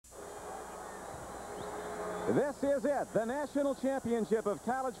This is it. The national championship of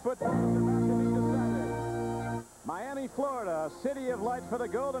college football is about to be decided. Miami, Florida, city of light for the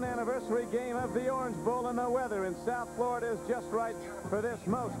golden anniversary game of the Orange Bowl, and the weather in South Florida is just right for this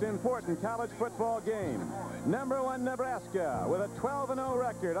most important college football game. Number 1, Nebraska, with a 12-0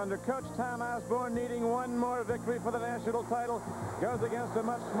 record under Coach Tom Osborne, needing one more victory for the national title, goes against a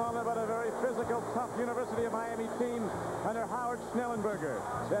much smaller but a very physical, tough University of Miami team under Howard Schnellenberger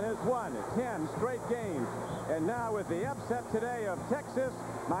that has won 10 straight games. And now with the upset today of Texas,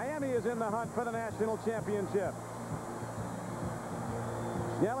 Miami is in the hunt for the national championship.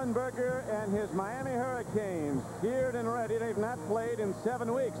 Schnellenberger and his Miami Hurricanes geared and ready. They've not played in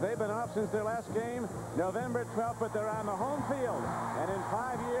 7 weeks. They've been off since their last game, November 12th, but they're on the home field. And in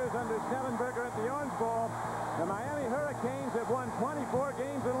 5 years under Schnellenberger at the Orange Bowl, the Miami Hurricanes have won 24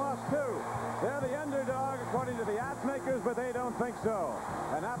 games and lost 2. They're the underdog according to the odds makers, but they don't think so.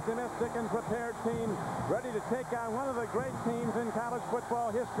 An optimistic and prepared team ready to take on one of the great teams in college football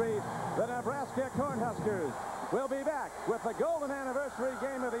history, the Nebraska Cornhuskers. We'll be back with the golden anniversary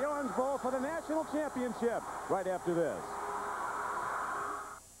game of the Orange Bowl for the national championship right after this.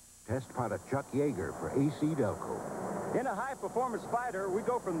 Test pilot Chuck Yeager for AC Delco. In a high-performance fighter, we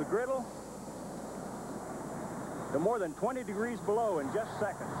go from the griddle to more than 20 degrees below in just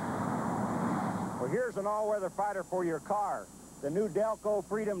seconds. Well, here's an all-weather fighter for your car, the new Delco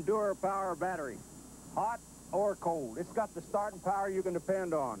Freedom Dura Power battery. Hot or cold, it's got the starting power you can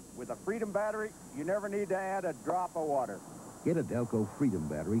depend on. With a Freedom battery, you never need to add a drop of water. Get a Delco Freedom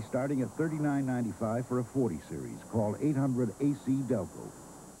battery starting at $39.95 for a 40 series. Call 800-AC-DELCO.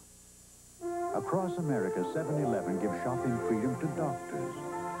 Across America, 7-Eleven gives shopping freedom to doctors,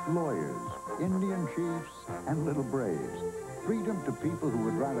 lawyers, Indian chiefs, and little braves. Freedom to people who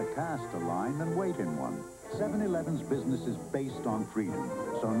would rather cast a line than wait in one. 7-Eleven's business is based on freedom.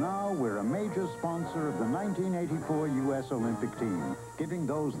 So now we're a major sponsor of the 1984 U.S. Olympic team, giving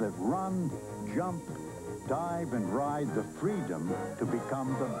those that run, jump, dive, and ride the freedom to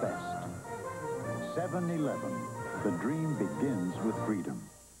become the best. 7-Eleven. The dream begins with freedom.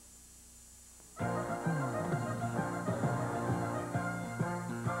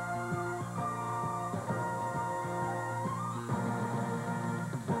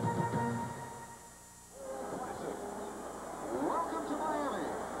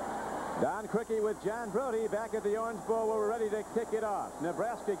 Don Cricky with John Brody back at the Orange Bowl. We're ready to kick it off.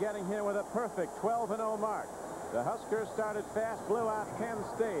 Nebraska getting here with a perfect 12-0 mark. The Huskers started fast, blew out Penn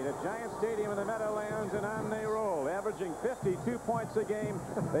State at Giant Stadium in the Meadowlands, and on they roll, averaging 52 points a game.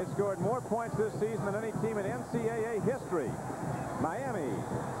 They scored more points this season than any team in NCAA history. Miami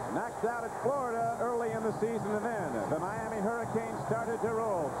knocked out at Florida early in the season, and then the Miami Hurricanes started to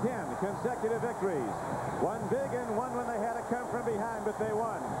roll. 10 consecutive victories. One big and one when they had to come from behind, but they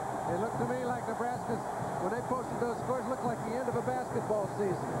won. It looked to me like Nebraska's, when they posted those scores, looked like the end of a basketball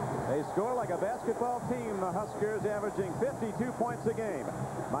season. They score like a basketball team, the Huskers, averaging 52 points a game.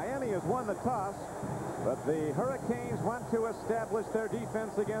 Miami has won the toss, but the Hurricanes want to establish their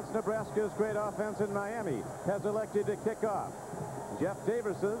defense against Nebraska's great offense, and Miami has elected to kick off. Jeff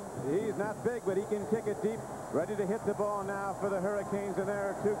Daverson, he's not big, but he can kick it deep. Ready to hit the ball now for the Hurricanes, and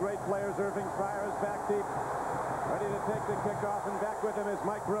there are 2 great players. Irving Fryar is back deep. Ready to take the kickoff, and back with him is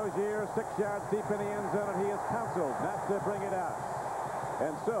Mike Rozier, 6 yards deep in the end zone, and he is counseled not to bring it out.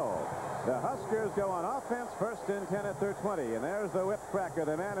 And so, the Huskers go on offense, 1st and 10 at their 20. And there's the whip cracker,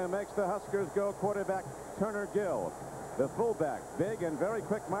 the man who makes the Huskers go, quarterback Turner Gill. The fullback, big and very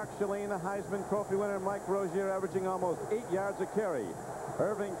quick Mark Shalene, the Heisman Trophy winner Mike Rozier, averaging almost 8 yards a carry.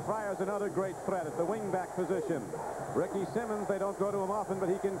 Irving Fryar's another great threat at the wingback position. Ricky Simmons, they don't go to him often, but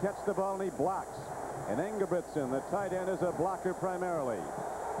he can catch the ball and he blocks. And Engebretson, the tight end, is a blocker primarily.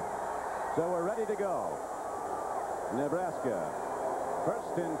 So we're ready to go. Nebraska,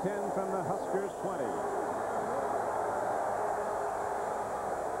 1st and 10 from the Huskers 20.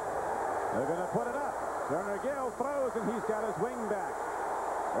 They're going to put it up. Turner Gill throws, and he's got his wing back.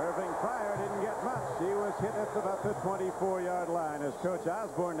 Irving Fryar didn't get much. He was hit at about the 24-yard line as Coach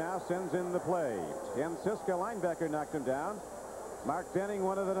Osborne now sends in the play. Ken Siska, linebacker, knocked him down. Mark Denning,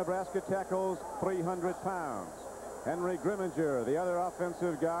 one of the Nebraska tackles, 300 pounds. Henry Grimminger, the other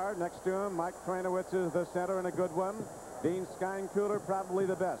offensive guard. Next to him, Mike Tranowitz is the center and a good one. Dean Steinkühler, probably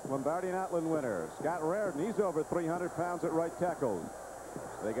the best. Lombardi and Outland winner. Scott Raridan, he's over 300 pounds at right tackle.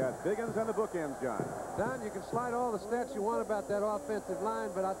 They got Biggins and the bookends, John. Don, you can slide all the stats you want about that offensive line,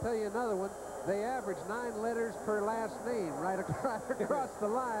 but I'll tell you another one. They average 9 letters per last name right across the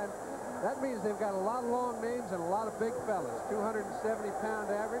line. That means they've got a lot of long names and a lot of big fellas. 270-pound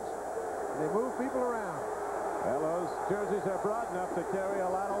average. They move people around. Well, those jerseys are broad enough to carry a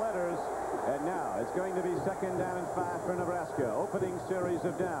lot of letters. And And now it's going to be 2nd down and 5 for Nebraska. Opening series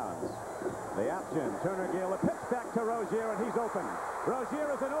of downs. The option, Turner Gill, a pitch back to Rozier, and he's open.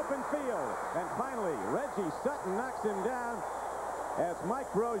 Rozier is an open field. And finally, Reggie Sutton knocks him down as Mike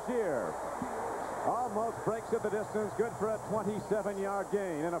Rozier almost breaks at the distance. Good for a 27-yard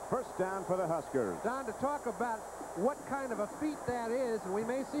gain and a first down for the Huskers. Don, to talk about what kind of a feat that is, and we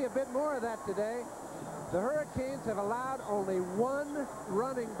may see a bit more of that today. The Hurricanes have allowed only one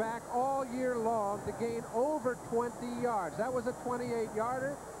running back all year long to gain over 20 yards. That was a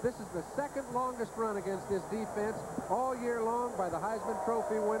 28-yarder. This is the 2nd longest run against this defense all year long by the Heisman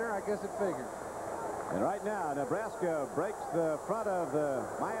Trophy winner. I guess it figures. And right now, Nebraska breaks the front of the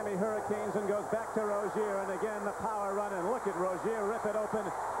Miami Hurricanes and goes back to Rozier. And again, the power run. And look at Rozier rip it open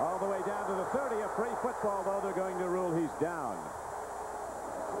all the way down to the 30. A free football, though they're going to rule he's down.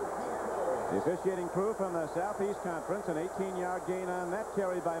 The officiating crew from the Southeast Conference, an 18-yard gain on that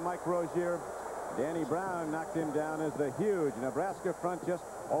carry by Mike Rozier. Danny Brown knocked him down as the huge Nebraska front just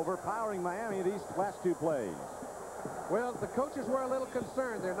overpowering Miami these last 2 plays. Well, the coaches were a little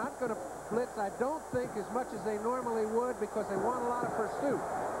concerned. They're not going to blitz, I don't think, as much as they normally would because they want a lot of pursuit.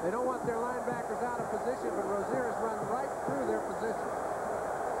 They don't want their linebackers out of position, but Rozier has run right through their position.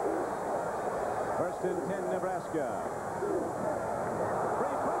 1st and 10, Nebraska.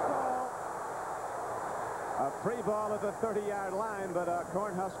 Free football. A free ball at the 30-yard line, but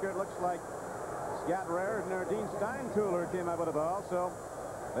Cornhusker, it looks like Scott Raridan or Dean Steintuller came up with the ball, so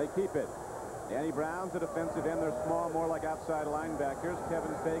they keep it. Danny Brown's a defensive end. They're small, more like outside linebackers.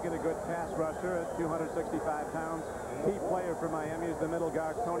 Kevin Fagan, a good pass rusher at 265 pounds. Key player for Miami is the middle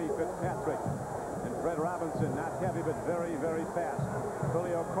guard, Tony Fitzpatrick. And Fred Robinson, not heavy, but very, very fast.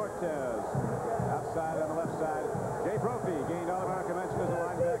 Julio Cortez, outside on the left side. Jay Brophy gained All-American mention as a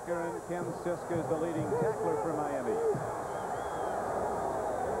linebacker, and Ken Siska is the leading tackler for Miami.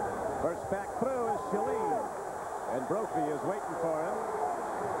 First back through is Shalene, and Brophy is waiting for him.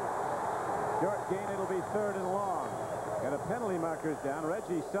 Short gain, it'll be 3rd and long. Got a penalty markers down.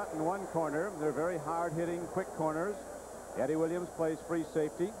 Reggie Sutton, 1 corner. They're very hard-hitting, quick corners. Eddie Williams plays free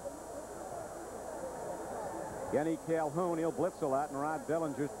safety. Kenny Calhoun, he'll blitz a lot, and Rod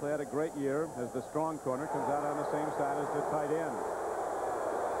Bellinger's played a great year as the strong corner. Comes out on the same side as the tight end.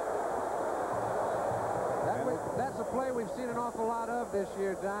 That's a play we've seen an awful lot of this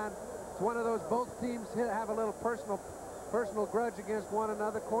year, Don. It's one of those both teams have a little personal grudge against one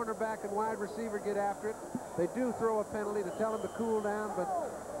another. Cornerback and wide receiver get after it. They do throw a penalty to tell them to cool down, but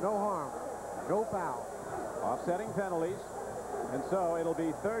no harm, no foul. Offsetting penalties. And so it'll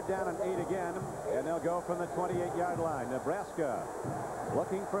be 3rd down and 8 again, and they'll go from the 28-yard line. Nebraska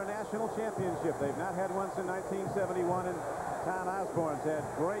looking for a national championship. They've not had one since 1971, and Tom Osborne's had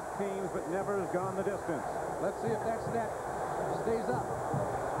great teams, but never has gone the distance. Let's see if that stat stays up.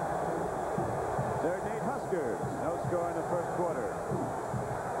 3rd and 8 Huskers. No score in the 1st quarter.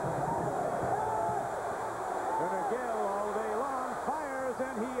 Turner Gill all day long fires,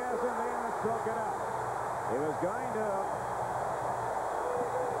 and he has in the end broken up. He was going to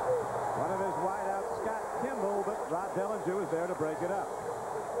one of his wideouts, Scott Kimball, but Rod Bellinger was there to break it up.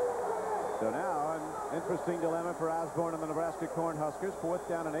 So now an interesting dilemma for Osborne and the Nebraska Cornhuskers. 4th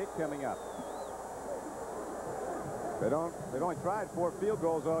down and 8 coming up. They've only tried 4 field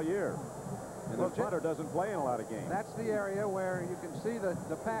goals all year. And the punter doesn't play in a lot of games. That's the area where you can see the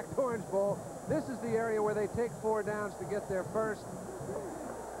packed Orange Bowl. This is the area where they take 4 downs to get there first.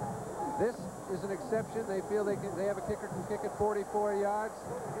 This is an exception. They feel they have a kicker can kick it 44 yards.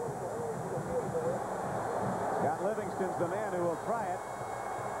 Scott Livingston's the man who will try it.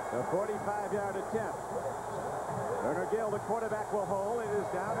 The 45-yard attempt. Turner Gill, the quarterback, will hold. It is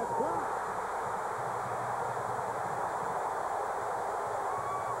down. It's blocked.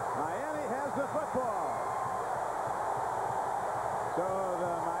 Miami has the football. So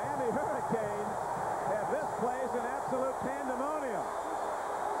the Miami Hurricanes have this place in absolute pandemonium.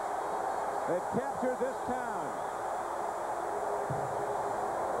 They've captured this town.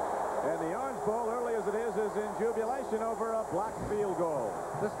 And the Orange Bowl, early as it is in jubilation over a blocked field goal.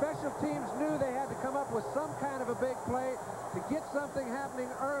 The special teams knew they had to come up with some kind of a big play to get something happening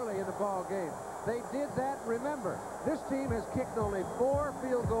early in the ball game. They did that. Remember, this team has kicked only 4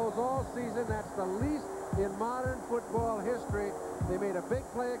 field goals all season. That's the least in modern football history. They made a big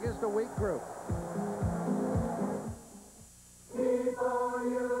play against a weak group. People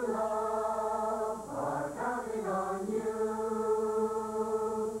you love are counting on you.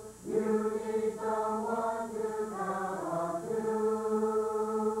 You need someone to count on too.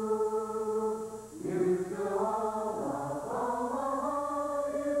 You should all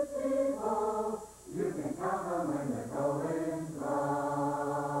love it's people. You can count on when the going's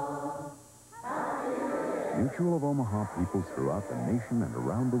rough. Mutual of Omaha people throughout the nation and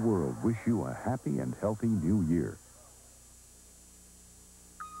around the world wish you a happy and healthy new year.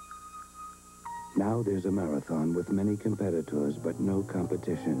 Now there's a marathon with many competitors but no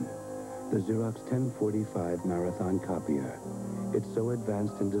competition. The Xerox 1045 Marathon Copier. It's so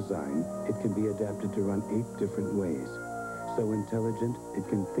advanced in design, it can be adapted to run 8 different ways. So intelligent, it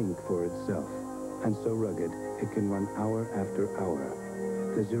can think for itself. And so rugged, it can run hour after hour.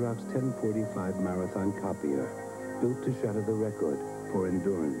 The Xerox 1045 Marathon Copier, built to shatter the record for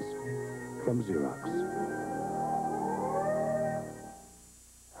endurance. From Xerox.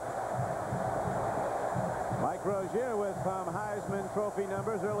 Mike Rozier with Heisman Trophy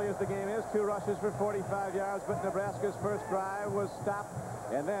numbers. Early as the game is, 2 rushes for 45 yards, but Nebraska's first drive was stopped,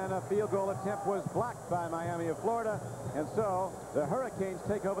 and then a field goal attempt was blocked by Miami of Florida, and so the Hurricanes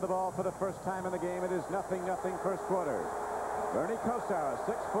take over the ball for the first time in the game. It is 0-0 first quarter. Bernie Kosar, a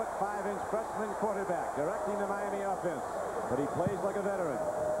 6'5" freshman quarterback, directing the Miami offense, but he plays like a veteran.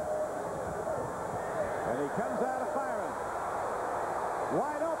 And he comes out of firing.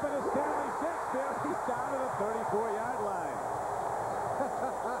 Wide open is Stanley Shakespeare. He's down to the 34-yard line.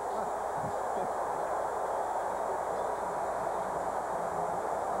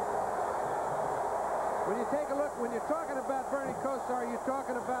 When you take a look, when you're talking about Bernie Kosar, you're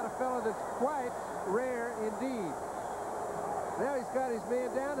talking about a fellow that's quite rare indeed. Now he's got his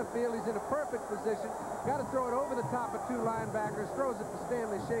man down the field. He's in a perfect position. Got to throw it over the top of 2 linebackers. Throws it to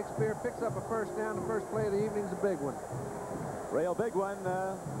Stanley Shakespeare. Picks up a first down. The first play of the evening's a big one. Real big one.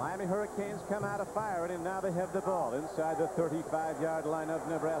 Miami Hurricanes come out of firing, and now they have the ball inside the 35-yard line of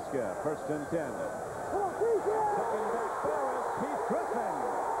Nebraska. First and 10. Looking back there is Keith Griffin.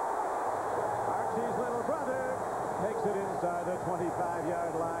 Archie's little brother takes it inside the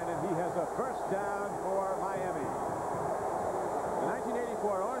 25-yard line, and he has a first down for Miami. The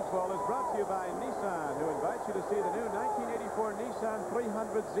 1984 Orange Bowl is brought to you by Nissan, who invites you to see the new 1984 Nissan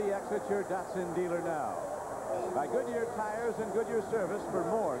 300ZX at your Datsun dealer now. By Goodyear Tires and Goodyear Service for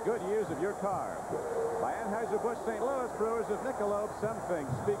more good years of your car. By Anheuser-Busch St. Louis Brewers of Michelob, some things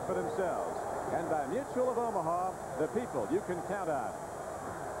speak for themselves. And by Mutual of Omaha, the people you can count on.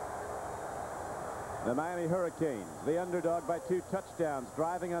 The Miami Hurricanes, the underdog by 2 touchdowns,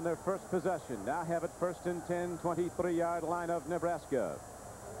 driving on their first possession. Now have it first and 10, 23-yard line of Nebraska.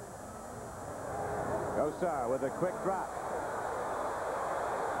 Kosar with a quick drop.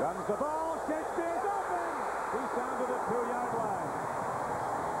 Runs the ball. Shakespeare's open. He's down to the 2-yard line.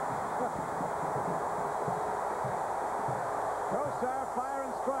 Kosar fire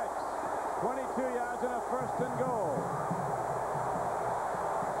and strikes. 22 yards and a first and goal.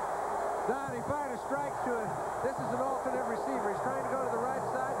 Don, he fired a strike to it. This is an alternate receiver. He's trying to go to the right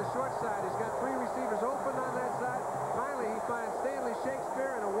side, the short side. He's got 3 receivers open on that side. Finally, he finds Stanley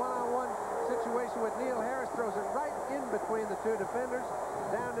Shakespeare in a one-on-one situation with Neil Harris. Throws it right in between the 2 defenders,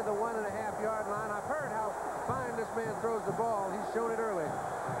 down to the 1.5-yard line. I've heard how fine this man throws the ball. He's shown it early.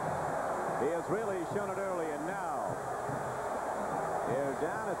 He has really shown it early, and now they're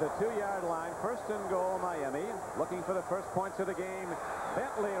down at the 2-yard line. First and goal, Miami. Looking for the first points of the game.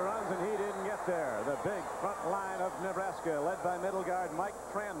 Bentley runs, and he didn't get there. The big front line of Nebraska, led by middle guard Mike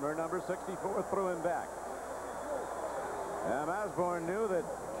Tranmer, number 64, threw him back. And Osborne knew that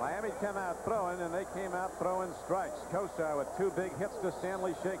Miami'd come out throwing, and they came out throwing strikes. Kosar with 2 big hits to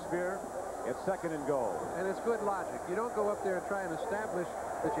Stanley Shakespeare. It's second and goal. And it's good logic. You don't go up there and try and establish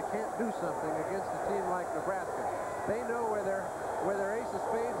that you can't do something against a team like Nebraska. They know where their ace of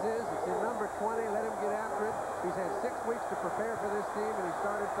spades is. It's in number 20. Let him get after it. He's had 6 weeks to prepare for this team, and he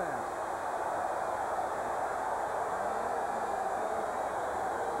started fast.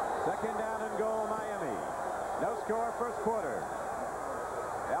 Second down and goal, Miami. No score first quarter.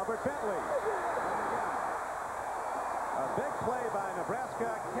 Albert Bentley. A big play by Nebraska,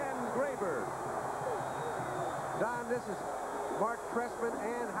 Ken Graber. Don, this is Mark Tressman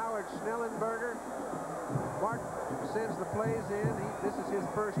and Howard Schnellenberger. Mark sends the plays in. This is his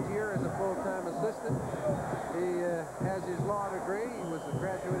first year as a full-time assistant. He has his law degree. He was a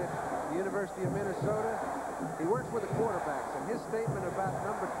graduate at the University of Minnesota. He works with the quarterbacks, and his statement about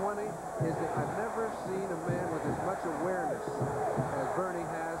number 20 is that I've never seen a man with as much awareness as Bernie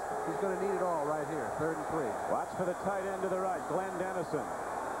has. He's going to need it all right here, 3rd and 3. Watch for the tight end to the right, Glenn Dennison.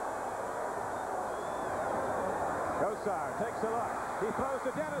 Kosar takes a look. He throws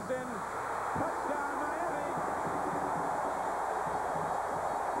to Dennison. Touchdown, Miami.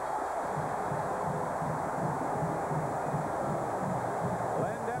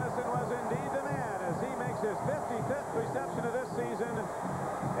 Glenn Dennison was indeed the man as he makes his 55th reception of this season.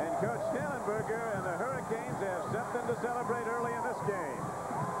 And Coach Schnellenberger and the Hurricanes have something to celebrate early in this game.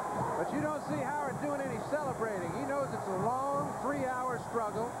 But you don't see Howard doing any celebrating. a long 3-hour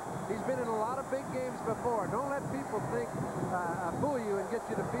struggle. He's been in a lot of big games before. Don't let people think, fool you and get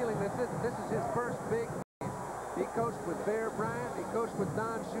you the feeling that this is his first big game. He coached with Bear Bryant. He coached with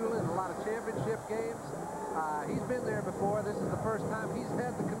Don Shula in a lot of championship games. He's been there before. This is the first time he's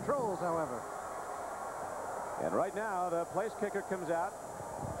had the controls, however. And right now, the place kicker comes out.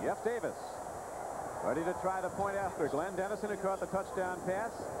 Jeff Davis, ready to try the point after. Glenn Dennison, who caught the touchdown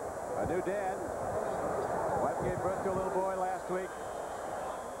pass. A new dad. Wife gave birth to a little boy last week.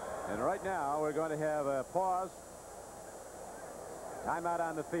 And right now, we're going to have a pause. Timeout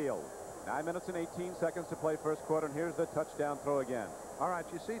on the field. 9 minutes and 18 seconds to play first quarter, and here's the touchdown throw again. All right,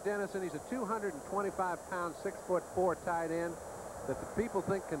 you see Dennison, he's a 225-pound, 6'4" tight end that the people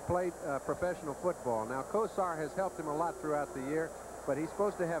think can play professional football. Now, Kosar has helped him a lot throughout the year, but he's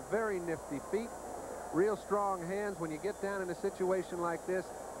supposed to have very nifty feet, real strong hands. When you get down in a situation like this,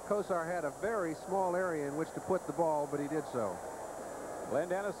 Kosar had a very small area in which to put the ball, but he did so. Glenn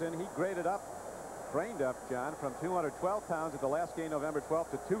Dennison, he graded up, trained up, John, from 212 pounds at the last game, November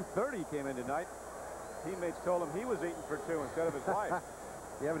 12th, to 230 came in tonight. Teammates told him he was eating for two instead of his wife.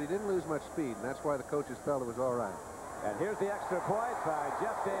 Yeah, but he didn't lose much speed, and that's why the coaches felt it was all right. And here's the extra point by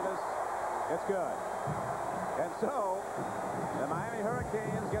Jeff Davis. It's good. And so, the Miami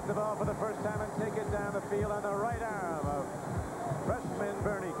Hurricanes get the ball for the first time and take it down the field on the right arm of freshman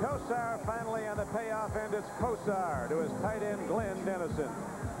Bernie Kosar. Finally, on the payoff end, it's Kosar to his tight end, Glenn Dennison.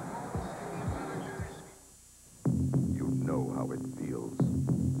 You know how it feels.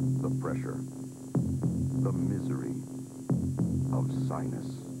 The pressure. The misery of sinus.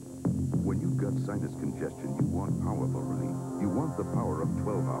 When you've got sinus congestion, you want powerful relief. You want the power of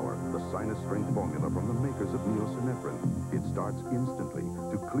 12-hour, the sinus strength formula from the makers of neosynephrine. It starts instantly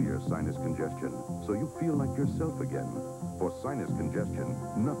to clear sinus congestion, so you feel like yourself again. For sinus congestion,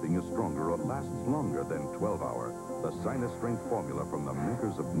 nothing is stronger or lasts longer than 12-hour, the sinus strength formula from the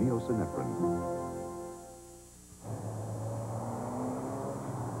makers of neosynephrine.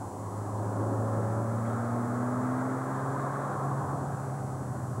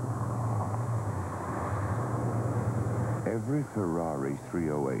 Every Ferrari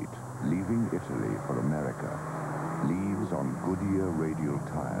 308 leaving Italy for America leaves on Goodyear radial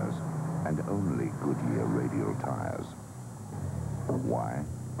tires, and only Goodyear radial tires. Why?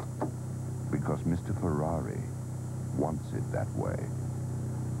 Because Mr. Ferrari wants it that way.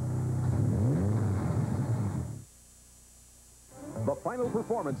 The final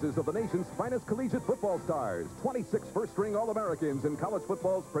performances of the nation's finest collegiate football stars. 26 first-string All-Americans in college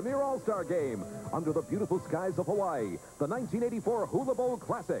football's premier All-Star game. Under the beautiful skies of Hawaii. The 1984 Hula Bowl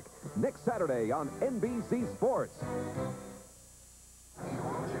Classic. Next Saturday on NBC Sports.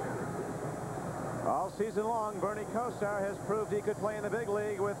 All season long, Bernie Kosar has proved he could play in the big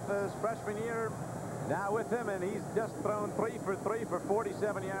league with his freshman year now with him, and he's just thrown 3 for 3 for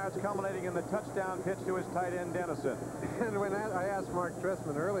 47 yards, culminating in the touchdown pitch to his tight end, Dennison. And when I asked Mark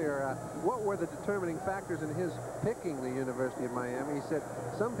Trestman earlier, what were the determining factors in his picking the University of Miami, he said,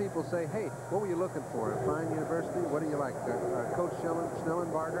 some people say, hey, what were you looking for? A fine university? What do you like? Coach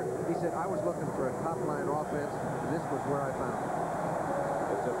Schnellenberger? He said, I was looking for a top-line offense, and this was where I found it.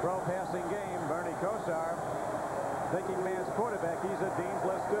 It's a pro-passing game. Bernie Kosar, thinking man's quarterback. He's a Dean's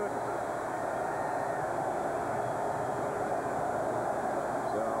List student.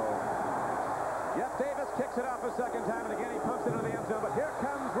 So, Jeff Davis kicks it off a second time, and again he pumps it into the end zone. But here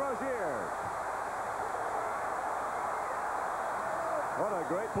comes Rozier. What a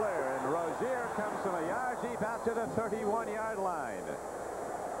great player. And Rozier comes from a yard deep out to the 31-yard line.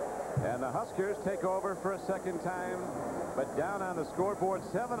 And the Huskers take over for a second time, but down on the scoreboard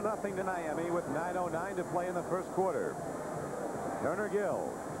 7-0 to Miami with 9:09 to play in the first quarter. Turner Gill,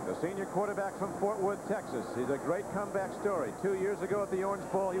 the senior quarterback from Fort Worth, Texas. He's a great comeback story. 2 years ago at the Orange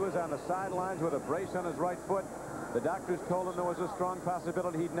Bowl, he was on the sidelines with a brace on his right foot. The doctors told him there was a strong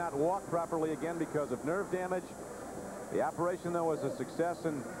possibility he'd not walk properly again because of nerve damage. The operation, though, was a success,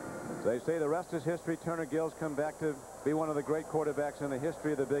 and they say the rest is history. Turner Gill's come back to be one of the great quarterbacks in the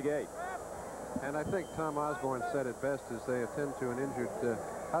history of the Big Eight. And I think Tom Osborne said it best as they attend to an injured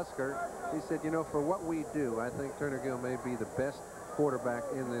Husker. He said, you know, for what we do, I think Turner Gill may be the best quarterback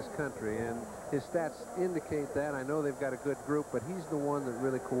in this country. And his stats indicate that. I know they've got a good group, but he's the one that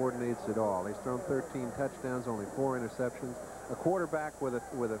really coordinates it all. He's thrown 13 touchdowns, only 4 interceptions. A quarterback with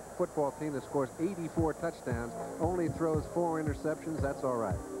a football team that scores 84 touchdowns, only throws 4 interceptions. That's all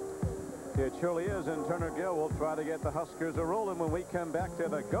right. It surely is, and Turner Gill will try to get the Huskers a-rolling when we come back to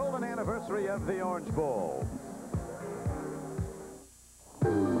the golden anniversary of the Orange Bowl.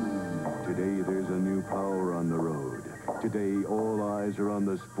 Today there's a new power on the road. Today all eyes are on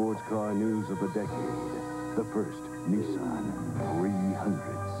the sports car news of the decade. The first Nissan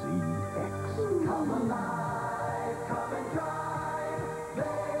 300ZX. Come alive, come and drive,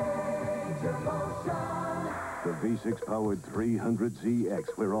 major motion. The V6-powered 300ZX,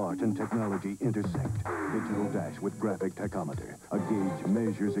 where art and technology intersect. Digital dash with graphic tachometer. A gauge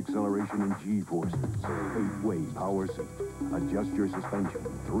measures acceleration and G-forces. 8-way power seat. Adjust your suspension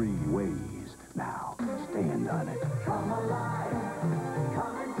 3 ways. Now, stand on it. Come alive,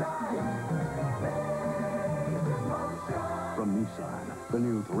 come and drive, major motion. From Nissan, the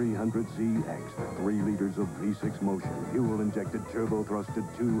new 300ZX. 3 liters of V6 motion. Fuel-injected, turbo-thrusted,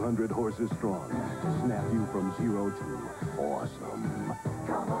 200 horses strong. Snap you from 0 to awesome.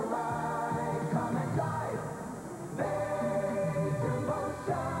 Come alive, come and drive, major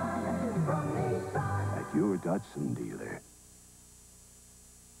motion from Nissan. At your Datsun dealer.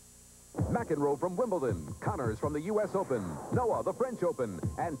 McEnroe from Wimbledon, Connors from the U.S. Open, Noah the French Open,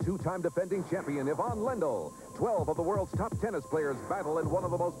 and 2-time defending champion Yvonne Lendl. 12 of the world's top tennis players battle in one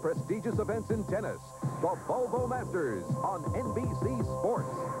of the most prestigious events in tennis, the Volvo Masters, on NBC Sports.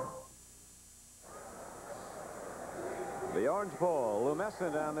 The Orange Bowl,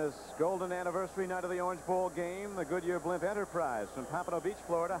 luminescent on this golden anniversary night of the Orange Bowl game. The Goodyear Blimp Enterprise from Pompano Beach,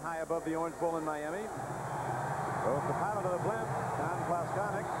 Florida, high above the Orange Bowl in Miami. Both the pilot of the blimp, Don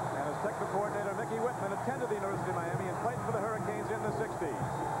Plaskonik, and his technical coordinator, Mickey Whitman, attended the University of Miami and played for the Hurricanes in the 60s.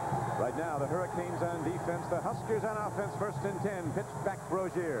 Right now, the Hurricanes on defense, the Huskers on offense, 1st and 10, pitched back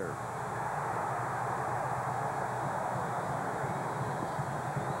Rozier.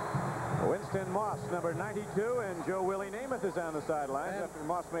 Winston Moss, number 92, and Joe Willie Namath is on the sidelines after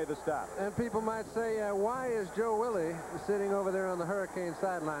Moss made the stop. And people might say, why is Joe Willie sitting over there on the Hurricane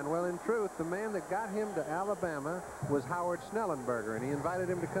sideline? Well, in truth, the man that got him to Alabama was Howard Schnellenberger, and he invited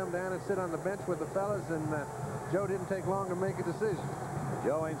him to come down and sit on the bench with the fellas, and Joe didn't take long to make a decision.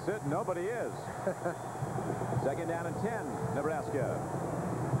 Joe ain't sitting, nobody is. 2nd down and 10, Nebraska.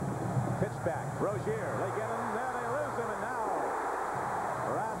 Pitch back, Rozier, they get him, there they lose him, and now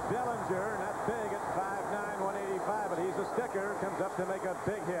Rod Bellinger, not big at 5'9", 185, but he's a sticker, comes up to make a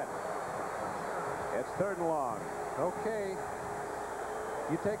big hit. It's 3rd and long. Okay.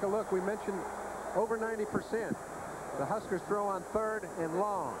 You take a look, we mentioned over 90%. The Huskers throw on 3rd and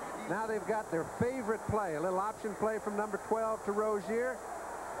long. Now they've got their favorite play, a little option play from number 12 to Rozier.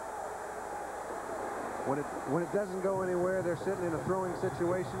 When it doesn't go anywhere, they're sitting in a throwing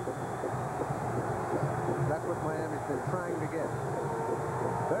situation. That's what Miami's been trying to get.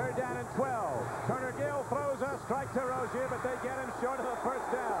 3rd down and 12. Turner Gill throws a strike to Rozier, but they get him short of the 1st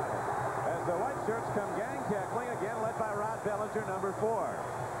down. As the White Shirts come gang tackling, again led by Rod Bellinger, number 4.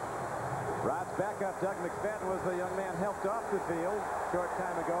 Rod's backup, Doug McFadden, was the young man helped off the field short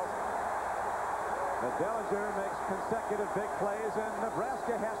time ago. But Bellinger makes consecutive big plays, and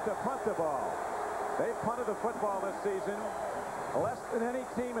Nebraska has to punt the ball. They've punted the football this season less than any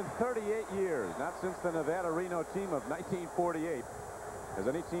team in 38 years, not since the Nevada-Reno team of 1948. Has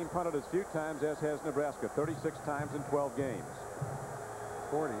any team punted as few times as has Nebraska, 36 times in 12 games.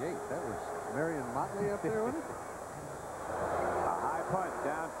 48, that was Marion Motley up there, wasn't it? A high punt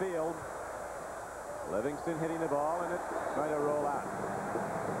downfield. Livingston hitting the ball, and it's going to roll out.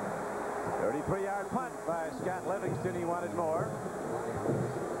 33-yard punt by Scott Livingston. He wanted more.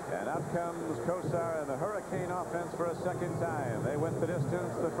 And out comes Kosar and the Hurricane offense for a 2nd time. They went the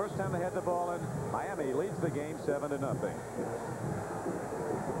distance the first time they had the ball, and Miami leads the game 7-0.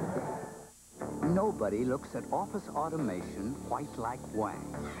 Nobody looks at office automation quite like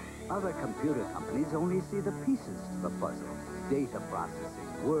Wang. Other computer companies only see the pieces to the puzzle. Data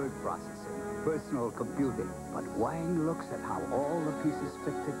processing, word processing, personal computing. But Wang looks at how all the pieces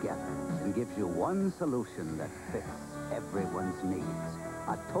fit together and gives you one solution that fits everyone's needs.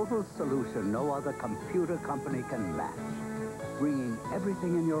 A total solution no other computer company can match. Bringing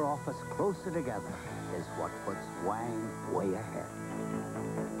everything in your office closer together is what puts Wang way ahead.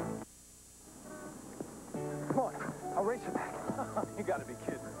 Come on, I'll race you back. You gotta be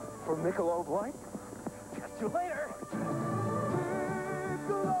kidding. For Michelob Light? Catch you later.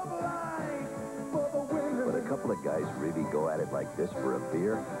 Michelob Light for the winner. But a couple of guys really go at it like this for a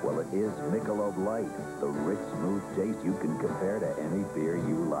beer, well, it is Michelob Light. The rich, smooth taste you can compare to any beer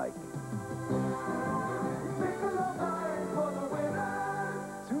you like. Michelob Light for the winner.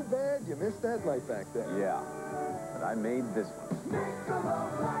 Too bad you missed that light back there. Yeah, but I made this one.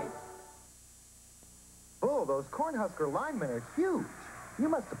 Michelob Light. Oh, those Cornhusker linemen are huge. You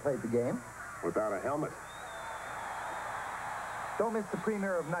must have played the game. Without a helmet. Don't miss the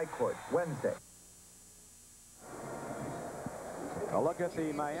premiere of Night Court, Wednesday. A look at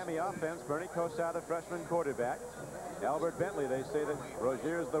the Miami offense. Bernie Kosar, the freshman quarterback. Albert Bentley, they say that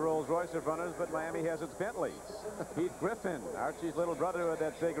Rozier's the Rolls-Royce of runners, but Miami has its Bentley. Keith Griffin, Archie's little brother with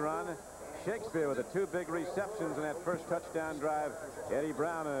that big run. Shakespeare with the 2 big receptions in that first touchdown drive. Eddie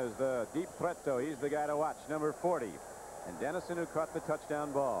Brown is the deep threat, though. He's the guy to watch, number 40. And Dennison, who caught the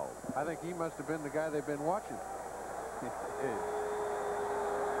touchdown ball. I think he must have been the guy they've been watching.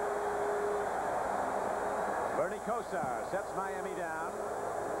 Bernie Kosar sets Miami down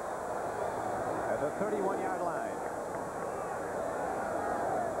at the 31-yard line.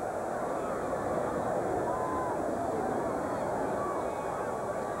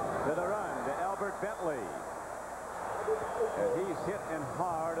 To the run to Albert Bentley. And he's hit and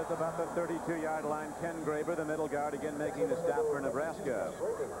hard at about the 32-yard line. Ken Graber, the middle guard, again making the stop for Nebraska.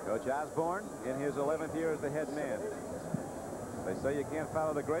 Coach Osborne in his 11th year as the head man. They say you can't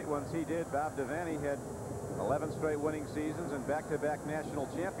follow the great ones. He did. Bob Devaney had 11 straight winning seasons and back-to-back national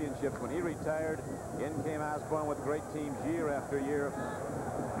championships. When he retired, in came Osborne with great teams year after year.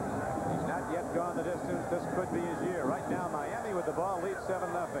 He's not yet gone the distance. This could be his year. Right now, Miami with the ball leads 7-0.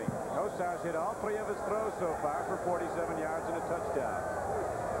 Kosar's hit all 3 of his throws so far for 47 yards and a touchdown.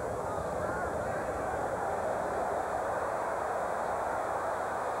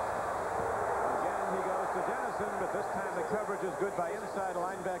 Again, he goes to Dennison, but this time the coverage is good by inside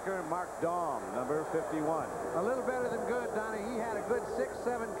linebacker Mark Daum, number 51. A little better than good, Donnie. He had a good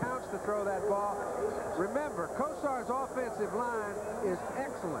 6-7 counts to throw that ball. Remember, Kosar's offensive line is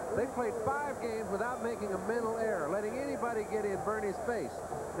excellent. They played 5 games without making a mental error, letting anybody get in Bernie's face.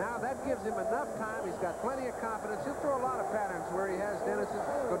 Now that gives him enough time. He's got plenty of confidence. He'll throw a lot of patterns where he has Dennison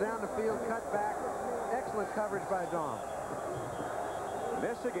go down the field, cut back. Excellent coverage by Daum.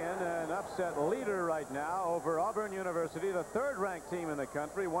 Michigan, an upset leader right now over Auburn University, the 3rd-ranked team in the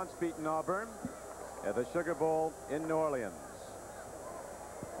country, once beaten Auburn at the Sugar Bowl in New Orleans.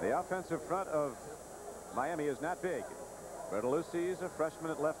 The offensive front of Miami is not big. Bertolucci is a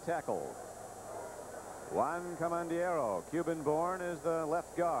freshman at left tackle. Juan Comandiero, Cuban-born, is the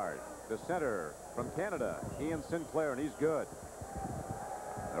left guard. The center from Canada, Ian Sinclair, and he's good.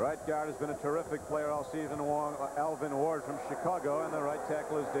 The right guard has been a terrific player all season long, Alvin Ward from Chicago, and the right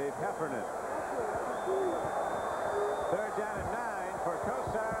tackle is Dave Heffernan. 3rd down and 9 for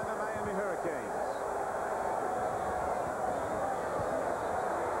Kosar and the Miami Hurricanes.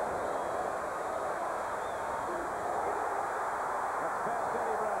 That's past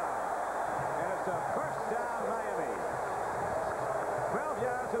Eddie Brown. And it's a first down, Miami. 12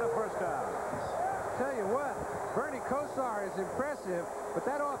 yards and a first down. Tell you what, Bernie Kosar is impressive, but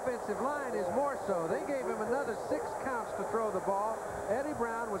that offensive line is more so. They gave him another 6 counts to throw the ball. Eddie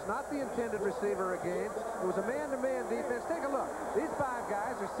Brown was not the intended receiver again. It was a man-to-man defense. Take a look. These 5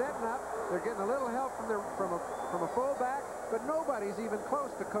 guys are setting up. They're getting a little help from a fullback, but nobody's even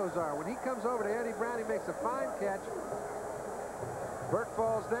close to Kosar. When he comes over to Eddie Brown, he makes a fine catch. Burt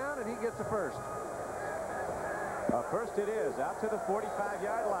falls down, and he gets a first. First it is, out to the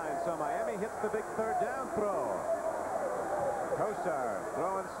 45-yard line, so Miami hits the big 3rd down throw. Kosar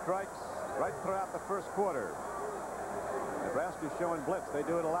throwing strikes right throughout the first quarter. Nebraska's showing blitz. They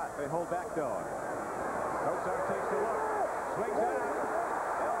do it a lot. They hold back, though. Kosar takes a look, swings out.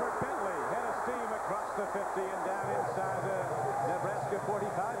 Albert Bentley head of steam across the 50 and down inside the Nebraska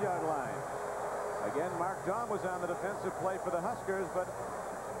 45-yard line. Again, Mark Daum was on the defensive play for the Huskers, but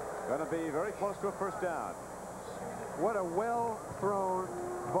going to be very close to a first down. What a well-thrown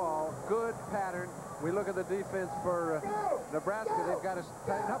ball. Good pattern. We look at the defense for Nebraska. They've got to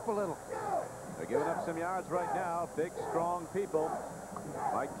tighten up a little. They're giving up some yards right now. Big, strong people.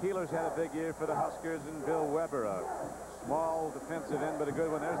 Mike Keeler's had a big year for the Huskers, and Bill Weber, a small defensive end, but a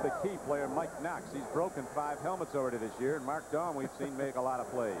good one. There's the key player, Mike Knox. He's broken 5 helmets already this year, and Mark Daum we've seen make a lot of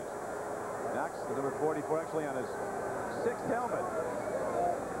plays. Knox, the number 44, actually on his 6th helmet.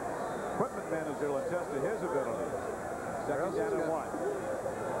 Equipment manager will attest to his ability. 2nd down and 1.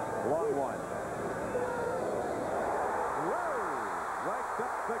 Long one. Whoa! Right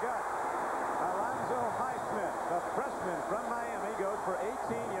up the gut. Alonzo Highsmith, the freshman from Miami, goes for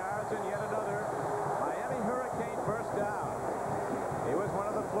 18 yards and yet another Miami Hurricane first down. He was one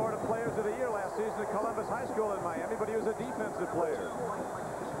of the Florida Players of the Year last season at Columbus High School in Miami, but he was a defensive player.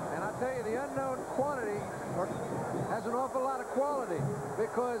 And I'll tell you, the unknown quantity has an awful lot of quality,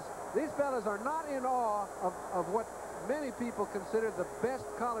 because these fellas are not in awe of what many people consider the best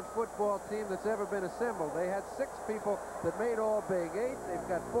college football team that's ever been assembled. They had 6 people that made all Big 8. They've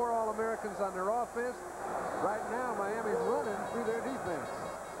got 4 All-Americans on their offense. Right now, Miami's running through their defense.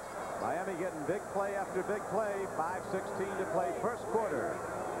 Miami getting big play after big play. 5:16 to play first quarter.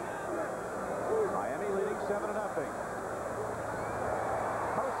 Miami leading 7-0.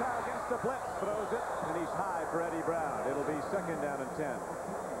 a blitz, throws it, and he's high for Eddie Brown. It'll be 2nd down and 10.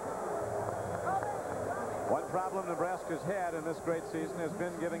 One problem Nebraska's had in this great season has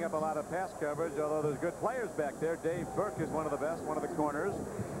been giving up a lot of pass coverage, although there's good players back there. Dave Burke is one of the best, one of the corners.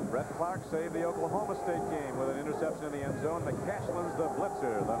 Brett Clark saved the Oklahoma State game with an interception in the end zone. McCashlin's the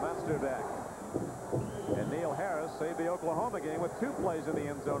blitzer, the monster back. And Neil Harris saved the Oklahoma game with 2 plays in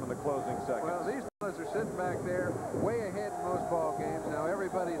the end zone in the closing seconds. Well, these fellas are sitting back there way ahead in most ball games. Now,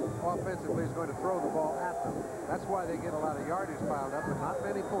 everybody offensively is going to throw the ball at them. That's why they get a lot of yardage piled up, but not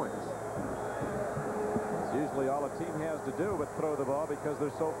many points. It's usually all a team has to do but throw the ball because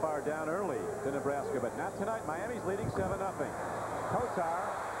they're so far down early to Nebraska. But not tonight. Miami's leading 7-0. Kosar.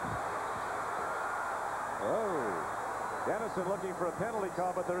 Oh. Dennison looking for a penalty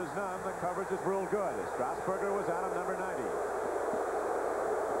call, but there is none. The coverage is ruled good. Schnellenberger was out of number 90.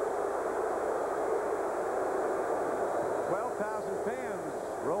 12,000 fans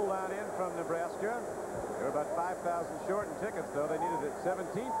rolled on in from Nebraska. They were about 5,000 short in tickets, though. They needed it.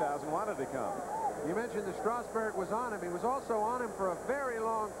 17,000 wanted to come. You mentioned that Strasburg was on him. He was also on him for a very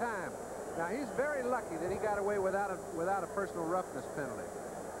long time. Now, he's very lucky that he got away without a personal roughness penalty.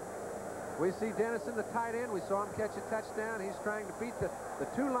 We see Dennison, the tight end. We saw him catch a touchdown. He's trying to beat the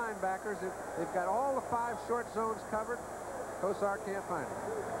 2 linebackers. They've got all the 5 short zones covered. Kosar can't find him.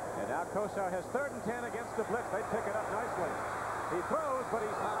 And now Kosar has 3rd and 10 against the blitz. They pick it up nicely. He throws, but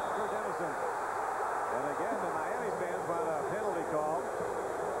he's high for Dennison. And again, the Miami fans want a penalty call.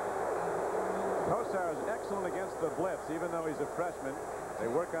 Kosar is excellent against the blitz, even though he's a freshman. They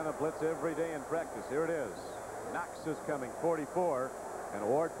work on a blitz every day in practice. Here it is. Knox is coming, 44, and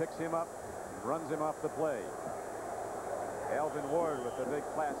Ward picks him up. Runs him off the play. Alvin Ward with the big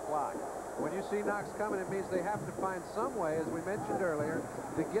flash block. When you see Knox coming, it means they have to find some way, as we mentioned earlier,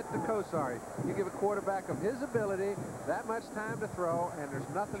 to get to Kosar. You give a quarterback of his ability that much time to throw, and there's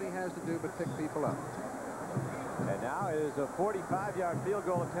nothing he has to do but pick people up. And now is a 45-yard field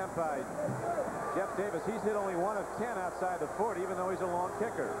goal attempt by Jeff Davis. He's hit only 1 of 10 outside the 40, even though he's a long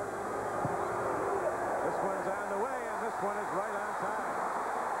kicker. This one's on the way, and this one is right on time.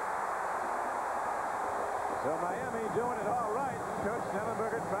 So Miami doing it all right. Coach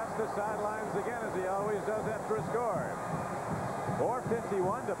Schnellenberger trots the sidelines again, as he always does after a score.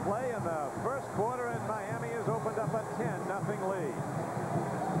 4:51 to play in the first quarter, and Miami has opened up a 10-0 lead.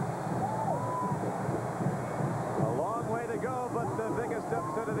 A long way to go, but the biggest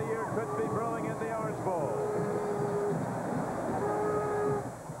upset of the year could be brewing in the Orange Bowl.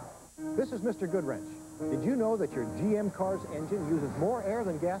 This is Mr. Goodwrench. Did you know that your GM car's engine uses more air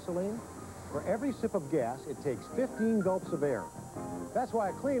than gasoline? For every sip of gas, it takes 15 gulps of air. That's why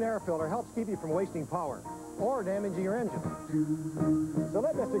a clean air filter helps keep you from wasting power or damaging your engine. So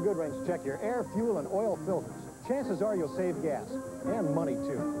let Mr. Goodwrench check your air, fuel, and oil filters. Chances are you'll save gas and money,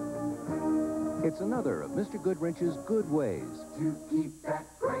 too. It's another of Mr. Goodwrench's good ways to keep that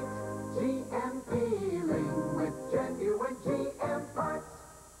great GM feeling with genuine GM parts.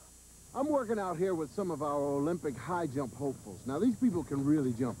 I'm working out here with some of our Olympic high jump hopefuls. Now, these people can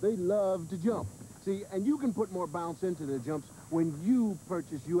really jump. They love to jump. See, and you can put more bounce into their jumps when you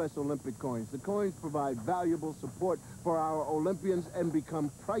purchase U.S. Olympic coins. The coins provide valuable support for our Olympians and become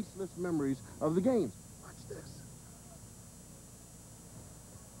priceless memories of the games. Watch this.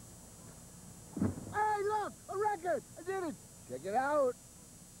 Hey, look! A record! I did it! Check it out.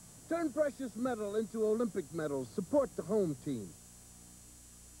 Turn precious metal into Olympic medals. Support the home team.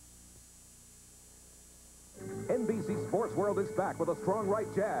 NBC Sports World is back with a strong right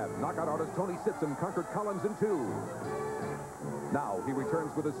jab. Knockout artist Tony Sitson conquered Collins in 2. Now he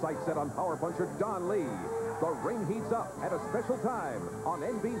returns with his sights set on power puncher Don Lee. The ring heats up at a special time on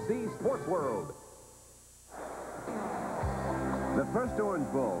NBC Sports World. The first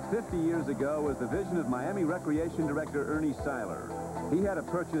Orange Bowl 50 years ago was the vision of Miami Recreation Director Ernie Seiler. He had to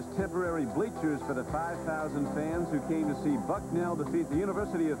purchase temporary bleachers for the 5,000 fans who came to see Bucknell defeat the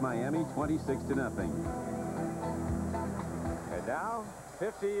University of Miami 26-0. And now,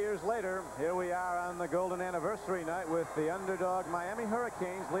 50 years later, here we are on the golden anniversary night with the underdog Miami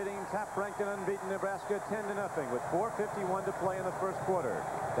Hurricanes leading top-ranked and unbeaten Nebraska 10-0 with 4:51 to play in the first quarter.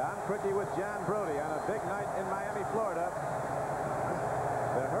 Don Criqui with John Brody on a big night in Miami, Florida.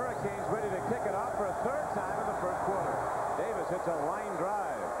 The Hurricanes ready to kick it off for a 3rd time in the first quarter. Davis hits a line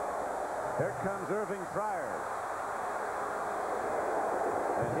drive. Here comes Irving Fryer.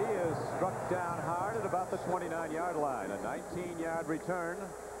 And he is struck down hard at about the 29-yard line. A 19-yard return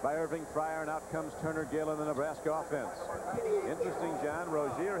by Irving Fryer, and out comes Turner Gill in the Nebraska offense. Interesting, John.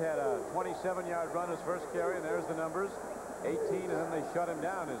 Rozier had a 27-yard run his first carry, and there's the numbers. 18, and then they shut him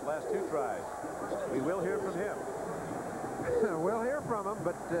down his last 2 tries. We will hear from him. We'll hear from them,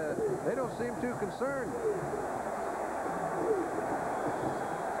 but they don't seem too concerned.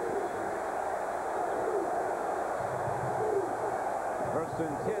 First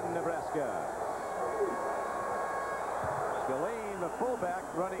and 10, Nebraska. Shalane, the fullback,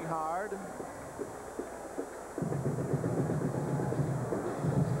 running hard.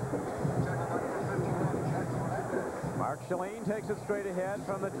 Mark Shalane takes it straight ahead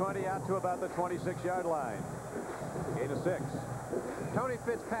from the 20 out to about the 26-yard line. Gain of 6. Tony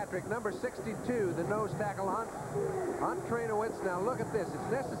Fitzpatrick, number 62, the nose tackle on Trainowitz. Now look at this.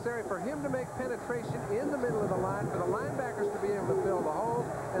 It's necessary for him to make penetration in the middle of the line for the linebackers to be able to fill the hole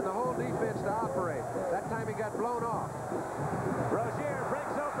and the whole defense to operate. That time he got blown off. Rozier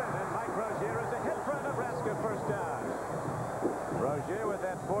breaks open, and Mike Rozier is ahead for a Nebraska first down. Rozier with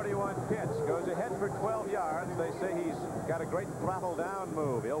that 41 pitch goes ahead for 12 yards. They say he's got a great throttle down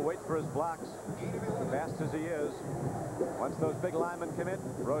move. He'll wait for his blocks, fast as he is. Once those big linemen commit,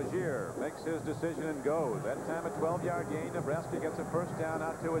 Rozier makes his decision and goes. That time a 12-yard gain. Nebraska gets a first down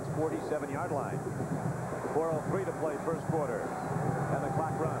out to its 47-yard line. 4:03 to play first quarter, and the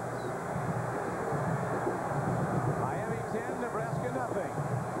clock runs. Miami 10, Nebraska nothing.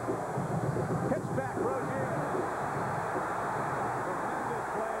 Pitch back, Rozier. Tremendous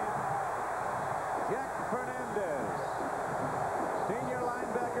play. Jack Fernandez, senior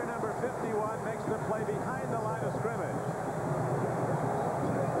linebacker number 51, makes the play behind the line of scrimmage.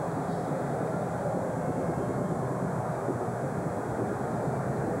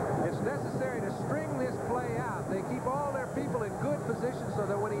 It's necessary to string this play out. They keep all their people in good position so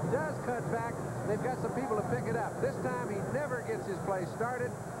that when he does cut back, they've got some people to pick it up. This time he never gets his play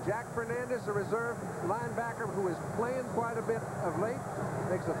started. Jack Fernandez, a reserve linebacker who is playing quite a bit of late,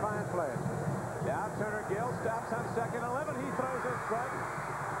 makes a fine play. Now Turner Gill stops on second 11. He throws it strike,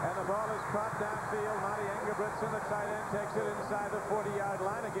 and the ball is caught downfield. Monty Engelbretson, the tight end, takes it inside the 40-yard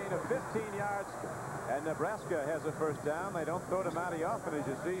line, a gain of 15 yards, and Nebraska has a first down. They don't throw to Monty often, as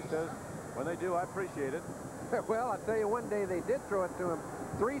you see. He says, when they do, I appreciate it. Well, I'll tell you, one day they did throw it to him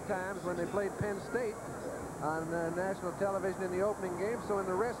 3 times when they played Penn State on national television in the opening game. So in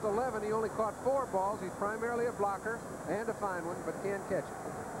the rest 11, he only caught 4 balls. He's primarily a blocker and a fine one, but can't catch it.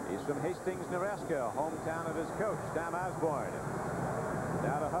 He's from Hastings, Nebraska, hometown of his coach, Tom Osborne.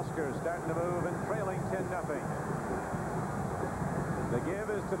 Now the Huskers starting to move and trailing 10-0. The give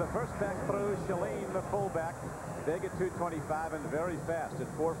is to the first back through, Shalane, the fullback. Big at 225 and very fast at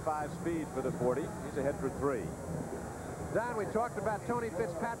 4.5 speed for the 40. He's ahead for 3. Don, we talked about Tony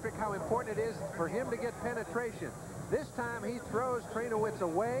Fitzpatrick, how important it is for him to get penetration. This time he throws Trainowitz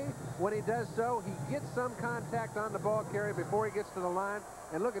away. When he does so, he gets some contact on the ball carrier before he gets to the line.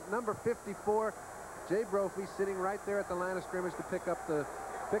 And look at number 54, Jay Brophy, sitting right there at the line of scrimmage to pick up the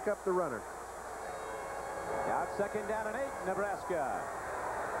runner. Now it's second down and 8, Nebraska.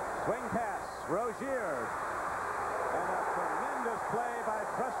 Swing pass, Rozier. And a tremendous play by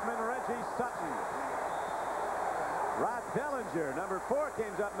freshman Reggie Sutton. Rod Bellinger, number 4,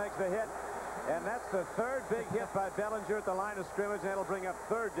 comes up, makes the hit. And that's the 3rd big hit by Bellinger at the line of scrimmage. That'll bring up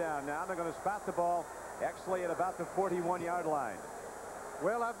 3rd down now. They're going to spot the ball actually at about the 41-yard line.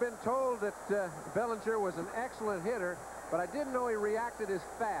 Well, I've been told that Bellinger was an excellent hitter, but I didn't know he reacted as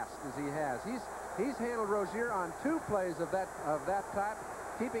fast as he has. He's handled Rozier on 2 plays of that type,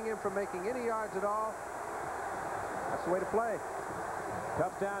 keeping him from making any yards at all. That's the way to play.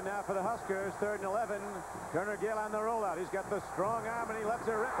 Tough down now for the Huskers, 3rd and 11. Turner Gill on the rollout. He's got the strong arm, and he lets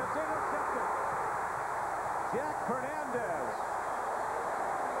it rip. It's intercepted. Jack Fernandez.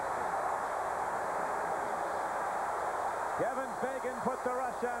 Kevin Fagan put the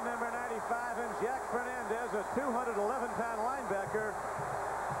rush on number 95, and Jack Fernandez, a 211-pound linebacker,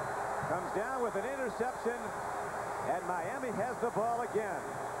 comes down with an interception, and Miami has the ball again.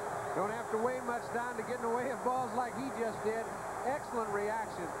 Don't have to wait much time to get in the way of balls like he just did. Excellent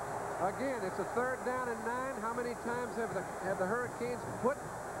reaction. Again, it's a 3rd down and 9. How many times have the Hurricanes put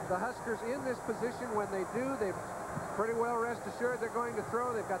the Huskers in this position? When they do, they've pretty well rest assured they're going to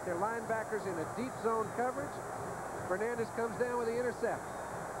throw. They've got their linebackers in a deep zone coverage. Fernandez comes down with the intercept.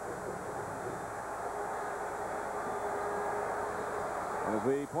 And as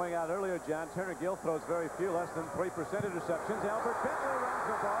we pointed out earlier, John, Turner Gill throws very few, less than 3% interceptions. Albert Bentley runs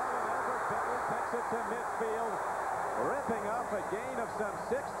the ball, and Albert Bentley takes it to midfield, ripping off a gain of some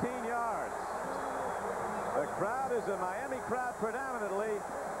 16 yards. The crowd is a Miami crowd predominantly,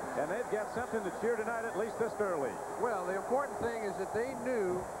 and they've got something to cheer tonight, at least this early. Well, the important thing is that they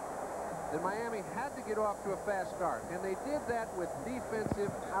knew that Miami had to get off to a fast start, and they did that with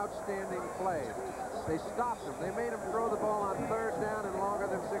defensive outstanding plays. They stopped them. They made them throw the ball on 3rd down and longer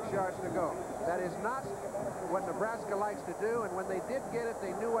than 6 yards to go. That is not what Nebraska likes to do, and when they did get it,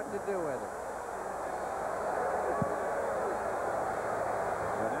 they knew what to do with it.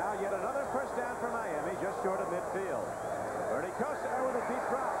 And now yet another first down for Miami, just short of midfield. Bernie Kosar with a deep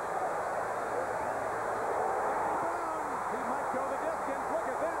drop. He might go the distance. Look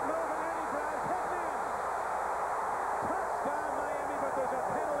at that move, and then he drives heading in. Touchdown Miami, but there's a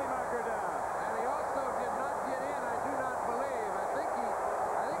penalty marker down. And he also did not get in, I do not believe. I think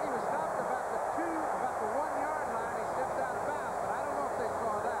he was stopped about the 1-yard line. He stepped out of bounds, but I don't know if they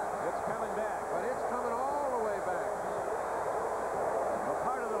saw that. It's coming back. But it's coming all the way back. A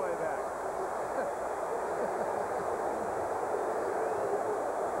part of the way back.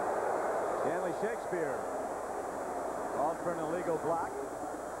 Stanley Shakespeare called for an illegal block.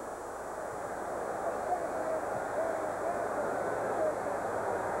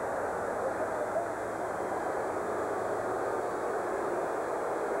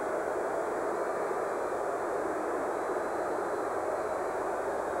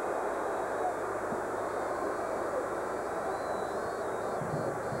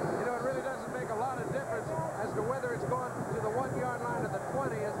 As to whether it's gone to the 1-yard line or the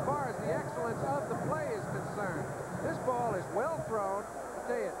 20, as far as the excellence of the play is concerned. This ball is well thrown. I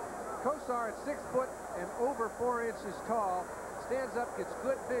tell you, Kosar at 6 foot and over 4 inches tall, stands up, gets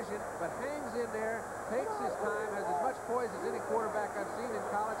good vision, but hangs in there, takes his time, has as much poise as any quarterback I've seen in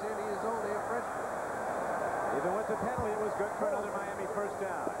college, and he is only a freshman. Even with the penalty, it was good for another Miami first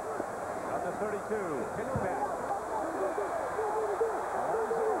down. On the 32, pitch back.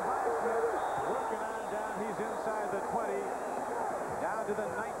 Working on down, he's inside the 20, down to the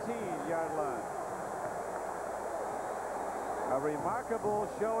 19-yard line. A remarkable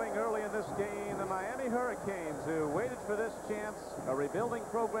showing early in this game. The Miami Hurricanes, who waited for this chance, a rebuilding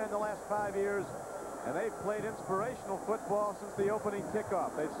program the last 5 years, and they've played inspirational football since the opening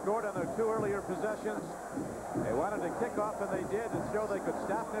kickoff. They've scored on their 2 earlier possessions. They wanted to kick off, and they did, and show they could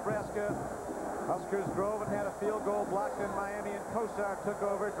stop Nebraska. Huskers drove and had a field goal blocked in Miami, and Kosar took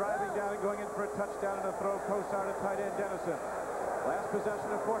over, driving down and going in for a touchdown and a throw. Kosar to tight end Dennison. Last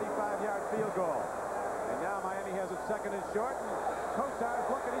possession, a 45-yard field goal. And now Miami has it 2nd and short, and Kosar's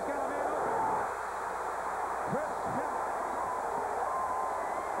looking. He's got a man open. Chris Hemp.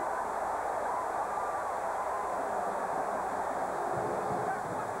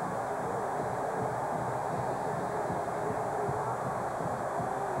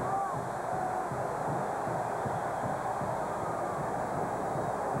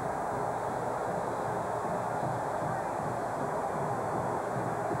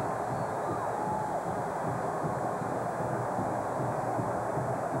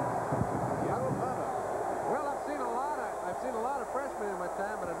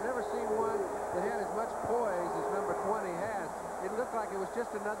 It was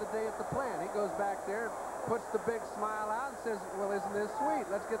just another day at the plant. He goes back there, puts the big smile out, and says, well, isn't this sweet?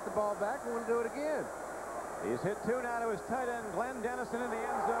 Let's get the ball back. We want to do it again. He's hit 2 now to his tight end, Glenn Dennison, in the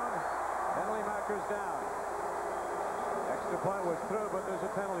end zone. Penalty marker's down. Extra point was through, but there's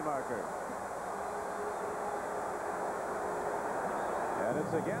a penalty marker. And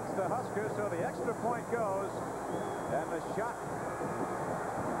it's against the Huskers, so the extra point goes. And the shot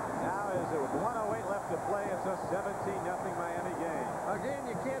now is with 1:08 left to play. It's a 17-0 Miami game. Again,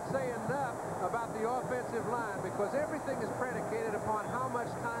 you can't say enough about the offensive line, because everything is predicated upon how much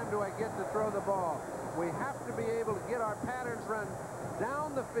time do I get to throw the ball. We have to be able to get our patterns run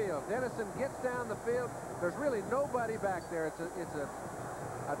down the field. Dennison gets down the field. There's really nobody back there. It's a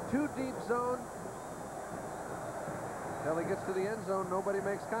 2-deep zone. Until he gets to the end zone, nobody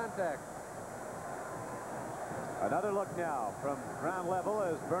makes contact. Another look now from ground level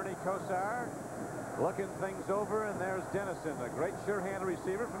as Bernie Kosar looking things over, and there's Dennison, a great sure-hand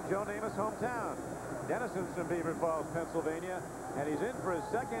receiver from Joe Namath's hometown. Dennison's from Beaver Falls, Pennsylvania, and he's in for his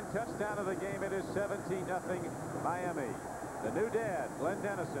 2nd touchdown of the game. It is 17-0 Miami. The new dad, Glenn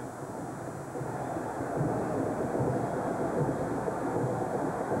Dennison.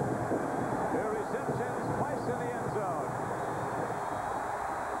 Two receptions, twice in the end zone.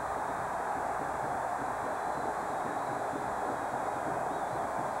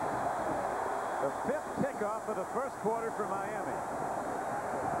 The 5th kickoff of the first quarter for Miami.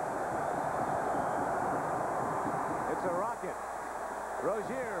 It's a rocket.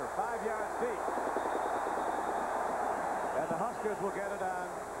 Rozier, 5 yards deep. And the Huskers will get it on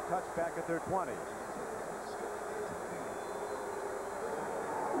touchback at their 20.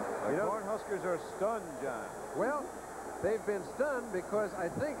 The Cornhuskers are stunned, John. Well, they've been stunned because I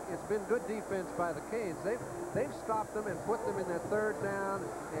think it's been good defense by the Canes. They've stopped them and put them in that 3rd down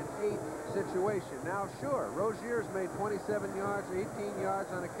and 8 situation. Now, sure, Rozier's made 27 yards, 18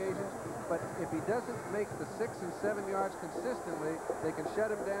 yards on occasions, but if he doesn't make the 6 and 7 yards consistently, they can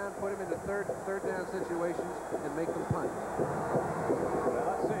shut him down, put him into third down situations, and make them punt. Well,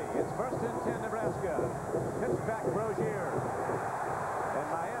 let's see. It's 1st and 10, Nebraska. Pitch back, Rozier. And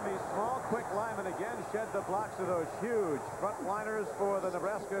Miami's small, quick lineman again shed the blocks of those huge frontliners for the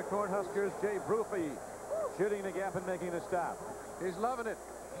Nebraska Cornhuskers. Jay Brophy shooting the gap and making the stop. He's loving it.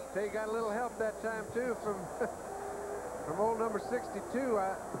 They got a little help that time, too, from old number 62.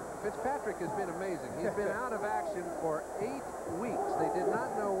 Fitzpatrick has been amazing. He's been out of action for 8 weeks. They did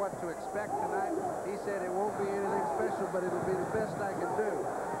not know what to expect tonight. He said it won't be anything special, but it'll be the best I can do.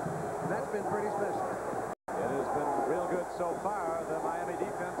 And that's been pretty special. It has been real good so far. The Miami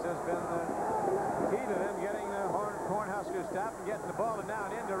defense has been the key to them getting the Cornhuskers stopped and getting the ball, and now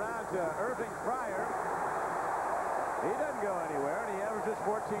an end around to Irving Fryer. He doesn't go anywhere, and he averages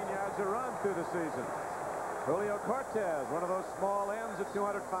 14 yards a run through the season. Julio Cortez, one of those small ends at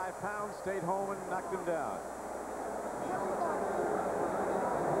 205 pounds, stayed home and knocked him down.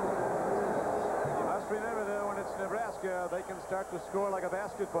 You must remember, though, when it's Nebraska, they can start to score like a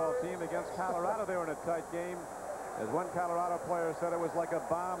basketball team. Against Colorado, they were in a tight game. As one Colorado player said, it was like a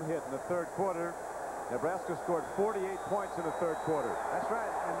bomb hit in the 3rd quarter. Nebraska scored 48 points in the 3rd quarter. That's right,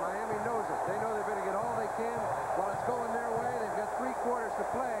 and Miami knows it. They know they better get all they can while it's going their way. They've got 3 quarters to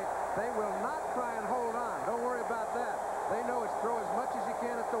play. They will not try and hold on. Don't worry about that. They know it's throw as much as you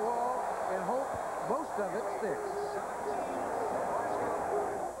can at the wall and hope most of it sticks.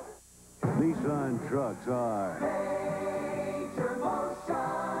 Nissan trucks are Major motion.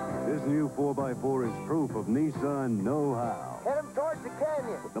 This new 4x4 is proof of Nissan know-how. Head him towards the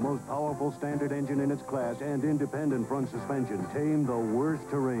canyon. The most powerful standard engine in its class and independent front suspension tame the worst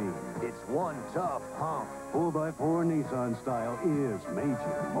terrain. It's one tough hump. 4x4 Nissan style is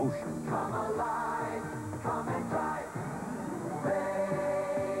major motion. Come alive, come and drive.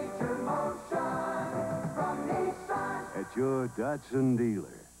 Major motion from Nissan. At your Datsun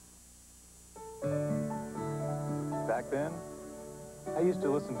dealer. Back then, I used to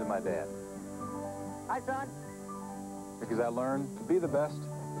listen to my dad. Hi, son. Because I learned to be the best,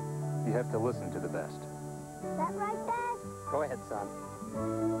 you have to listen to the best. Is that right, Dad? Go ahead, son.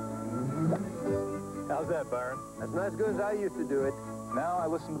 How's that, Byron? That's not as good as I used to do it. Now I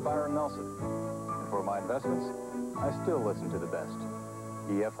listen to Byron Nelson. And for my investments, I still listen to the best.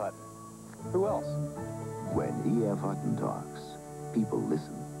 E.F. Hutton. Who else? When E.F. Hutton talks, people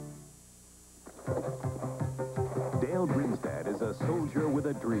listen. Dale Grinstad is a soldier with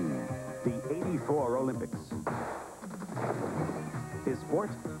a dream. The '84 Olympics. His sport,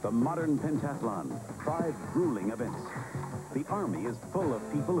 the modern pentathlon. 5 grueling events. The Army is full of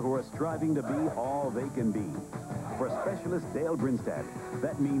people who are striving to be all they can be. For specialist Dale Grinstad,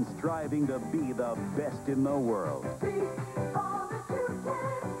 that means striving to be the best in the world. Be all that you can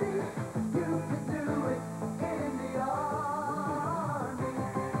be. You can do it in the Army.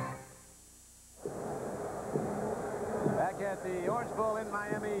 Back at the Orange Bowl in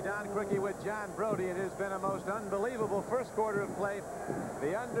Miami, Don Criqui with John Brody. It has been a most unbelievable 1st quarter of play.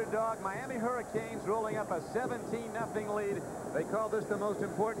 The underdog Miami Hurricanes rolling up a 17-0 lead. They call this the most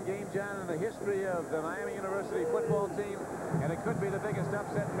important game, John, in the history of the Miami University football team, and it could be the biggest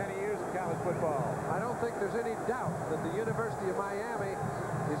upset in many years in college football. I don't think there's any doubt that the University of Miami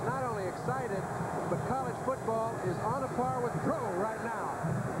is not only excited, but college football is on a par with pro right now.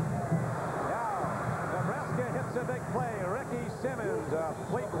 Nebraska hits a big play. Ricky Simmons, a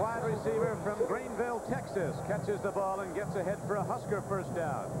fleet wide receiver from Greenville, Texas, catches the ball and gets ahead for a Husker 1st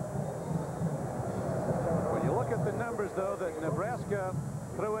down. When you look at the numbers, though, that Nebraska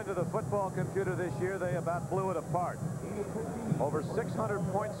threw into the football computer this year, they about blew it apart. Over 600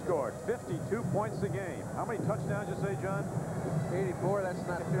 points scored, 52 points a game. How many touchdowns you say, John? 84, that's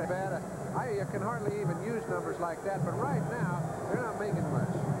not too bad. I can hardly even use numbers like that, but right now, they're not making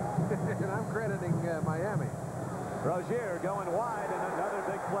much. And I'm crediting Miami. Rozier going wide and another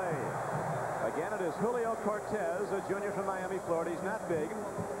big play. Again, it is Julio Cortez, a junior from Miami, Florida. He's not big.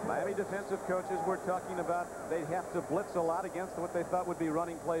 Miami defensive coaches were talking about they'd have to blitz a lot against what they thought would be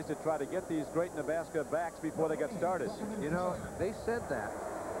running plays to try to get these great Nebraska backs before they got started. You know, they said that,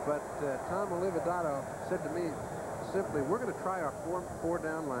 but Tom Olivato said to me simply, we're going to try our four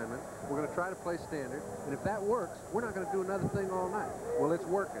down linemen. We're going to try to play standard, and if that works, we're not going to do another thing all night. Well, it's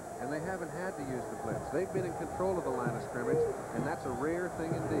working, and they haven't had to use the blitz. They've been in control of the line of scrimmage, and that's a rare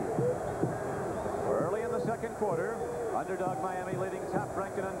thing indeed. Early in the 2nd quarter, Underdog Miami leading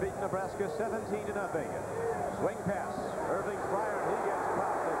top-ranked and unbeaten Nebraska 17-0. Swing pass. Irving Fryer, he gets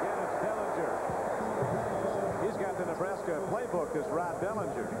popped. Again, it's Dellinger. He's got the Nebraska playbook, this Rod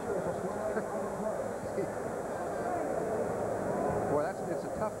Dellinger. Boy, it's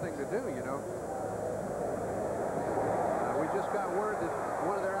a tough thing to do, you know. We just got word that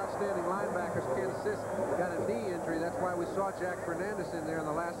one of their outstanding linebackers, Kansas City, got a knee injury. That's why we saw Jack Fernandez in there in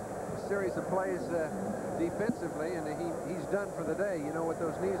the last series of plays defensively, and he's done for the day. You know what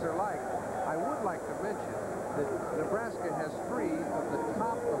those knees are like. I would like to mention that Nebraska has 3 of the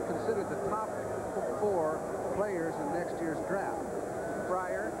top, considered the top 4 players in next year's draft.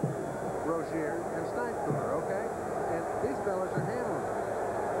 Fryer, Rozier, and Steinkuber, okay? And these fellas are handling it.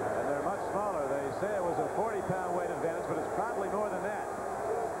 And they're much smaller. They say it was a 40-pound weight advantage, but it's probably more than that.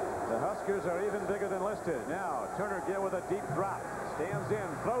 The Huskers are even bigger than listed. Now, Turner Gill with a deep drop. Stands in,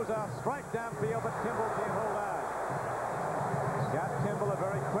 throws off, strike downfield, but Kimball can't hold on. Scott Kimball, a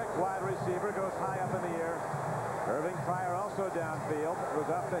very quick wide receiver, goes high up in the air. Irving Fryer also downfield. It was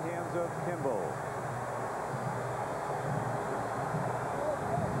off the hands of Kimball.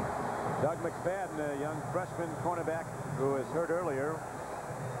 Doug McFadden, a young freshman cornerback who was hurt earlier.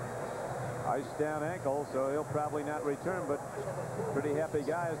 Iced down ankle, so he'll probably not return, but pretty happy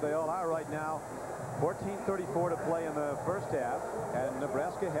guys they all are right now. 14:34 to play in the first half, and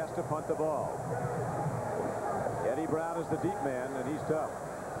Nebraska has to punt the ball. Eddie Brown is the deep man, and he's tough.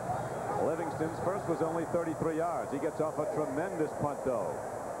 Livingston's first was only 33 yards. He gets off a tremendous punt, though.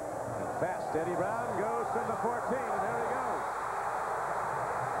 And fast, Eddie Brown goes to the 14, and there he goes.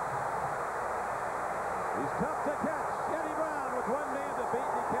 He's tough to catch. Eddie Brown with one man to beat,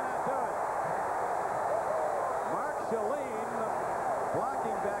 and he cannot do it. Mark Shalene, the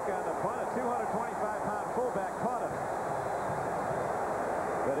blocking back on the punt, a 225-pound fullback, caught him.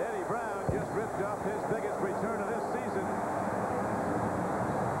 But Eddie Brown just ripped off his biggest return of this season.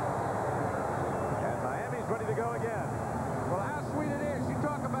 And Miami's ready to go again. Well, how sweet it is. You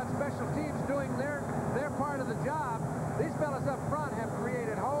talk about special teams doing their part of the job. These fellas up front have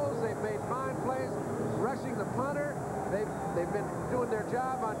created holes. They've made fine plays, rushing the punter. They've been doing their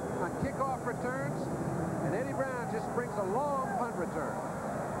job on kickoff returns. And Eddie Brown just brings a long punt return.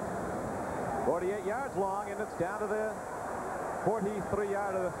 48 yards long, and it's down to the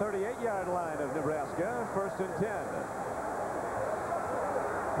 43-yard to the 38-yard line of Nebraska. 1st and 10.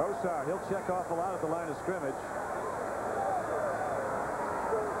 Kosar, he'll check off a lot at the line of scrimmage.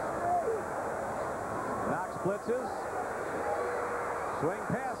 Knox blitzes. Swing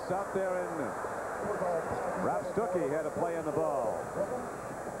pass out there, and Rob Stuckey had a play on the ball.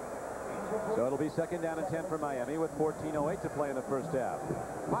 So it'll be 2nd down and 10 for Miami with 14:08 to play in the first half.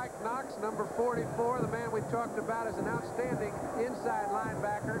 Mike Knox, number 44, the man we talked about as an outstanding inside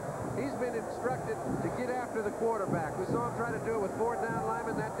linebacker. He's been instructed to get after the quarterback. We saw him try to do it with 4 down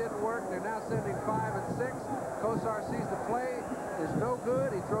linemen. That didn't work. They're now sending 5 and 6. Kosar sees the play is no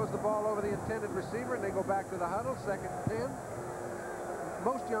good. He throws the ball over the intended receiver, and they go back to the huddle. 2nd and 10.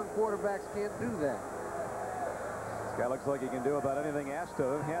 Most young quarterbacks can't do that. This guy looks like he can do about anything asked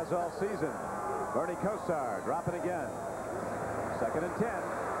of him. Has all season. Bernie Kosar dropping again. 2nd and 10.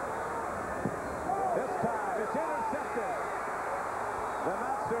 This time it's intercepted. The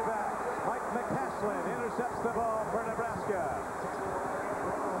monster back, Mike McCasland, intercepts the ball for Nebraska.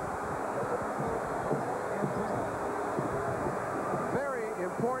 Very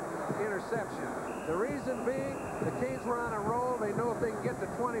important interception. The reason being, the Canes were on a roll. They know if they can get to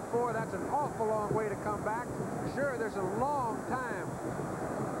 24, that's an awful long way to come back. Sure, there's a long time,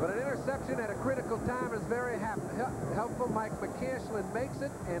 but an interception at a critical time is very helpful. Mike McCasland makes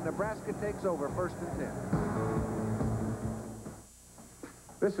it, and Nebraska takes over. 1st and 10.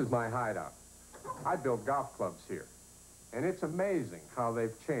 This is my hideout. I build golf clubs here, and it's amazing how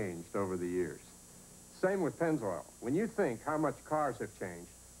they've changed over the years. Same with Pennzoil. When you think how much cars have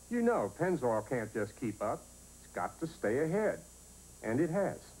changed, you know Pennzoil can't just keep up. It's got to stay ahead, and it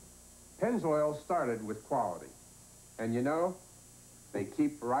has. Pennzoil started with quality, and you know, they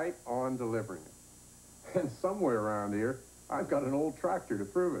keep right on delivering it. And somewhere around here, I've got an old tractor to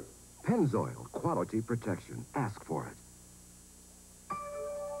prove it. Pennzoil, quality protection. Ask for it.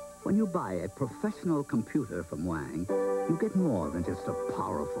 When you buy a professional computer from Wang, you get more than just a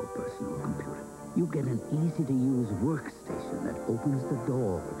powerful personal computer. You get an easy-to-use workstation that opens the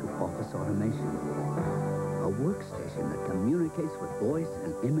door to office automation. A workstation that communicates with voice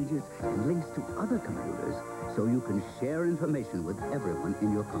and images and links to other computers so you can share information with everyone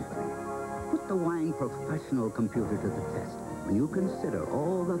in your company. Put the Wang professional computer to the test. When you consider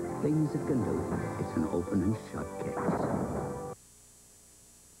all the things it can do, it's an open and shut case.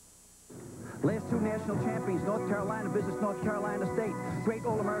 Last two national champions, North Carolina visits North Carolina State. Great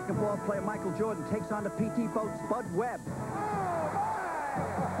All-American ball player Michael Jordan takes on the PT boat's Bud Webb.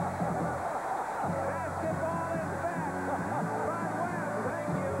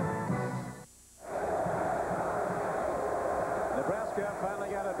 Nebraska finally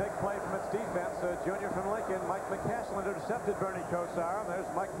got a big play from its defense. A junior from Lincoln, Mike McCasland, intercepted Bernie Kosar. There's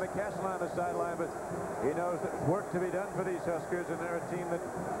Mike McCasland on the sideline, but he knows that work to be done for these Huskers, and they're a team that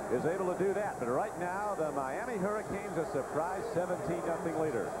is able to do that. But right now, the Miami Hurricanes, a surprise 17-0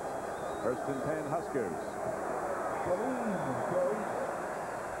 leader. First and 10 Huskers.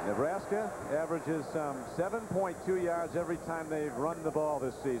 Nebraska averages some 7.2 yards every time they've run the ball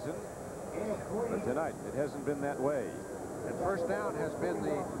this season. But tonight, it hasn't been that way. And first down has been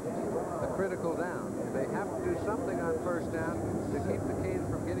the critical down. They have to do something on first down to keep the Canes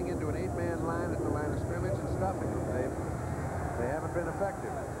from getting into an 8-man line at the line of scrimmage and stuffing them. They haven't been effective.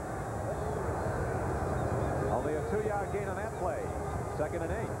 Only a 2-yard gain on that play. Second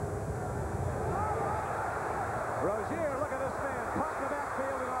and 8. Rozier, look at this man. Caught in the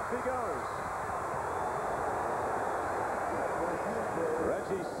backfield and off he goes.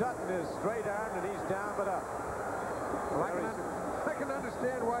 Reggie Sutton is straight armed and he's down but up. Well, I can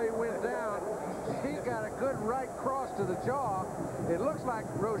understand why he went down. He got a good right cross to the jaw. It looks like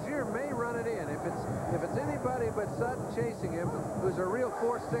Rozier may run it in. If it's anybody but Sutton chasing him, who's a real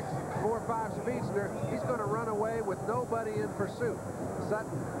 4.6, 4.5 speedster, he's going to run away with nobody in pursuit.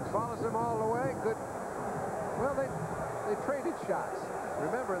 Sutton follows him all the way. Good. Well, they traded shots.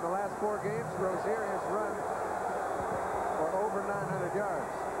 Remember, in the last 4 games, Rozier has run for over 900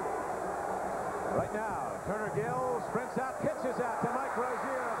 yards. Right now, Turner Gill sprints out, pitches out to Mike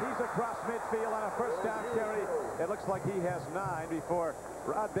Rozier. He's across midfield on a first down carry. It looks like he has 9 before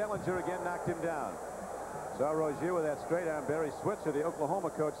Rod Bellinger again knocked him down. Saw Rozier with that straight arm. Barry Switzer, the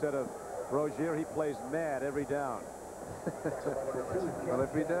Oklahoma coach, said of Rozier, he plays mad every down. Well,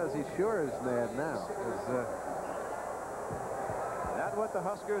 if he does, he sure is mad now. Not what the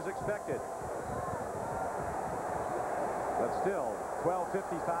Huskers expected. But still,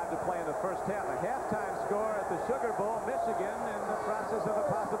 12:55 to play in the first half. A halftime score at the Sugar Bowl. Michigan in the process of a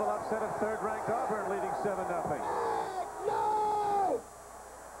possible upset of third-ranked Auburn, leading 7-0. No!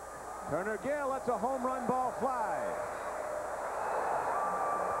 Turner Gill lets a home run ball fly.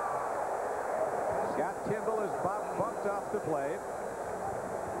 Scott Kimball is bumped off the play.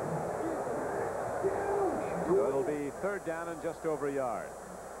 So it'll be third down and just over a yard.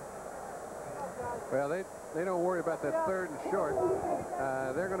 Well, they don't worry about that third and short.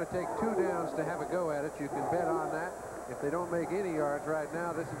 They're going to take 2 downs to have a go at it. You can bet on that. If they don't make any yards right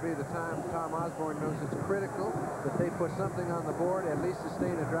now, this would be the time Tom Osborne knows it's critical that they put something on the board, at least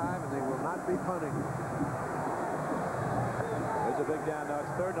sustain a drive, and they will not be punting. There's a big down now.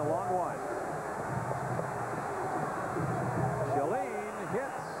 It's third and a long one. Shalene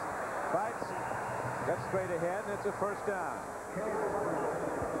hits, fights, gets straight ahead, and it's a first down.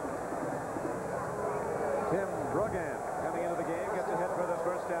 Tim Brogan coming into the game, gets ahead for the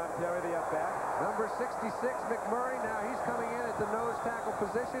first down carry, the up back. Number 66, McMurray. Now he's coming in at the nose tackle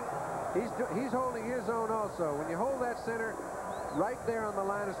position. He's holding his own also. When you hold that center right there on the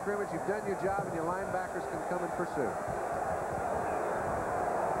line of scrimmage, you've done your job, and your linebackers can come and pursue.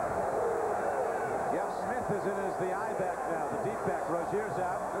 Jeff Smith is in as the I-back now, the deep back. Rozier's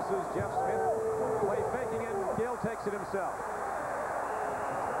out. This is Jeff Smith. Play faking, and Gill takes it himself.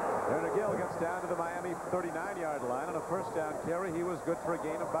 Turner Gill gets down to the Miami 39-yard line on a first down carry. He was good for a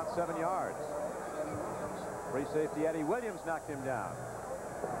gain of about 7 yards. Free safety Eddie Williams knocked him down.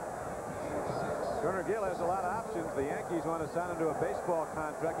 Turner Gill has a lot of options. The Yankees want to sign him to a baseball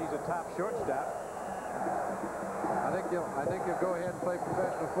contract. He's a top shortstop. I think he'll go ahead and play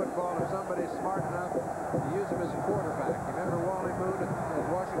professional football if somebody's smart enough to use him as a quarterback. You remember Wally Moon at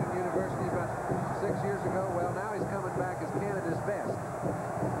Washington University about 6 years ago? Well, now he's coming back as Canada's best.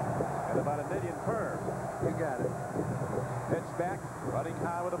 At about $1 million per. You got it. Pitch back, running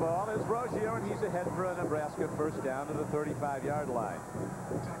high with the ball is Rozier, and he's ahead for a Nebraska first down to the 35-yard line.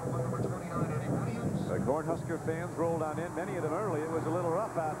 The Cornhusker fans rolled on in, many of them early. It was a little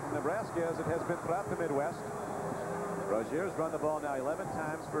rough out in Nebraska, as it has been throughout the Midwest. Rozier's run the ball now 11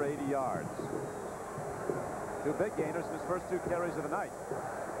 times for 80 yards. 2 big gainers in his first 2 carries of the night.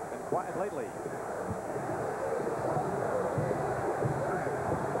 And quiet lately.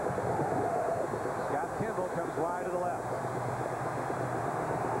 Scott Kimball comes wide to the left.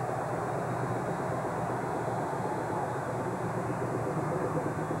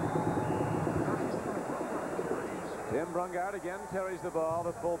 Tim Brungard again carries the ball.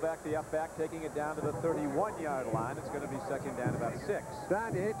 The fullback, the up-back, taking it down to the 31-yard line. It's going to be second down about 6.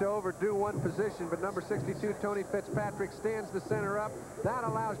 Don, you hate to overdo one position, but number 62, Tony Fitzpatrick, stands the center up. That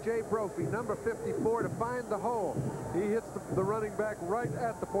allows Jay Brophy, number 54, to find the hole. He hits the running back right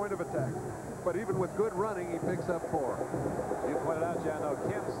at the point of attack. But even with good running, he picks up 4. You pointed out, John, though,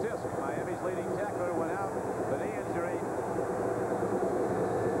 Ken Sisk, Miami's leading tackler, went out with a knee injury.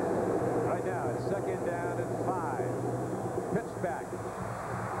 Right now, it's second down and 5. Pitch back.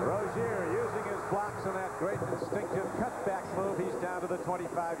 Rozier using his blocks on that great instinctive cutback move. He's down to the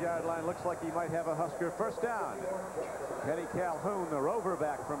 25-yard line. Looks like he might have a Husker first down. Kenny Calhoun, the rover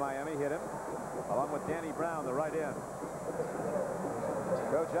back from Miami, hit him, along with Danny Brown, the right end.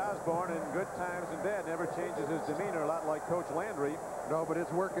 Coach Osborne, in good times and bad, never changes his demeanor, a lot like Coach Landry. No, but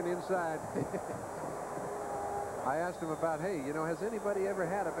it's working inside. I asked him about, hey, you know, has anybody ever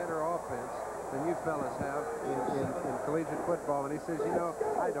had a better offense than you fellas have in collegiate football? And he says, you know,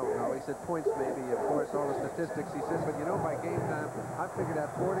 I don't know. He said points maybe, of course, all the statistics. He says, but you know, by game time, I figured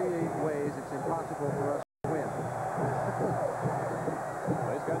out 48 ways it's impossible for us to win.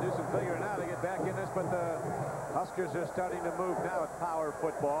 Well, he's got to do some figuring out to get back in this, but the Huskers are starting to move now at power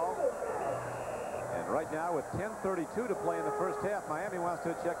football. And right now, with 10:32 to play in the first half, Miami wants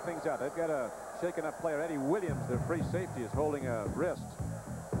to check things out. They've got a shaken-up player, Eddie Williams, their free safety, is holding a wrist.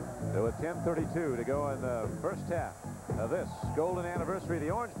 So with 10:32 to go in the first half of this golden anniversary of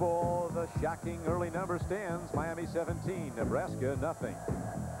the Orange Bowl, the shocking early number stands. Miami 17, Nebraska nothing.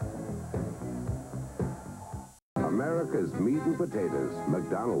 America's meat and potatoes,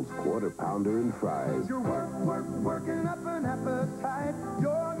 McDonald's quarter pounder and fries. You're working up an appetite.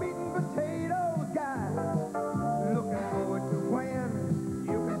 You're a meat and potatoes guy. Looking forward to when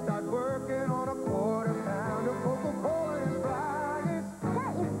you can start working on a quarter pound of Coca-Cola and fries.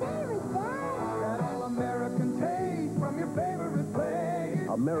 Got your favorite, Dad? That all-American taste from your favorite place.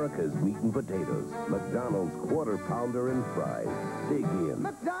 America's meat and potatoes, McDonald's quarter pounder and fries. Dig in.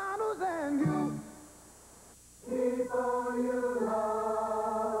 McDonald's and you. People you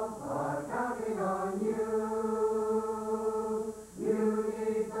love are counting on you. You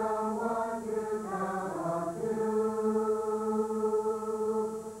need someone to count on too.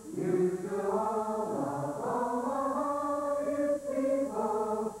 You should all your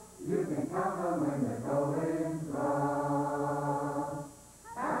people. You can count them when the going's rough.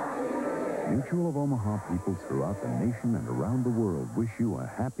 Mutual of Omaha people throughout the nation and around the world wish you a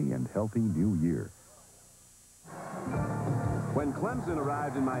happy and healthy new year. When Clemson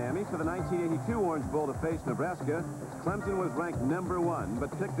arrived in Miami for the 1982 Orange Bowl to face Nebraska, Clemson was ranked #1,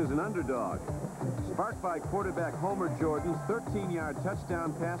 but picked as an underdog. Sparked by quarterback Homer Jordan's 13-yard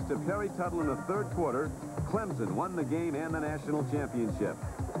touchdown pass to Perry Tuttle in the third quarter, Clemson won the game and the national championship.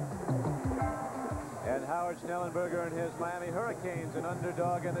 And Howard Schnellenberger and his Miami Hurricanes, an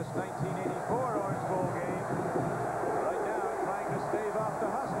underdog in this 1984 Orange Bowl game. Right now, trying to stave off the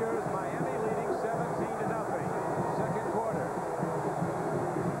Huskers. Miami leading 17-0. Second quarter.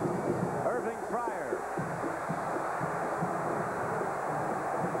 Irving Fryer.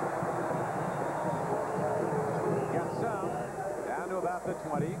 Got some. Down to about the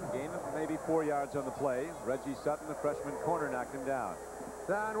 20. Gain of maybe 4 yards on the play. Reggie Sutton, the freshman corner, knocked him down.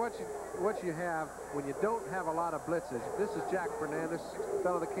 Don, what you have when you don't have a lot of blitzes. This is Jack Fernandez,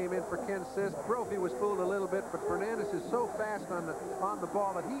 fellow that came in for Ken Sisk. Brophy was fooled a little bit, but Fernandez is so fast on the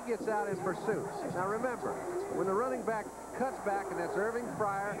ball that he gets out in pursuit. Now remember, when the running back cuts back, and that's Irving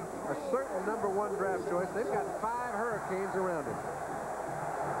Fryer, a certain #1 draft choice, they've got 5 Hurricanes around him.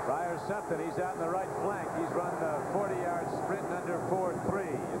 Fryer's something. He's out in the right flank. He's run the 40-yard sprint in under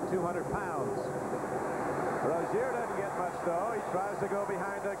 4.3 at 200 pounds. Rozier doesn't get much, though. He tries to go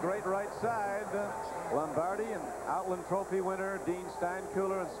behind a great right side. Lombardi and Outland Trophy winner Dean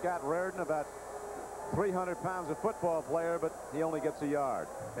Steinkuhler and Scott Reardon, about 300 pounds of football player, but he only gets a yard.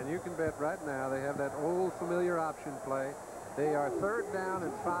 And you can bet right now they have that old familiar option play. They are 3rd down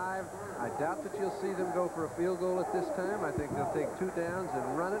and 5. I doubt that you'll see them go for a field goal at this time. I think they'll take 2 downs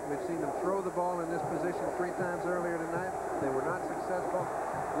and run it. We've seen them throw the ball in this position 3 times earlier tonight. They were not successful.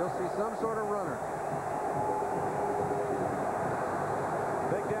 You'll see some sort of runner.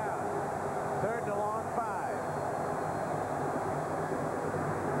 Big down. 3rd and a long 5.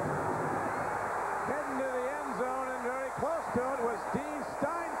 Heading to the end zone and very close to it was Dean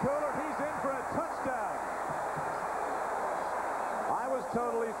Steinkuhler. He's in for a touchdown. I was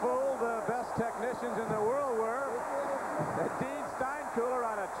totally fooled. The best technicians in the world were. Dean Steinkuhler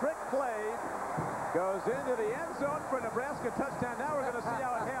on a trick play goes into the end zone for a Nebraska touchdown. Now we're going to see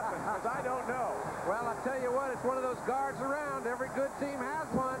how it happens, because I don't know. Well, I tell you what, it's one of those guards around. Every good team has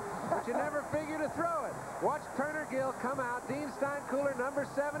one. but you never figure to throw it. Watch Turner Gill come out. Dean Steinkuhler, number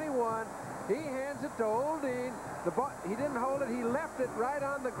 71. He hands it to old Dean. The ball, he didn't hold it. He left it right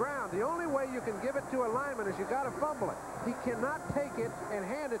on the ground. The only way you can give it to a lineman is you got to fumble it. He cannot take it and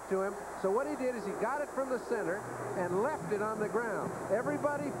hand it to him. So what he did is he got it from the center and left it on the ground.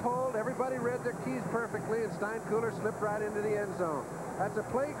 Everybody pulled. Everybody read their keys perfectly, and Steinkuhler slipped right into the end zone. That's a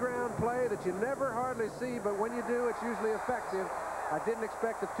playground play that you never hardly see, but when you do, it's usually effective. I didn't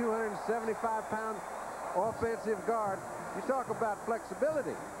expect a 275-pound offensive guard. You talk about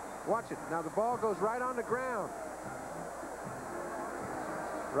flexibility. Watch it. Now the ball goes right on the ground.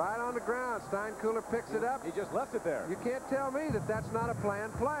 Right on the ground. Steinkuhler picks it up. He just left it there. You can't tell me that that's not a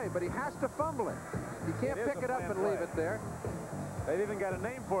planned play, but he has to fumble it. He can't pick it up and leave it there. They've even got a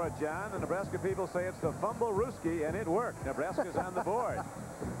name for it, John. The Nebraska people say it's the fumble-rooski, and it worked. Nebraska's on the board.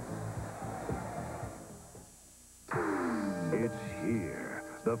 It's here.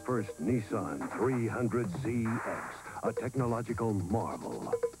 The first Nissan 300ZX, a technological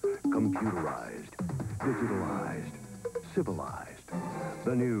marvel. Computerized, digitalized, civilized.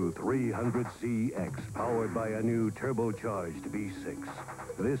 The new 300ZX, powered by a new turbocharged V6.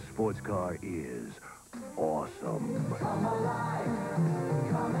 This sports car is awesome. Come alive,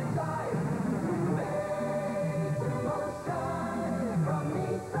 come inside. Make motion from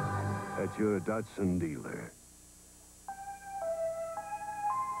Nissan. At your Datsun dealer.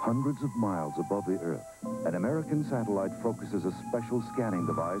 Hundreds of miles above the Earth, an American satellite focuses a special scanning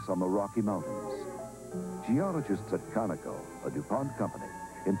device on the Rocky Mountains. Geologists at Conoco, a DuPont company,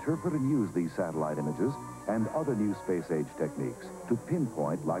 interpret and use these satellite images and other new space-age techniques to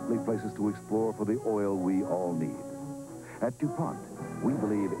pinpoint likely places to explore for the oil we all need. At DuPont, we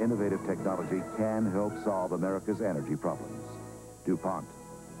believe innovative technology can help solve America's energy problems. DuPont,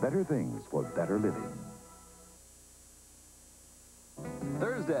 better things for better living.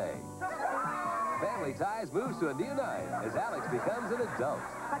 Thursday, Family Ties moves to a new night as Alex becomes an adult.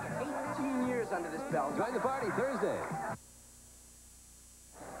 I got 18 years under this belt. Join the party Thursday.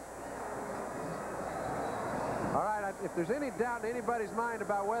 All right, if there's any doubt in anybody's mind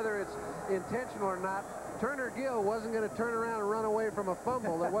about whether it's intentional or not, Turner Gill wasn't going to turn around and run away from a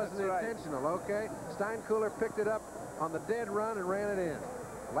fumble that wasn't intentional, okay? Steinkuhler picked it up on the dead run and ran it in.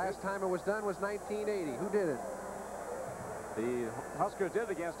 The last time it was done was 1980. Who did it? The Huskers did it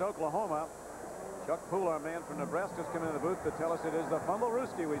against Oklahoma. Chuck Poole, our man from Nebraska's coming in the booth to tell us it is the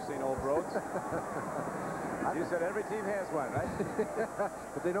fumble-rooski we've seen, old Broads. You said every team has one, right?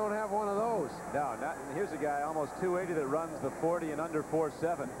 But they don't have one of those. No, not. Here's a guy almost 280 that runs the 40 and under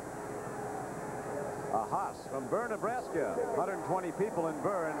 4.7. A Haas from Burr, Nebraska. 120 people in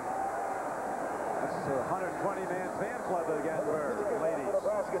Burr. That's a 120-man fan club again, Burr, ladies.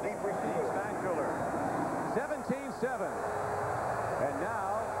 Nebraska deep receiver. Steinkuhler. 17-7. And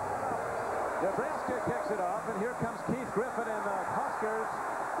now Nebraska kicks it off, and here comes Keith Griffin, and the Huskers,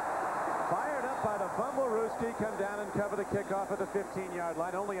 fired up by the fumble-rooski, come down and cover the kickoff at the 15-yard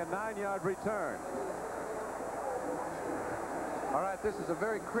line. Only a 9-yard return. All right, this is a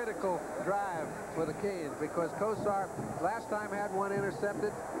very critical drive for the Canes because Kosar last time had one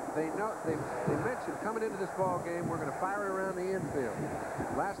intercepted. They mentioned coming into this ball game, we're going to fire it around the infield.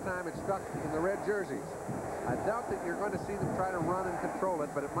 Last time it stuck in the red jerseys. I doubt that you're going to see them try to run and control it,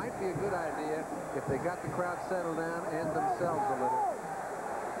 but it might be a good idea if they got the crowd settled down and themselves a little.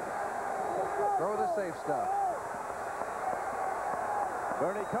 Throw the safe stuff.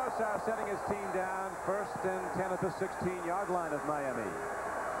 Bernie Kosar setting his team down, 1st and 10 at the 16-yard line of Miami.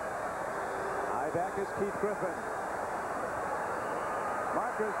 High back is Keith Griffin.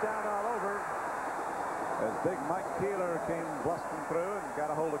 Markers down all over as big Mike Keeler came blusting through and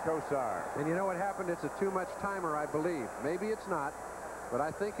got a hold of Kosar. And you know what happened? It's a too much timer, I believe. Maybe it's not, but I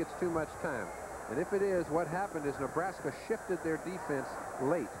think it's too much time. And if it is, what happened is Nebraska shifted their defense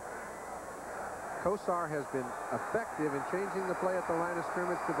late. Kosar has been effective in changing the play at the line of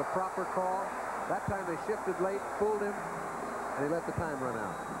scrimmage to the proper call. That time they shifted late, fooled him, and he let the time run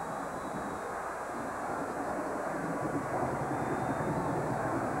out.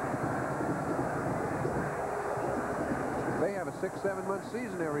 They have a 6-7 month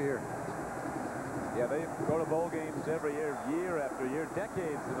season every year. Yeah, they go to bowl games every year, year after year,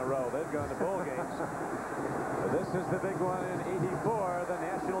 decades in a row. They've gone to bowl games. This is the big one in '84, the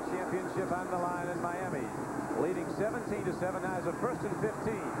national championship on the line in Miami. Leading 17-7 now is a 1st and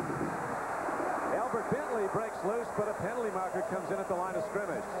 15. Albert Bentley breaks loose, but a penalty marker comes in at the line of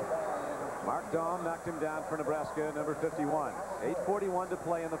scrimmage. Mark Dahm knocked him down for Nebraska, number 51. 8:41 to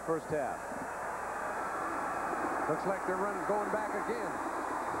play in the first half. Looks like they're going back again.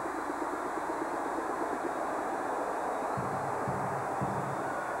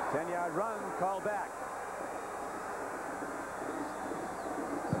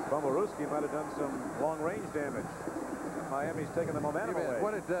 Omaruski might have done some long-range damage. Miami's taking the momentum away.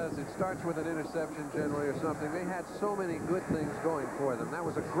 What it does, it starts with an interception generally or something. They had so many good things going for them. That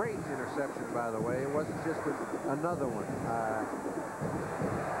was a great interception, by the way. It wasn't just another one. It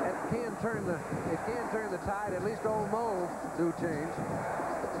can turn the tide. At least old Mo do change.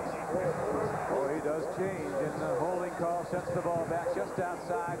 Oh, he does change, and the holding call sets the ball back just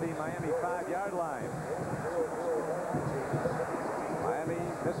outside the Miami 5-yard line. Miami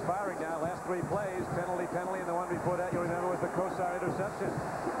misfiring now. Last 3 plays, penalty, and the one before that, you'll remember, was the Kosar interception.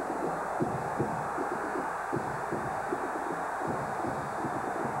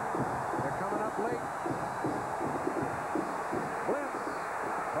 They're coming up late. Blitz.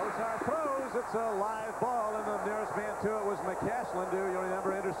 Kosar throws. It's a live ball, and the nearest man to it was McCasland, who you'll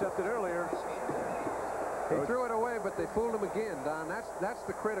remember intercepted earlier. He threw it away, but they fooled him again, Don. That's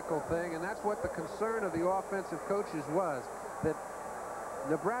the critical thing, and that's what the concern of the offensive coaches was, that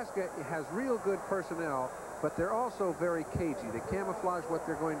Nebraska has real good personnel, but they're also very cagey. They camouflage what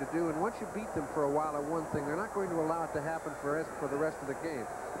they're going to do, and once you beat them for a while at one thing, they're not going to allow it to happen for the rest of the game.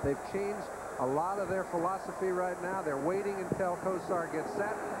 They've changed a lot of their philosophy right now. They're waiting until Kosar gets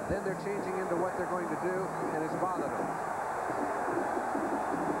set, then they're changing into what they're going to do, and it's bothered them.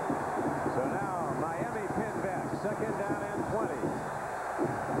 So now Miami pinned back, 2nd down and 20.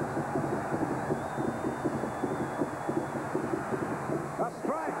 A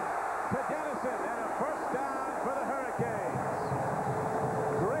strike to Dennison and a first down for the Hurricanes.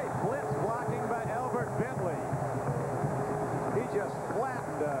 Great blitz blocking by Albert Bentley. He just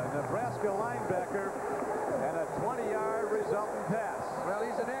flattened a Nebraska linebacker and a 20-yard resultant pass. Well,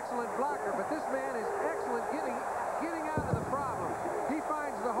 he's an excellent blocker, but this man is excellent getting out of the problem. He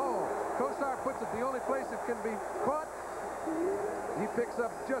finds the hole. Kosar puts it the only place it can be caught. He picks up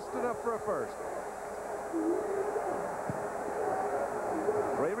just enough for a first.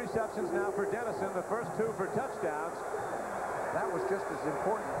 3 receptions now for Dennison, the first 2 for touchdowns. That was just as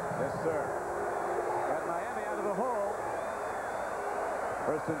important. Yes, sir. Got Miami out of the hole.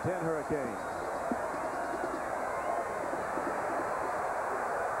 1st and 10 Hurricanes.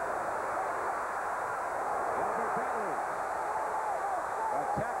 Albert Bentley. A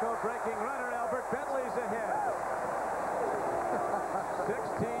tackle-breaking runner. Albert Bentley's ahead.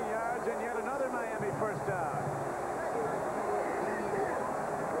 16 yards and yet another Miami first down.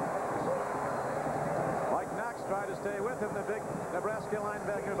 Tried to stay with him, the big Nebraska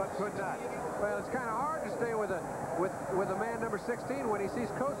linebacker, but could not. Well, it's kind of hard to stay with a man number 16 when he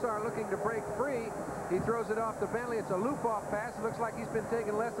sees Kosar looking to break free. He throws it off to Bentley. It's a loop-off pass. It looks like he's been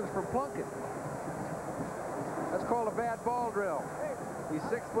taking lessons from Plunkett. That's called a bad ball drill. He's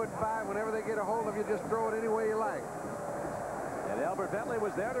 6'5". Whenever they get a hold of you, just throw it any way you like. And Albert Bentley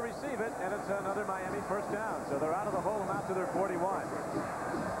was there to receive it, and it's another Miami first down. So they're out of the hole and out to their 41.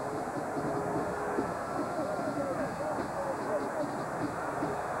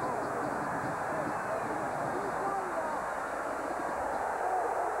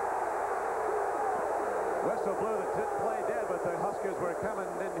 Whistle blew the play dead, but the Huskers were coming,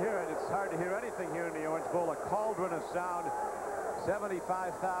 didn't hear it. It's hard to hear anything here in the Orange Bowl. A cauldron of sound.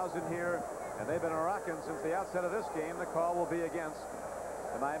 75,000 here, and they've been rocking since the outset of this game. The call will be against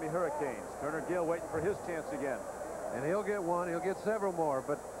the Miami Hurricanes. Turner Gill waiting for his chance again. And he'll get one. He'll get several more,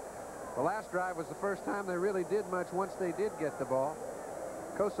 but the last drive was the first time they really did much once they did get the ball.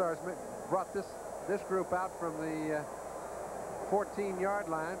 Kosar's brought this group out from the 14-yard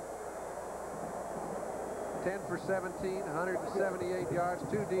line. 10 for 17, 178 yards,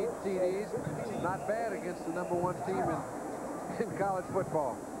 2 TDs. Not bad against the #1 team in college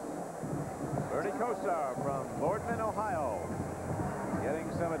football. Bernie Kosar from Boardman, Ohio, getting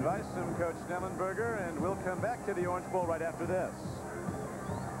some advice from Coach Schnellenberger, and we'll come back to the Orange Bowl right after this.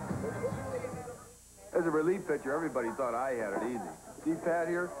 As a relief pitcher, everybody thought I had it easy. See Pat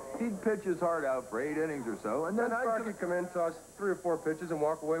here? He'd pitch his heart out for 8 innings or so, and then Sparky would come in, toss 3 or 4 pitches, and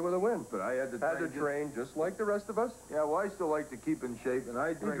walk away with a win. But I had to train just like the rest of us. Yeah, well, I still like to keep in shape, and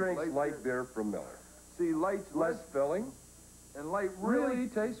I drink light beer from Miller. See, light's less filling, and light really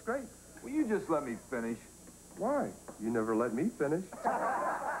tastes great. Will you just let me finish? Why? You never let me finish.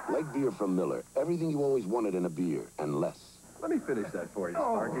 Light beer from Miller. Everything you always wanted in a beer, and less. Let me finish that for you,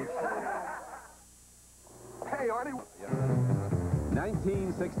 Sparky. Hey, Artie.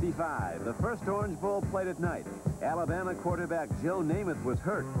 1965, the first Orange Bowl played at night. Alabama quarterback Joe Namath was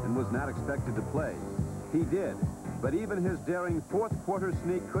hurt and was not expected to play. He did, but even his daring fourth-quarter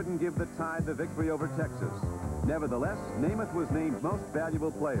sneak couldn't give the Tide the victory over Texas. Nevertheless, Namath was named Most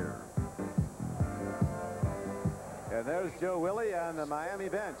Valuable Player. And there's Joe Willie on the Miami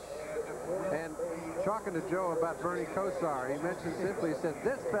bench. And talking to Joe about Bernie Kosar, he mentioned simply, he said,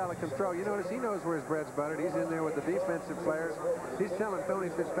 this fella can throw. You notice he knows where his bread's buttered. He's in there with the defensive players. He's telling Tony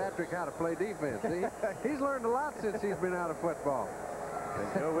Fitzpatrick how to play defense. He's learned a lot since he's been out of football. And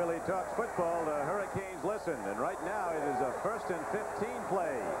Joe Willie talks football. The Hurricanes listen. And right now it is a 1st and 15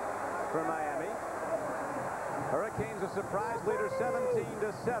 play for Miami. Hurricanes a surprise leader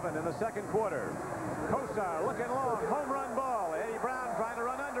 17-7 in the second quarter. Kosar looking long, home run ball. Eddie Brown trying to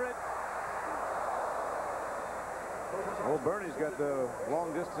run under it. Old Bernie's got the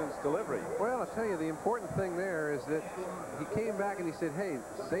long distance delivery. Well, I'll tell you, the important thing there is that he came back and he said, hey,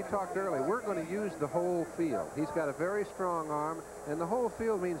 they talked early, we're going to use the whole field. He's got a very strong arm, and the whole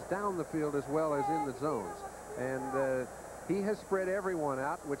field means down the field as well as in the zones. And he has spread everyone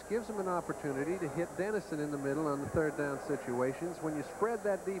out, which gives him an opportunity to hit Dennison in the middle on the 3rd down situations. When you spread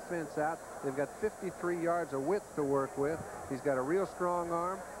that defense out, they've got 53 yards of width to work with. He's got a real strong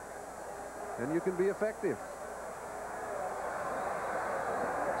arm, and you can be effective.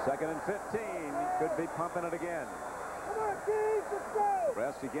 2nd and 15. He could be pumping it again.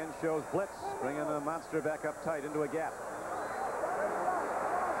 Nebraska again shows blitz, bringing the monster back up tight into a gap.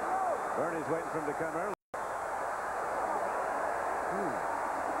 Bernie's waiting for him to come early.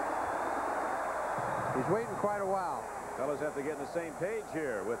 He's waiting quite a while. Fellas have to get on the same page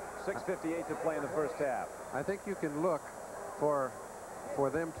here with 6:58 to play in the first half. I think you can look for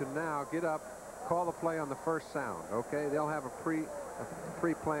them to now get up, call the play on the first sound, okay? They'll have a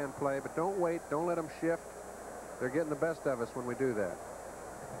pre-planned play, but don't wait. Don't let them shift. They're getting the best of us when we do that.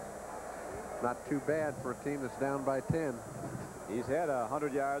 Not too bad for a team that's down by 10. He's had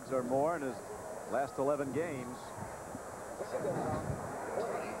 100 yards or more in his last 11 games.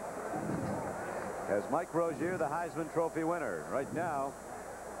 As Mike Rozier, the Heisman Trophy winner. Right now,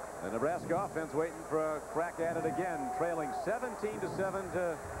 the Nebraska offense waiting for a crack at it again, trailing 17-7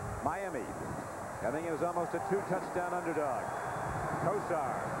 to Miami. I think it was almost a 2-touchdown underdog.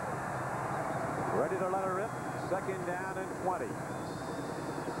 Kosar ready to let her rip. 2nd down and 20.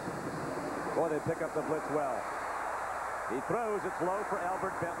 Boy, they pick up the blitz well. He throws. It's low for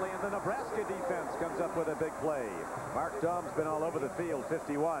Albert Bentley, and the Nebraska defense comes up with a big play. Mark Daum's been all over the field,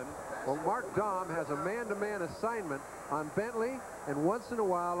 51. Well, Mark Daum has a man-to-man assignment on Bentley and once in a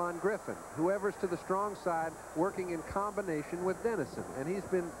while on Griffin, whoever's to the strong side, working in combination with Dennison. And he's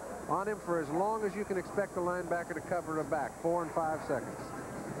been on him for as long as you can expect a linebacker to cover a back, 4 and 5 seconds.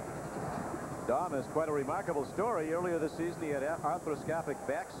 Daum has quite a remarkable story. Earlier this season, he had arthroscopic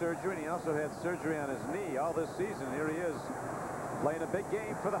back surgery, and he also had surgery on his knee all this season. Here he is playing a big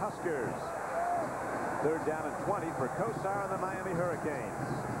game for the Huskers. 3rd down and 20 for Kosar and the Miami Hurricanes.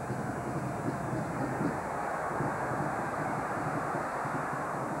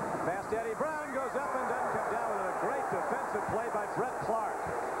 Fast Eddie Brown goes up and doesn't come down with a great defensive play by Brett Clark.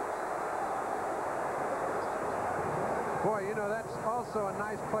 Boy, you know, that's also a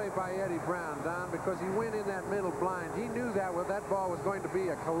nice play by Eddie Brown, Don, because he went in that middle blind. He knew that that ball was going to be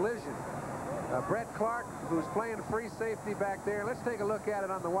a collision. Brett Clark, who's playing free safety back there. Let's take a look at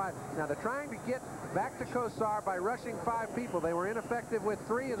it on the wide. Now, they're trying to get back to Kosar by rushing 5 people. They were ineffective with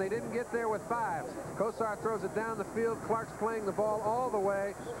 3, and they didn't get there with 5. Kosar throws it down the field. Clark's playing the ball all the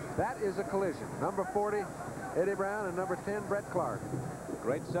way. That is a collision. Number 40, Eddie Brown, and number 10, Brett Clark.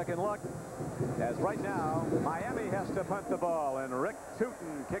 Great second look. As right now, Miami has to punt the ball, and Rick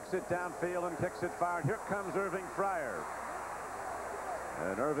Tootin kicks it downfield and kicks it far. And here comes Irving Fryer.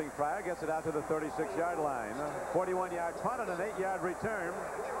 And Irving Fryer gets it out to the 36-yard line. 41-yard punt and an 8-yard return.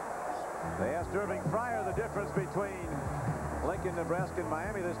 They asked Irving Fryer the difference between Lincoln, Nebraska, and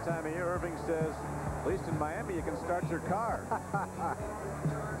Miami this time of year. Irving says, at least in Miami, you can start your car.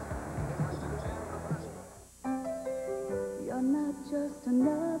 You're not just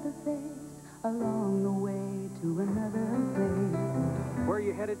another face along the way to another place. Where are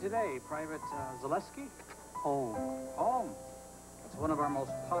you headed today, Private Zaleski? Home. Home. It's one of our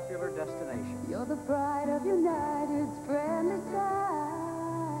most popular destinations. You're the pride of United's friendly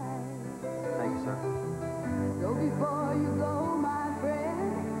side. Thank you, sir. So before you go, my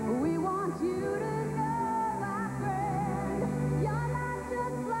friend, we want you to know, my friend, you're not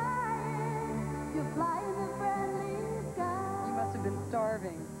just flying, you're flying the friendly sky. You must have been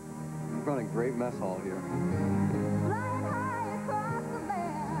starving. We've run a great mess hall here. Flying high across the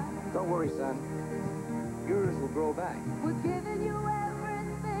land. Don't worry, son. Yours will grow back. We're giving you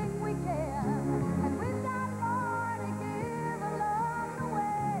everything we can, and we've got more to give along the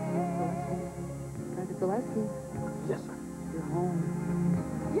way. Private Zaleski. Yes, sir. You're home.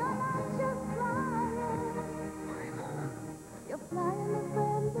 You're not just flying, you're flying the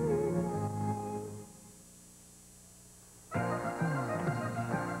friendly sky.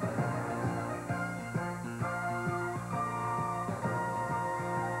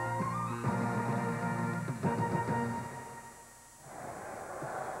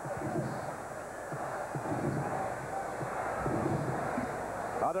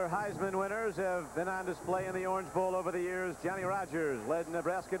 Other Heisman winners have been on display in the Orange Bowl over the years. Johnny Rodgers led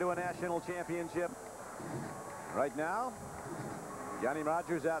Nebraska to a national championship. Right now, Johnny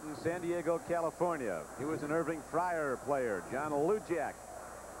Rodgers out in San Diego, California. He was an Irving Fryer player. John Lujack,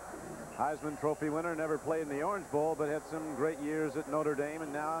 Heisman Trophy winner, never played in the Orange Bowl, but had some great years at Notre Dame,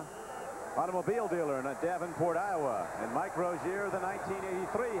 and now automobile dealer in Davenport, Iowa. And Mike Rozier, the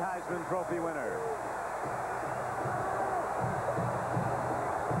 1983 Heisman Trophy winner.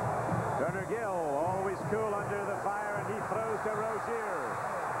 Turner Gill, always cool under the fire, and he throws to Rozier.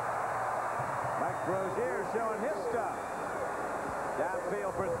 Mike Rozier showing his stuff.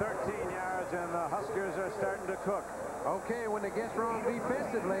 Downfield for 13 yards, and the Huskers are starting to cook. Okay, when they get wrong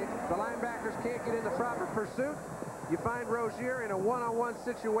defensively, the linebackers can't get in the proper pursuit. You find Rozier in a one-on-one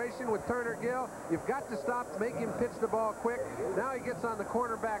situation with Turner Gill. You've got to stop, make him pitch the ball quick. Now he gets on the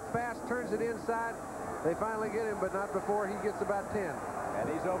cornerback fast, turns it inside. They finally get him, but not before he gets about 10. And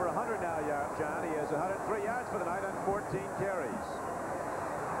he's over 100 now, John. He has 103 yards for the night on 14 carries.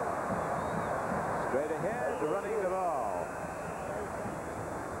 Straight ahead, running the ball.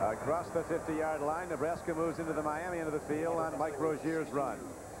 Across the 50-yard line, Nebraska moves into the Miami end of the field on Mike Rozier's run.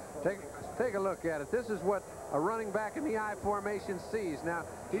 Take a look at it. This is what a running back in the I formation sees. Now,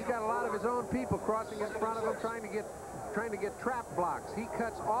 he's got a lot of his own people crossing in front of him, trying to get trap blocks. He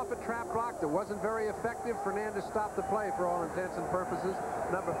cuts off a trap block that wasn't very effective. Fernandez stopped the play for all intents and purposes.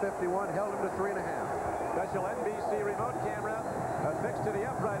 Number 51 held him to 3.5. Special NBC remote camera affixed to the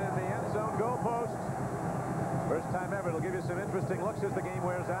upright in the end zone goalpost. First time ever. It'll give you some interesting looks as the game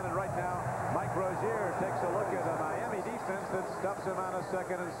wears on. And right now, Mike Rozier takes a look at a Miami defense that stuffs him on a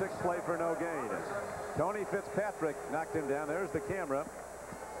 2nd and 6 play for no gain. Tony Fitzpatrick knocked him down. There's the camera.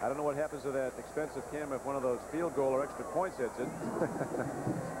 I don't know what happens to that expensive camera if one of those field goal or extra points hits it.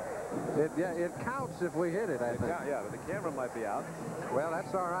 It counts if we hit it, I think. Yeah, but the camera might be out. Well,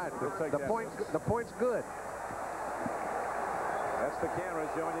 that's all right. The point's good. That's the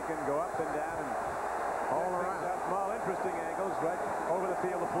camera showing you can go up and down and all around. Small, interesting angles right over the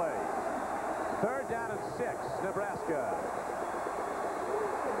field of play. 3rd down and 6, Nebraska.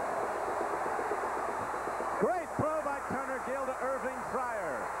 Great throw by Turner Gill to Irving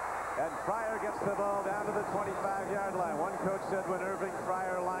Fryer. And Fryer gets the ball down to the 25-yard line. One coach said when Irving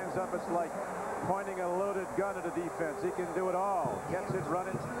Fryer lines up, it's like pointing a loaded gun at a defense. He can do it all. Catch it, run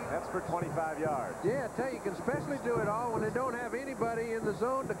it. That's for 25 yards. Yeah, I tell you, you can especially do it all when they don't have anybody in the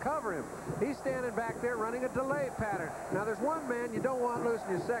zone to cover him. He's standing back there running a delay pattern. Now, there's one man you don't want loose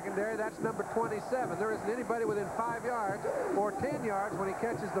in your secondary. That's number 27. There isn't anybody within 5 yards or 10 yards when he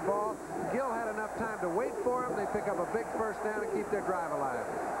catches the ball. Gill had enough time to wait for him. They pick up a big first down and keep their drive alive.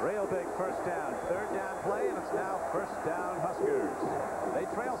 Real big first down. 3rd down play, and it's now 1st down Huskers. They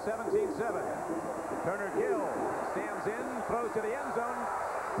trail 17-7. Turner Gill stands in, throws to the end zone.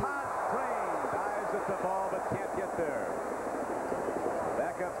 Todd Crane dives at the ball but can't get there.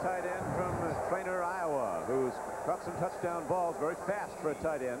 Backup tight end from Trainer, Iowa, who's caught some touchdown balls. Very fast for a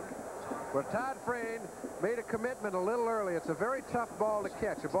tight end. Well, Todd Frayne made a commitment a little early. It's a very tough ball to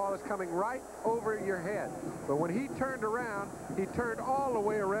catch. A ball is coming right over your head. But when he turned around, he turned all the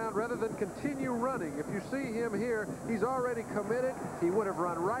way around rather than continue running. If you see him here, he's already committed. He would have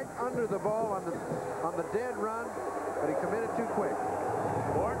run right under the ball on the dead run, but he committed too quick.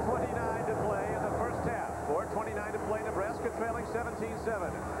 4:29 to play in the first half. 4:29 to play. Nebraska trailing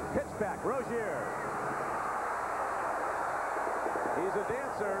 17-7. Pitch back, Rozier. He's a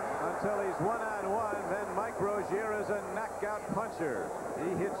dancer until he's one-on-one. Then Mike Rozier is a knockout puncher. He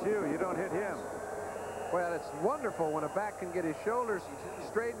hits you. You don't hit him. Well, it's wonderful when a back can get his shoulders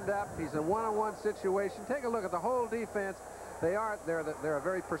straightened up. He's in a one-on-one situation. Take a look at the whole defense. They're a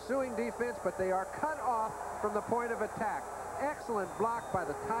very pursuing defense, but they are cut off from the point of attack. Excellent block by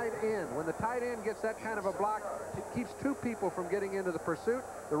the tight end. When the tight end gets that kind of a block, it keeps 2 people from getting into the pursuit.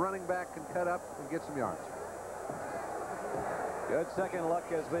 The running back can cut up and get some yards. Good second look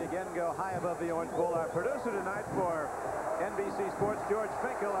as we again go high above the Orange Bowl. Our producer tonight for NBC Sports, George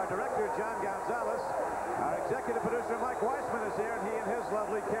Finkel. Our director, John Gonzalez. Our executive producer, Mike Weissman, is here, and he and his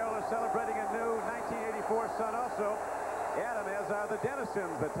lovely Carol are celebrating a new 1984 son also. Adam, as are the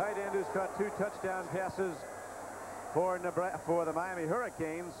Dennisons, the tight end who's caught 2 touchdown passes for the Miami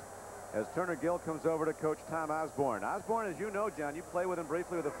Hurricanes, as Turner Gill comes over to coach Tom Osborne. Osborne, as you know, John, you played with him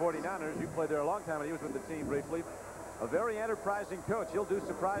briefly with the 49ers. You played there a long time, and he was with the team briefly. a very enterprising coach. He'll do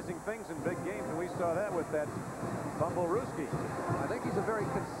surprising things in big games, and we saw that with that Bumble-Rooski. I think he's a very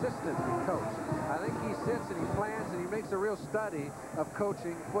consistent coach. I think he sits and he plans and he makes a real study of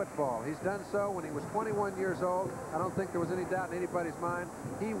coaching football. He's done so when he was 21 years old. I don't think there was any doubt in anybody's mind.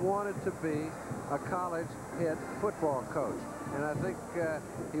 He wanted to be a college head football coach. And I think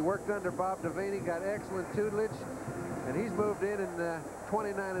he worked under Bob Devaney, got excellent tutelage, and he's moved in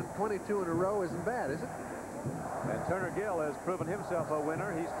 29 and 22 in a row. Isn't bad, is it? And Turner Gill has proven himself a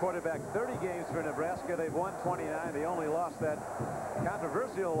winner. He's quarterbacked 30 games for Nebraska. They've won 29. They only lost that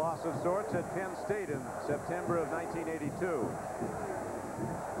controversial loss of sorts at Penn State in September of 1982.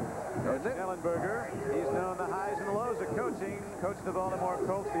 Coach Schnellenberger, he's known the highs and the lows of coaching. Coached the Baltimore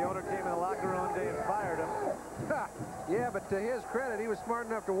Colts. The owner came in the locker room one day and fired him. Yeah, but to his credit, he was smart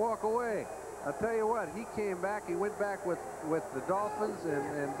enough to walk away. I'll tell you what, he came back. He went back with the Dolphins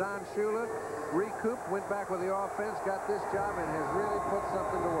and Don Shula, recouped, went back with the offense, got this job, and has really put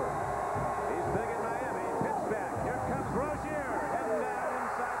something to work. He's big in Miami. Pitch back. Here comes Rozier, heading down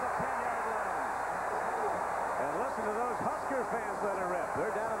inside the 10-yard line. And listen to those Husker fans let her rip.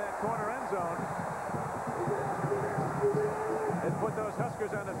 They're down in that corner end zone. They'd put those Huskers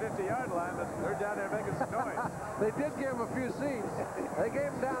on the 50-yard line, but they're down there making some noise. They did give him a few seats. They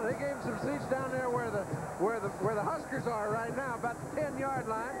gave him some seats down there where the Huskers are right now, about the 10-yard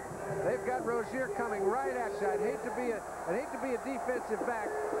line. They've got Rozier coming right at you. I'd hate to be a defensive back,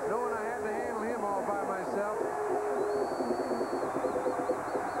 knowing I had to handle him all by myself.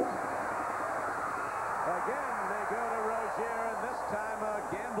 Again, they go to Rozier, and this time a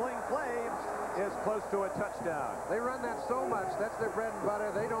gambling play is close to a touchdown. They run that so much. That's their bread and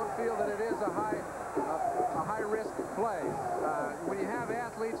butter. They don't feel that it is a high-risk play. When you have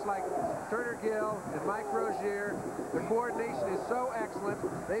athletes like Turner Gill and Mike Rozier, the coordination is so excellent.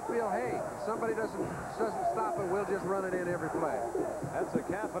 They feel, hey, if somebody doesn't stop it, we'll just run it in every play. That's a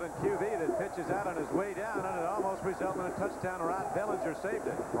confident QB that pitches out on his way down, and it almost resulted in a touchdown. Rod Bellinger saved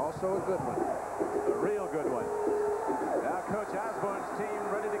it. Also a good one. A real good one. Now Coach Osborne's team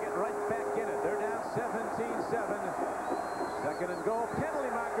ready to get right back in it. They're down 17-7. Second and goal. Penalty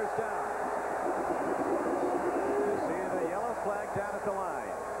markers down. You see the yellow flag down at the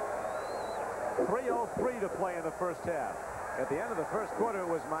line. 3:03 to play in the first half. At the end of the first quarter, it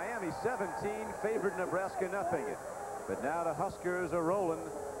was Miami 17, favored Nebraska nothing. But now the Huskers are rolling,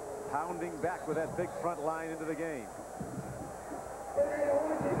 pounding back with that big front line into the game.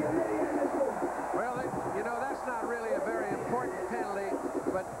 Well, you know, that's not really a very important penalty,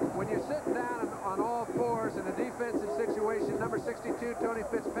 but when you're sitting down on all fours in a defensive situation, number 62, Tony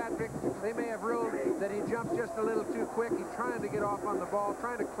Fitzpatrick, they may have ruled that he jumped just a little too quick. He's trying to get off on the ball,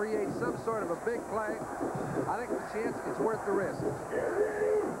 trying to create some sort of a big play. I think the chance, it's worth the risk.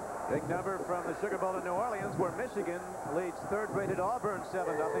 Big number from the Sugar Bowl in New Orleans, where Michigan leads third-rated Auburn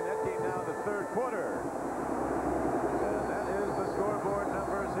 7-0. That game now in the third quarter. And that is the scoreboard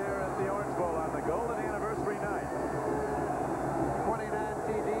numbers here at the Orange Bowl on the golden anniversary night. 29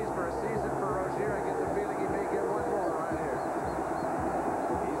 TDs for a season for Rozier. I get the feeling he may get one more right here.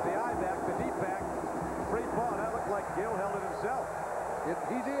 He's the eye back, the deep back. Free ball. That looked like Gill held it himself.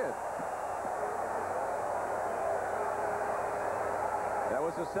 He did. That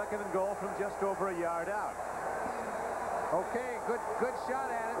was a second and goal from just over a yard out. Okay, good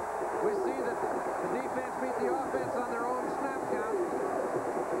shot at it. We see that the defense beat the offense on their own snap count.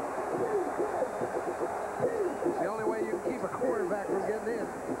 It's the only way you can keep a quarterback from getting in.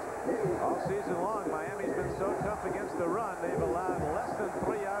 All season long, Miami's been so tough against the run, they've allowed less than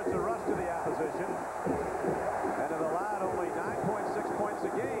 3 yards of rush to the opposition, and have allowed only 9.6 points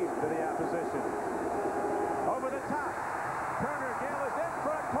a game to the opposition. Over the top, Turner Gill is in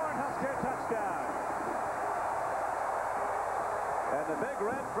for a Cornhusker touchdown. And the Big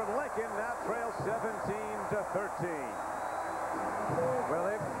Red from Lincoln now trails 17-13. Well,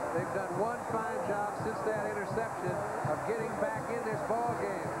 they've done one fine job since that interception of getting back in this ball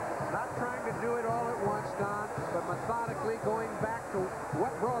game. Not trying to do it all at once, Don, but methodically going back to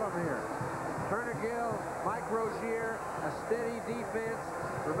what brought them here. Turner Gill, Mike Rozier, a steady defense.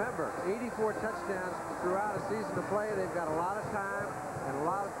 Remember, 84 touchdowns throughout a season to play. They've got a lot of time and a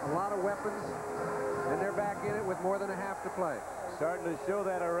lot of weapons, and they're back in it with more than a half to play. Starting to show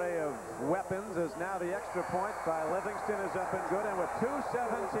that array of weapons as now the extra point by Livingston is up and good, and with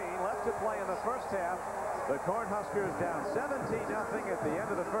 2:17 left to play in the first half, the Cornhuskers down 17-0 at the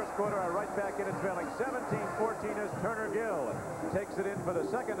end of the first quarter are right back in it, trailing 17-14 as Turner Gill takes it in for the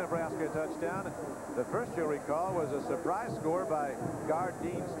second Nebraska touchdown. The first, you'll recall, was a surprise score by guard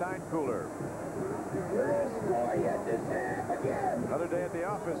Dean Steinkühler. Another day at the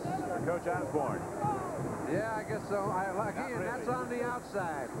office for Coach Osborne. Yeah, I guess so. Again, that's on the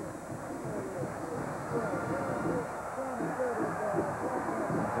outside.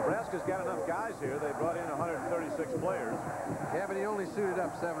 Nebraska's got enough guys here. They brought in 136 players. Yeah, but he only suited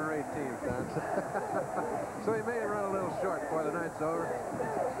up 7 or 8 teams, Don. So he may run a little short before the night's over.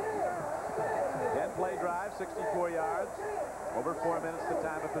 10-play drive, 64 yards. Over 4 minutes the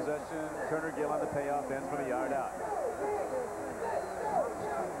time of possession. Turner Gill on the payoff ends from a yard out.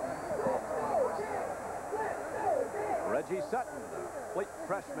 Reggie Sutton, fleet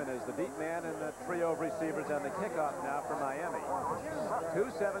freshman, is the deep man in the trio of receivers on the kickoff now for Miami.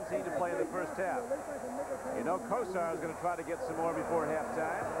 2:17 to play in the first half. You know Kosar is going to try to get some more before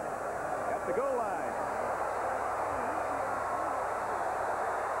halftime. At the goal line.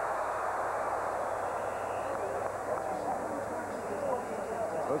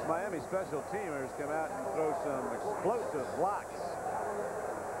 Those Miami special teamers come out and throw some explosive blocks.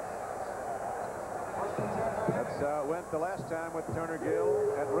 That's how it went the last time with Turner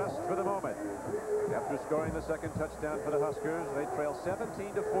Gill at rest for the moment. After scoring the second touchdown for the Huskers, they trail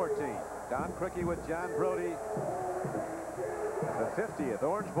 17-14. Don Criqui with John Brody. The 50th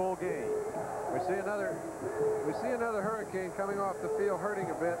Orange Bowl game. We see another Hurricane coming off the field, hurting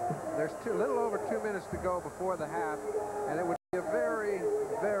a bit. There's a little over 2 minutes to go before the half, and it would be a very,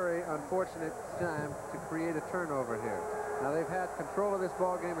 very unfortunate time to create a turnover here. Now they've had control of this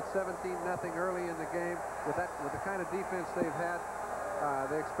ball game at 17-0 early in the game. With the kind of defense they've had,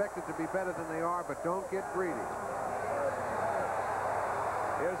 they expect it to be better than they are, but don't get greedy.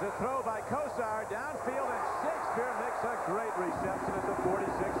 Here's a throw by Kosar downfield, and Shakespeare makes a great reception at the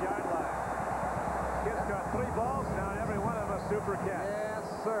 46-yard line. Kid's got 3 balls now, and every one of them a super catch. Yes,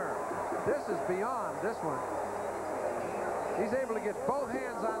 sir. This is beyond this one. He's able to get both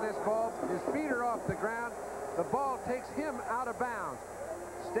hands on this ball. His feet are off the ground. The ball takes him out of bounds.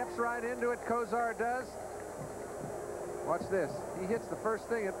 Steps right into it, Kosar does. Watch this. He hits the first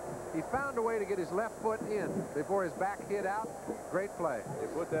thing. He found a way to get his left foot in before his back hit out. Great play. He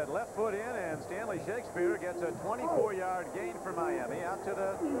put that left foot in, and Stanley Shakespeare gets a 24-yard gain for Miami out to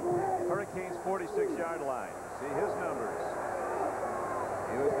the Hurricanes' 46-yard line. See his numbers.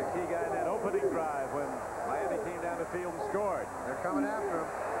 He was the key guy in that opening drive when Miami came down the field and scored. They're coming after him.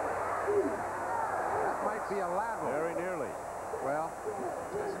 That might be a lateral. Very nearly. Well,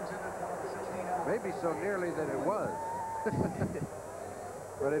 maybe so nearly that it was.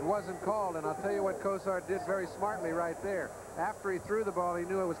 But it wasn't called, and I'll tell you what Kosar did very smartly right there. After he threw the ball, he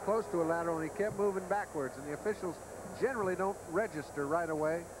knew it was close to a lateral, and he kept moving backwards, and the officials generally don't register right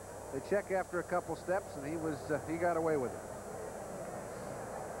away. They check after a couple steps, and he got away with it.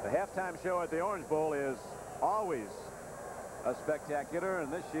 The halftime show at the Orange Bowl is always a spectacular,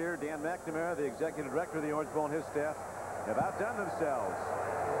 and this year Dan McNamara, the executive director of the Orange Bowl, and his staff have outdone themselves.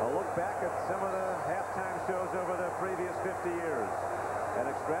 A look back at some of the halftime shows over the previous 50 years. An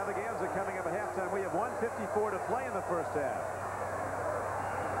extravaganza coming up at halftime. We have 1:54 to play in the first half.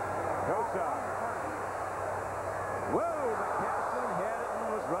 Kosar. Whoa, McCasland had it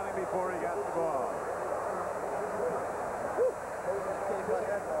and was running before he got the ball.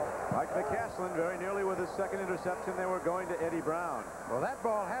 Mike McCasland very nearly with his second interception. They were going to Eddie Brown. Well, that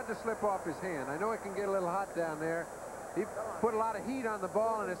ball had to slip off his hand. I know it can get a little hot down there. He put a lot of heat on the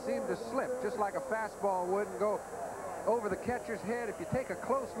ball, and it seemed to slip, just like a fastball would, and go over the catcher's head. If you take a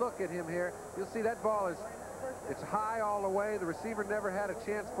close look at him here, you'll see that ball it's high all the way. The receiver never had a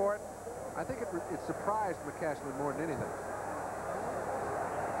chance for it. I think it surprised McCasland more than anything.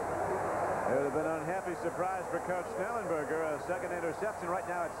 It would have been an unhappy surprise for Coach Schnellenberger. A second interception. Right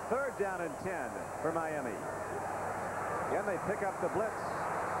now it's 3rd down and 10 for Miami. Again, they pick up the blitz.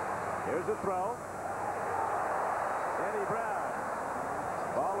 Here's a throw. Eddie Brown.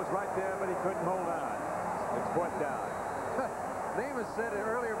 Ball was right there, but he couldn't hold on. It's 4th down. Namath said it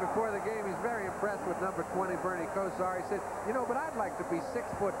earlier before the game. He's very impressed with number 20, Bernie Kosar. He said, you know, but I'd like to be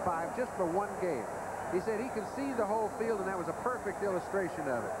 6'5" just for one game. He said he can see the whole field, and that was a perfect illustration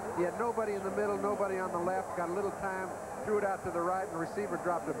of it. He had nobody in the middle, nobody on the left, got a little time, threw it out to the right, and the receiver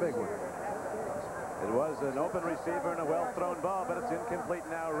dropped a big one. It was an open receiver and a well-thrown ball, but it's incomplete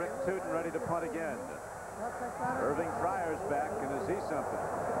now. Rick Tootin ready to punt again. Irving Fryer's back, and is he something?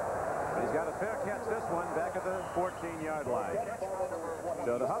 But he's got a fair catch this one back at the 14-yard line.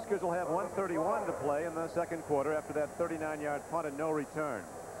 So the Huskers will have 1:31 to play in the second quarter after that 39-yard punt and no return.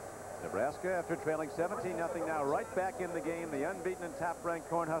 Nebraska, after trailing 17-0, now right back in the game. The unbeaten and top-ranked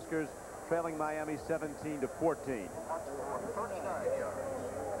Cornhuskers trailing Miami 17-14.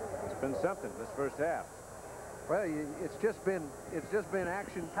 It's been something this first half. Well, it's just been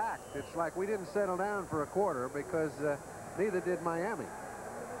action-packed. It's like we didn't settle down for a quarter because neither did Miami.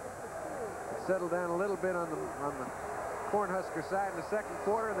 settled down a little bit on the Cornhusker side in the second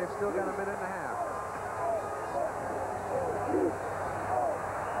quarter, and they've still got a minute and a half.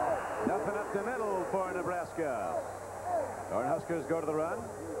 Nothing up the middle for Nebraska. Cornhuskers go to the run.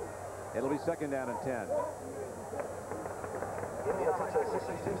 It'll be second down and 10.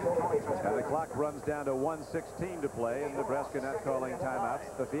 And the clock runs down to 1:16 to play, and Nebraska not calling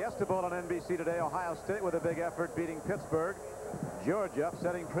timeouts. The Fiesta Bowl on NBC today. Ohio State with a big effort beating Pittsburgh. Georgia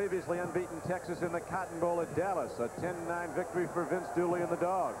upsetting previously unbeaten Texas in the Cotton Bowl at Dallas. A 10-9 victory for Vince Dooley and the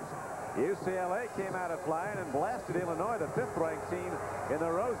Dogs. UCLA came out of flying and blasted Illinois, the 5th-ranked team, in the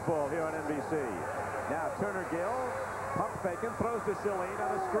Rose Bowl here on NBC. Now Turner Gill, pump faking, throws to Shalene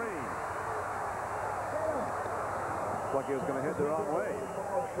on a screen. Looks like he was going to hit the wrong way.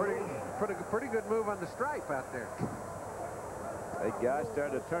 Pretty good move on the stripe out there. Big guy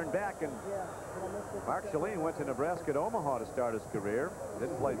started to turn back, and Mark Shalene went to Nebraska at Omaha to start his career.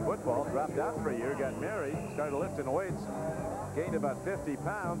 Didn't play football, dropped out for a year, got married, started lifting weights, gained about 50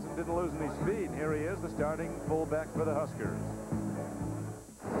 pounds, and didn't lose any speed. And here he is, the starting fullback for the Huskers.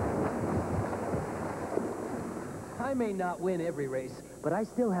 I may not win every race, but I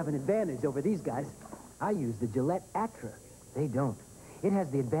still have an advantage over these guys. I use the Gillette Atra. They don't. It has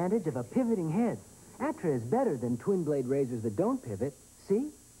the advantage of a pivoting head. Atra is better than twin-blade razors that don't pivot.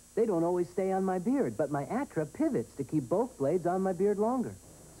 See? They don't always stay on my beard, but my Atra pivots to keep both blades on my beard longer.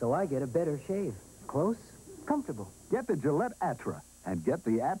 So I get a better shave. Close, comfortable. Get the Gillette Atra and get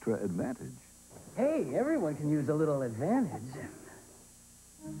the Atra advantage. Hey, everyone can use a little advantage.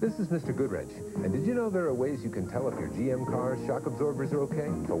 This is Mr. Goodrich, and did you know there are ways you can tell if your GM car's shock absorbers are okay?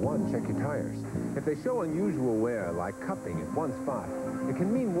 For one, check your tires. If they show unusual wear, like cupping at one spot, it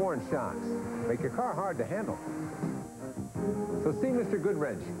can mean worn shocks. Make your car hard to handle. So see Mr.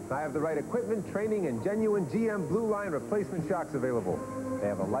 Goodrich. I have the right equipment, training, and genuine GM Blue Line replacement shocks available. They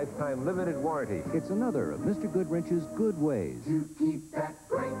have a lifetime limited warranty. It's another of Mr. Goodrich's good ways. To keep that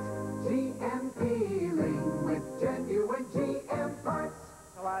great GM feeling with genuine GM parts.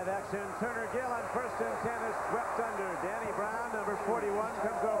 Live action, Turner Gill on 1st and 10 is swept under. Danny Brown, number 41,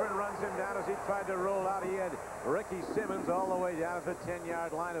 comes over and runs him down as he tried to roll out. He had Ricky Simmons all the way down at the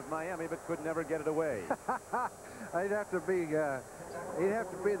 10-yard line of Miami, but could never get it away. He'd have to be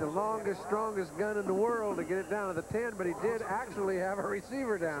the longest, strongest gun in the world to get it down to the 10, but he did actually have a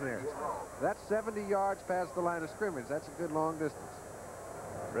receiver down there. That's 70 yards past the line of scrimmage. That's a good long distance.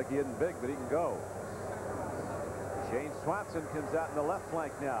 Ricky isn't big, but he can go. Shane Swanson comes out in the left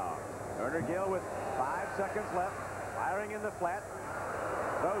flank now. Turner Gill with 5 seconds left, firing in the flat,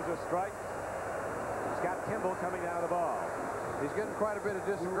 throws a strike. Scott Kimball coming down the ball. He's getting quite a bit of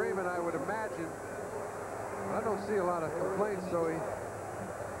disagreement, I would imagine. I don't see a lot of complaints, so he...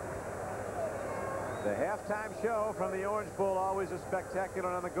 The halftime show from the Orange Bowl, always a spectacular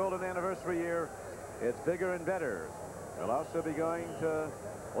on the golden anniversary year. It's bigger and better. We'll also be going to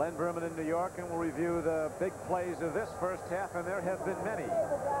Glen Verman in New York, and we'll review the big plays of this first half, and there have been many.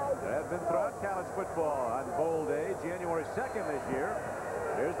 There have been throughout college football on Bowl Day, January 2nd this year.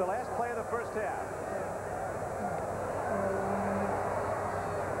 Here's the last play of the first half.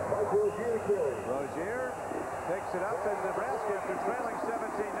 Rozier takes it up, and Nebraska, after trailing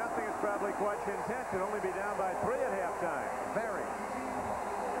 17-0, is probably quite content to only be down by 3 at halftime. Very.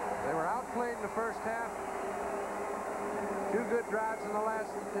 They were outplayed in the first half. 2 good drives in the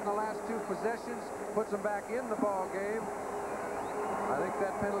last 2 possessions, puts them back in the ball game. I think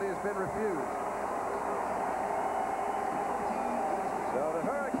that penalty has been refused. So the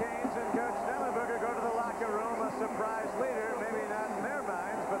Hurricanes and Coach Schnellenberger go to the locker room, a surprise leader, maybe not in their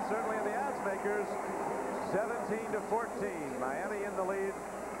minds, but certainly in the odds makers. 17-14, Miami in the lead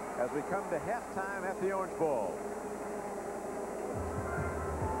as we come to halftime at the Orange Bowl.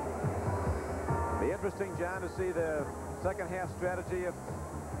 Be interesting, John, to see the second half strategy if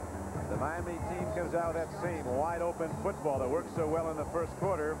the Miami team comes out with that same wide open football that worked so well in the first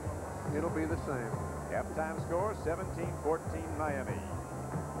quarter. It'll be the same. Halftime score 17-14 Miami.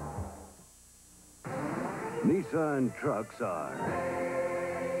 Nissan trucks are.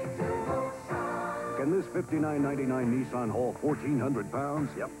 Can this $59.99 Nissan haul 1,400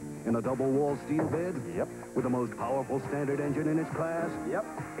 pounds? Yep. In a double-wall steel bed? Yep. With the most powerful standard engine in its class? Yep.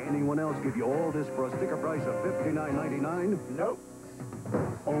 Anyone else give you all this for a sticker price of $59.99? Nope.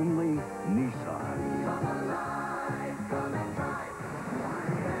 Only Nissan. Come alive, come and drive.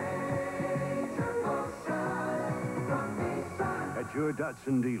 Major motion from Nissan. At your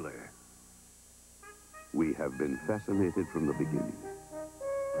Datsun dealer. We have been fascinated from the beginning.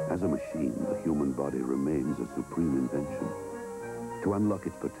 As a machine, the human body remains a supreme invention. To unlock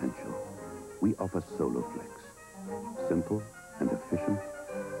its potential, we offer SoloFlex. Simple and efficient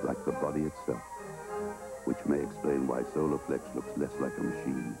like the body itself, which may explain why Soloflex looks less like a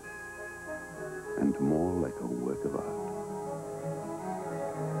machine and more like a work of art.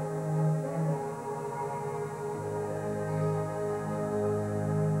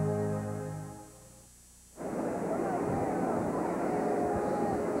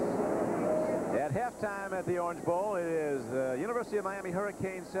 At halftime at the Orange Bowl, it is the University of Miami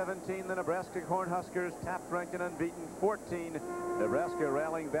Hurricanes 17, the Nebraska Cornhuskers top-ranked and unbeaten 14. Nebraska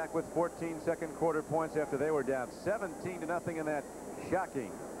rallying back with 14 second-quarter points after they were down 17-0 in that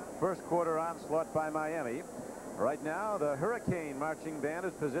shocking first-quarter onslaught by Miami. Right now, the Hurricane marching band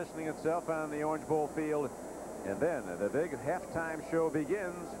is positioning itself on the Orange Bowl field, and then the big halftime show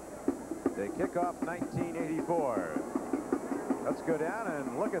begins. They kick off 1984. Let's go down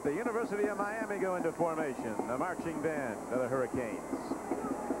and look at the University of Miami go into formation, the marching band of the Hurricanes.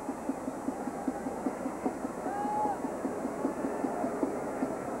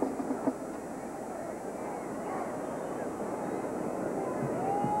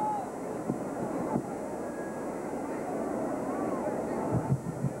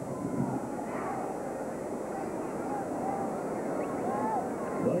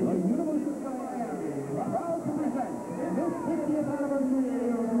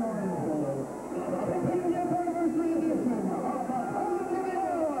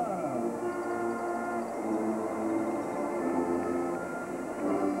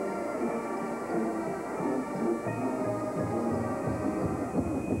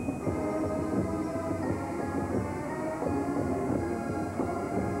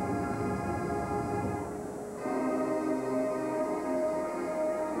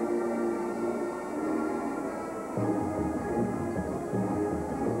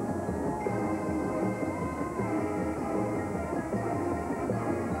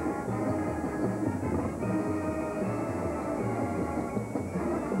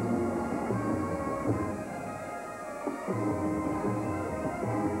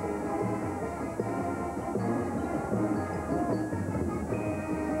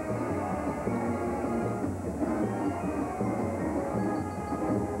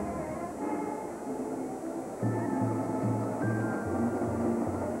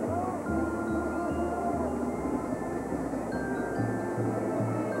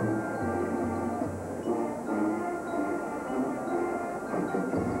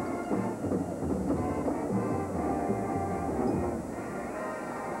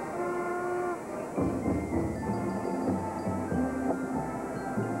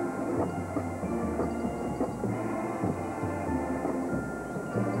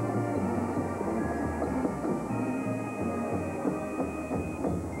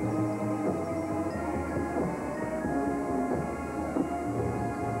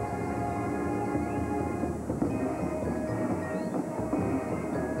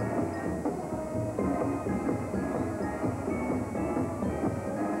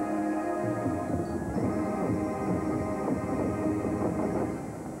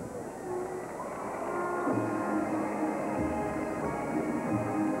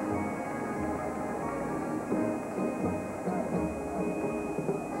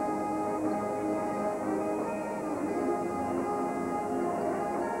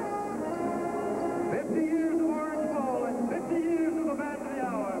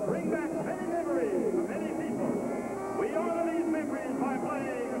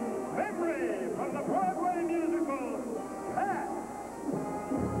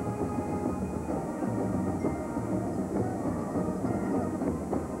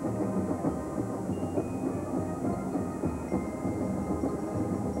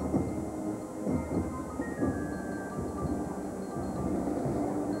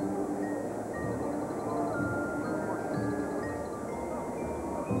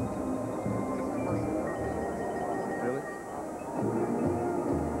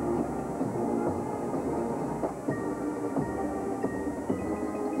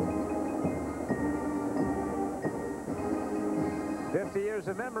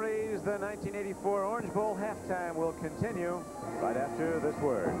 Of memories, the 1984 Orange Bowl halftime will continue right after this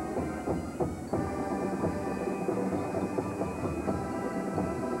word.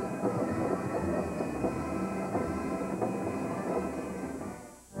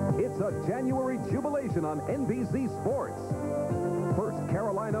 It's a January jubilation on NBC Sports. First,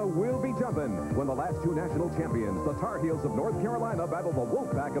 Carolina will be jumping. happen when the last two national champions, the Tar Heels of North Carolina, battle the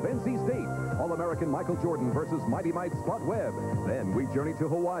Wolfpack of NC State. All-American Michael Jordan versus Mighty Mike Spot Webb. Then we journey to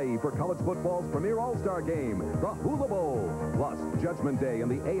Hawaii for college football's premier all-star game, the Hula Bowl. Plus, Judgment Day in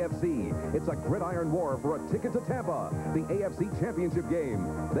the AFC. It's a gridiron war for a ticket to Tampa, the AFC Championship game.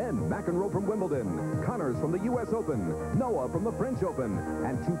 Then McEnroe from Wimbledon, Connors from the U.S. Open, Noah from the French Open,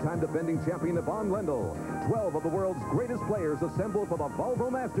 and two-time defending champion Yvonne Lendl. 12 of the world's greatest players assemble for the Volvo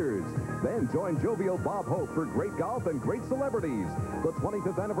Masters. Then join jovial Bob Hope for great golf and great celebrities. The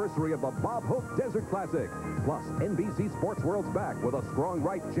 25th anniversary of the Bob Hope Desert Classic. Plus, NBC Sports World's back with a strong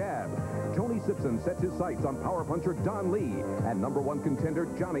right jab. Tony Simpson sets his sights on power puncher Don Lee. And #1 contender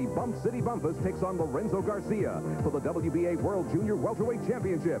Johnny Bump City Bumpus takes on Lorenzo Garcia for the WBA World Junior Welterweight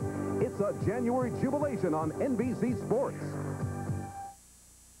Championship. It's a January jubilation on NBC Sports.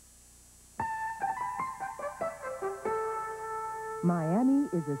 Miami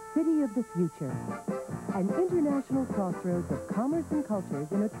is a city of the future, an international crossroads of commerce and cultures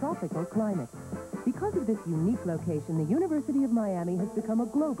in a tropical climate. Because of this unique location, the University of Miami has become a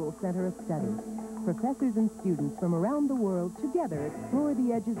global center of study. Professors and students from around the world together explore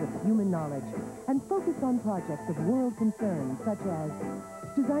the edges of human knowledge and focus on projects of world concern, such as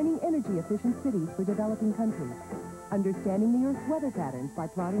designing energy-efficient cities for developing countries, understanding the Earth's weather patterns by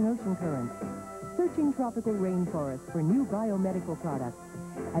plotting ocean currents, searching tropical rainforests for new biomedical products,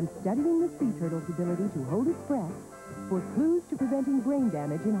 and studying the sea turtle's ability to hold its breath for clues to preventing brain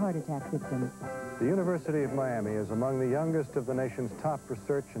damage in heart attack victims. The University of Miami is among the youngest of the nation's top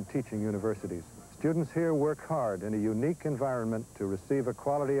research and teaching universities. Students here work hard in a unique environment to receive a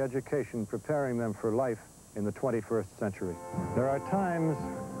quality education, preparing them for life in the 21st century. There are times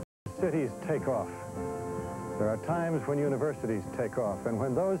cities take off. There are times when universities take off, and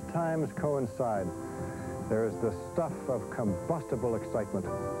when those times coincide, there is the stuff of combustible excitement.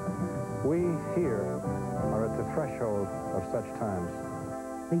 We here are at the threshold of such times.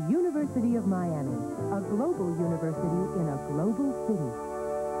 The University of Miami, a global university in a global city.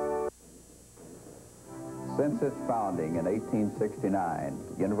 Since its founding in 1869,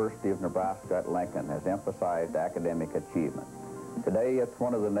 the University of Nebraska at Lincoln has emphasized academic achievement. Today, it's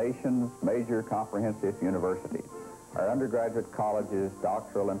one of the nation's major comprehensive universities. Our undergraduate colleges,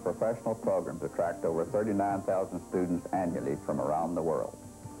 doctoral, and professional programs attract over 39,000 students annually from around the world.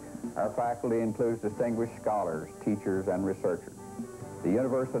 Our faculty includes distinguished scholars, teachers, and researchers. The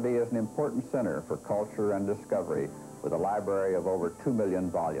university is an important center for culture and discovery with a library of over 2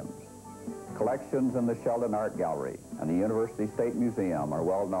 million volumes. Collections in the Sheldon Art Gallery and the University State Museum are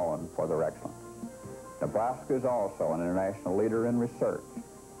well known for their excellence. Nebraska is also an international leader in research,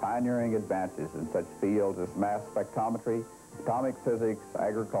 pioneering advances in such fields as mass spectrometry, atomic physics,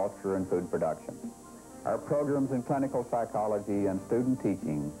 agriculture, and food production. Our programs in clinical psychology and student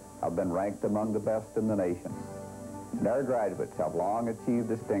teaching have been ranked among the best in the nation. And our graduates have long achieved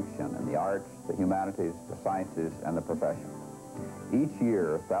distinction in the arts, the humanities, the sciences, and the professions. Each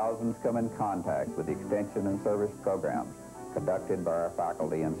year, thousands come in contact with the extension and service programs conducted by our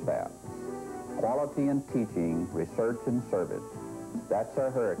faculty and staff. Quality in teaching, research, and service. That's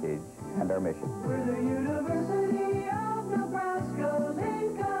our heritage and our mission. We're the University of Nebraska,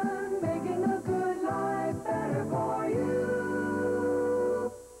 Lincoln, making a good life better for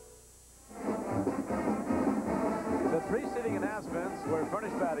you. The three seating announcements were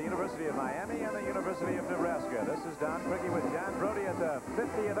furnished by the University of Miami and the University of Nebraska. This is Don Quickie with John Brody at the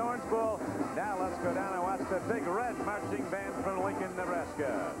 50th Orange Bowl. Now let's go down and watch the Big Red Marching Band from Lincoln,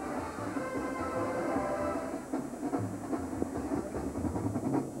 Nebraska.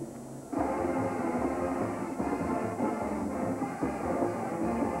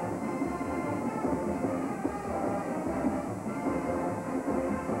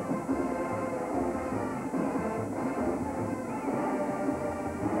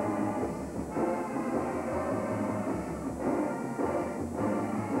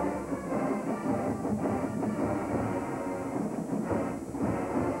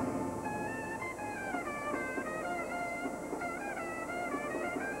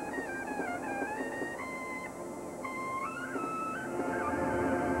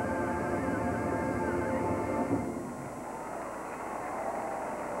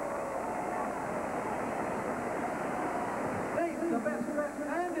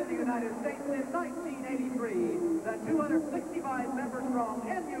 United States in 1983, the 265-member strong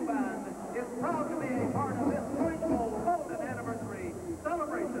NU Band is proud to be a part of this Orange Bowl golden anniversary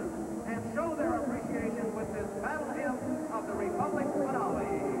celebration and show their appreciation with this battle hymn of the Republic's finale.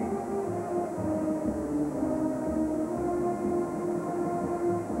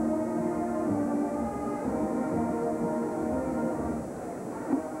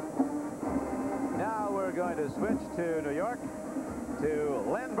 to switch to New York to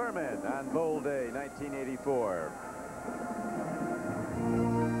Len Berman on Bowl Day 1984.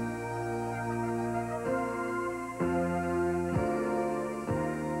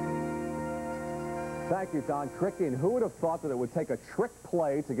 Thank you, Don. Tricky, and who would have thought that it would take a trick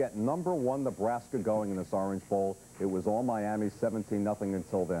play to get #1 Nebraska going in this Orange Bowl? It was all Miami, 17-0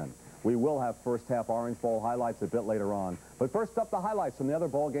 until then. We will have first-half Orange Bowl highlights a bit later on. But first up, the highlights from the other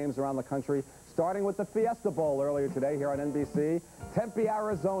bowl games around the country, starting with the Fiesta Bowl earlier today here on NBC. Tempe,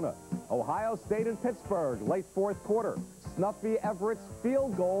 Arizona. Ohio State and Pittsburgh, late fourth quarter. Snuffy Everett's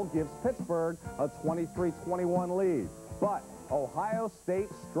field goal gives Pittsburgh a 23-21 lead. But Ohio State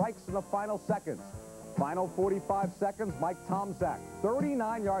strikes in the final seconds. Final 45 seconds, Mike Tomczak,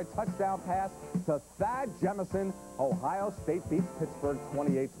 39-yard touchdown pass to Thad Jemison. Ohio State beats Pittsburgh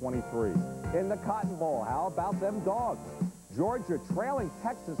 28-23. In the Cotton Bowl, how about them Dogs? Georgia trailing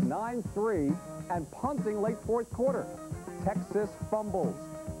Texas 9-3 and punting late fourth quarter. Texas fumbles.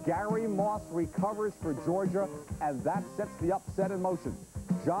 Gary Moss recovers for Georgia, and that sets the upset in motion.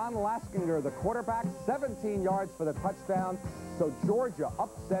 John Laskinger, the quarterback, 17 yards for the touchdown. So Georgia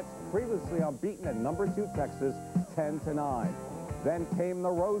upsets previously unbeaten at #2 Texas, 10-9. Then came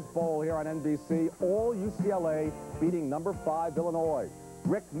the Rose Bowl here on NBC. All UCLA beating #5 Illinois.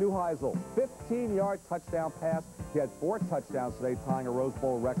 Rick Neuheisel, 15-yard touchdown pass. He had 4 touchdowns today, tying a Rose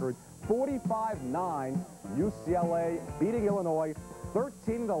Bowl record. 45-9, UCLA beating Illinois.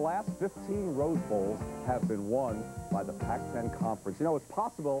 13 of the last 15 Rose Bowls have been won by the Pac-10 Conference. You know, it's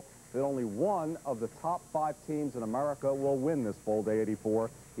possible that only one of the top 5 teams in America will win this Bowl Day 84,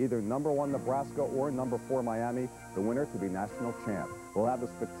 either #1 Nebraska or #4 Miami, the winner to be national champ. We'll have the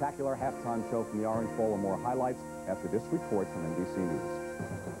spectacular halftime show from the Orange Bowl and more highlights after this report from NBC News.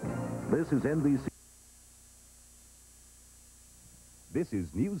 This is NBC. This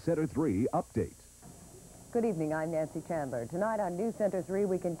is News Center 3 Update. Good evening, I'm Nancy Chandler. Tonight on News Center 3,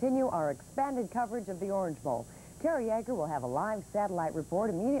 we continue our expanded coverage of the Orange Bowl. Terry Yeager will have a live satellite report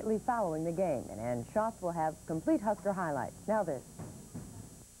immediately following the game, and Ann Schatz will have complete Husker highlights. Now this.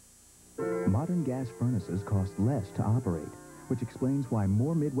 Modern gas furnaces cost less to operate, which explains why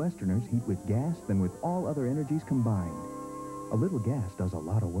more Midwesterners heat with gas than with all other energies combined. A little gas does a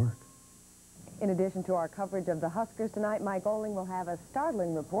lot of work. In addition to our coverage of the Huskers tonight, Mike Oling will have a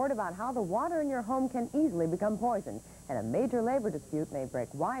startling report about how the water in your home can easily become poisoned, and a major labor dispute may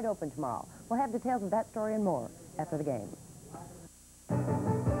break wide open tomorrow. We'll have details of that story and more after the game.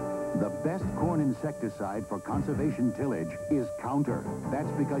 The best corn insecticide for conservation tillage is Counter. That's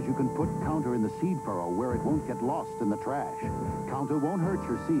because you can put Counter in the seed furrow where it won't get lost in the trash. Counter won't hurt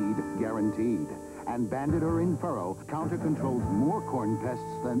your seed, guaranteed. And banded or in furrow, Counter controls more corn pests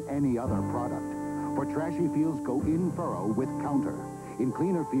than any other product. For trashy fields, go in furrow with Counter. In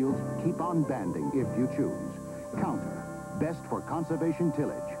cleaner fields, keep on banding if you choose. Counter, best for conservation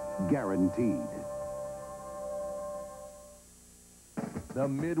tillage, guaranteed. The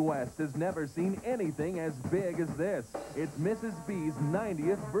Midwest has never seen anything as big as this. It's Mrs. B's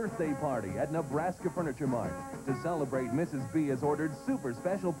 90th birthday party at Nebraska Furniture Mart. To celebrate, Mrs. B has ordered super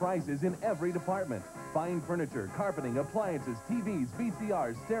special prices in every department. Fine furniture, carpeting, appliances, TVs,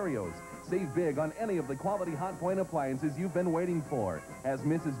 VCRs, stereos. Save big on any of the quality Hot Point appliances you've been waiting for. As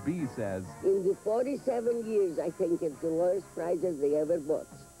Mrs. B says, in the 47 years, I think it's the lowest prices they ever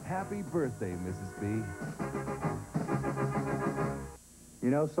booked. Happy birthday, Mrs. B. You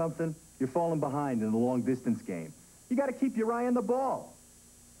know something? You're falling behind in the long-distance game. You got to keep your eye on the ball.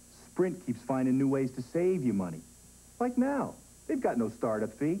 Sprint keeps finding new ways to save you money. Like now. They've got no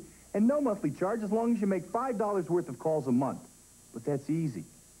startup fee and no monthly charge as long as you make $5 worth of calls a month. But that's easy,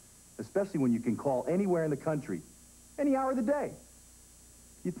 especially when you can call anywhere in the country, any hour of the day.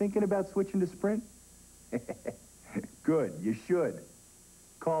 You thinking about switching to Sprint? Good, you should.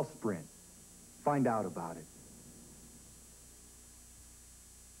 Call Sprint. Find out about it.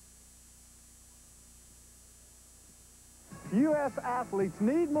 U.S. athletes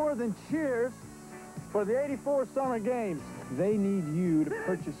need more than cheers for the 84 Summer Games. They need you to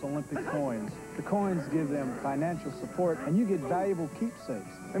purchase Olympic coins. The coins give them financial support, and you get valuable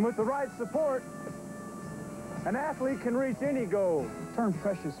keepsakes. And with the right support, an athlete can reach any goal. Turn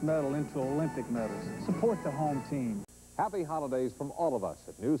precious metal into Olympic medals. Support the home team. Happy holidays from all of us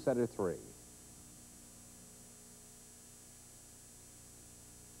at News Center 3.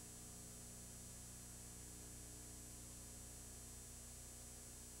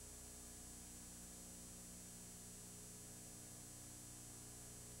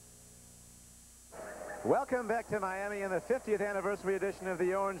 Welcome back to Miami in the 50th anniversary edition of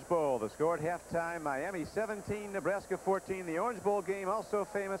the Orange Bowl. The score at halftime, Miami 17, Nebraska 14. The Orange Bowl game also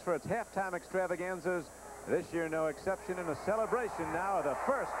famous for its halftime extravaganzas This year, no exception, in a celebration now of the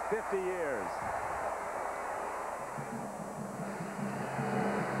first 50 years.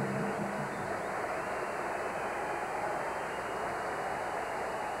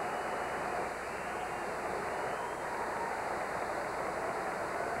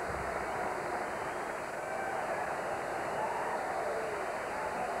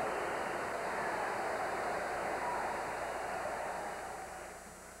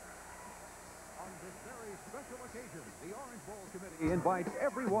 Invites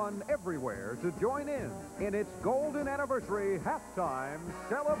everyone everywhere to join in its golden anniversary halftime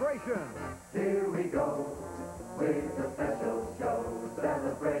celebration. Here we go with a special show,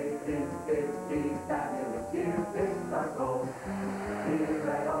 celebrating 50 fabulous years. It's our goal here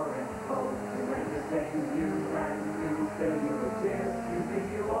at Orange Bowl to entertain you and to fill you with cheer. You see,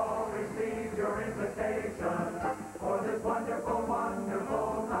 you all received your invitation for this wonderful,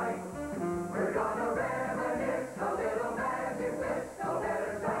 wonderful night. We're gonna reminisce a little magic bliss, so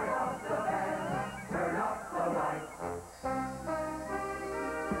better turn up the band, turn up the lights.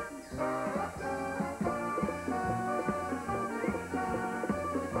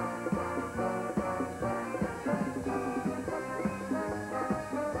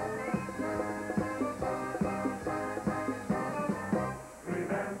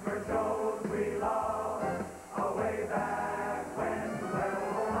 Remember shows we loved, away back when, well,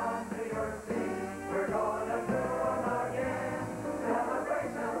 hold on to your seat. We're gonna do them again.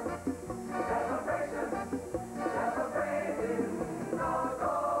 Celebration, celebration, celebrating the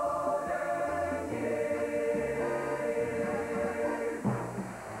golden years.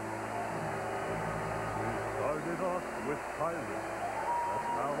 Started off with pirates, that's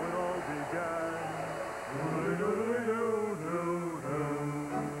how it all began.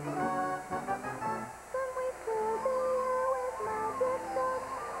 Then we fill the air with magic dust.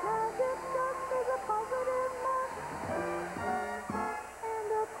 Magic dust is a positive mass. And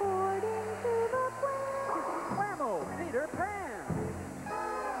according to the plan, Whammo, Peter Pan!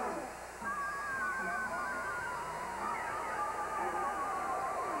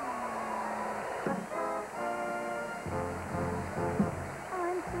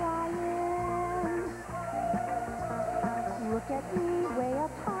 I'm flying. Look at me, way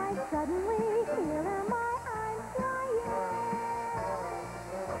up high. Suddenly, here am I. I'm flying.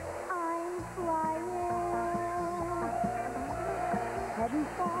 I'm flying. Heading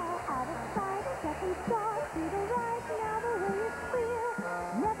far out of sight. Second star to the right. Now the way is clear.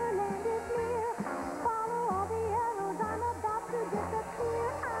 Neverland is near. Follow all the arrows. I'm about to disappear.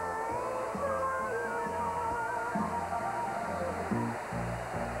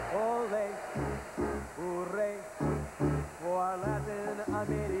 Ole, hooray, for Latin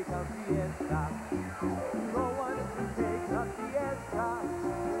American fiesta. No one takes a fiesta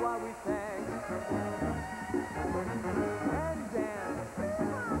while we sing and dance.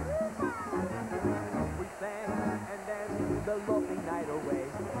 We sang and danced the lovely night away.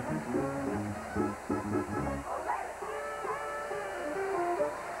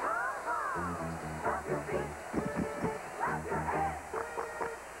 Stop your feet. Clap your hands.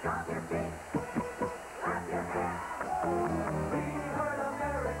 Stop your feet. Clap your hands. We heard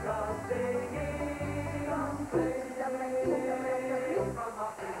America singing on from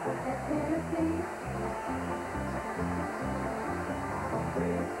Tennessee. We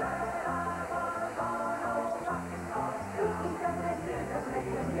said I was on old rocking horse.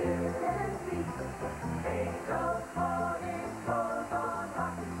 Tennessee. Angels falling goes on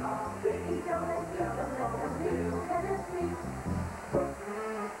rocking horse. Tennessee.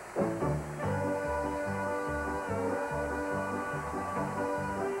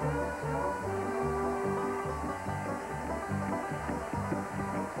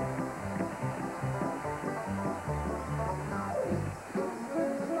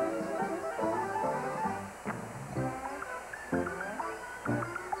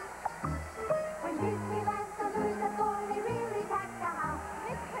 When Disneyland salutes the boy, they really pack the house.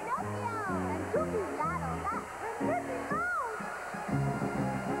 It's Pinocchio and Goofy battle that from Mickey Mouse.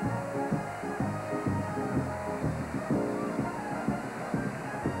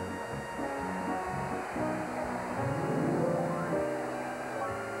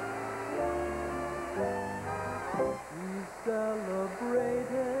 We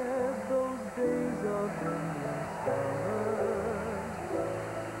celebrated those days of Indian summer.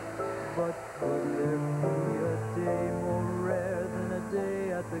 But could there be a day more rare than a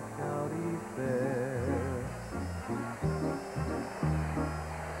day at the county fair?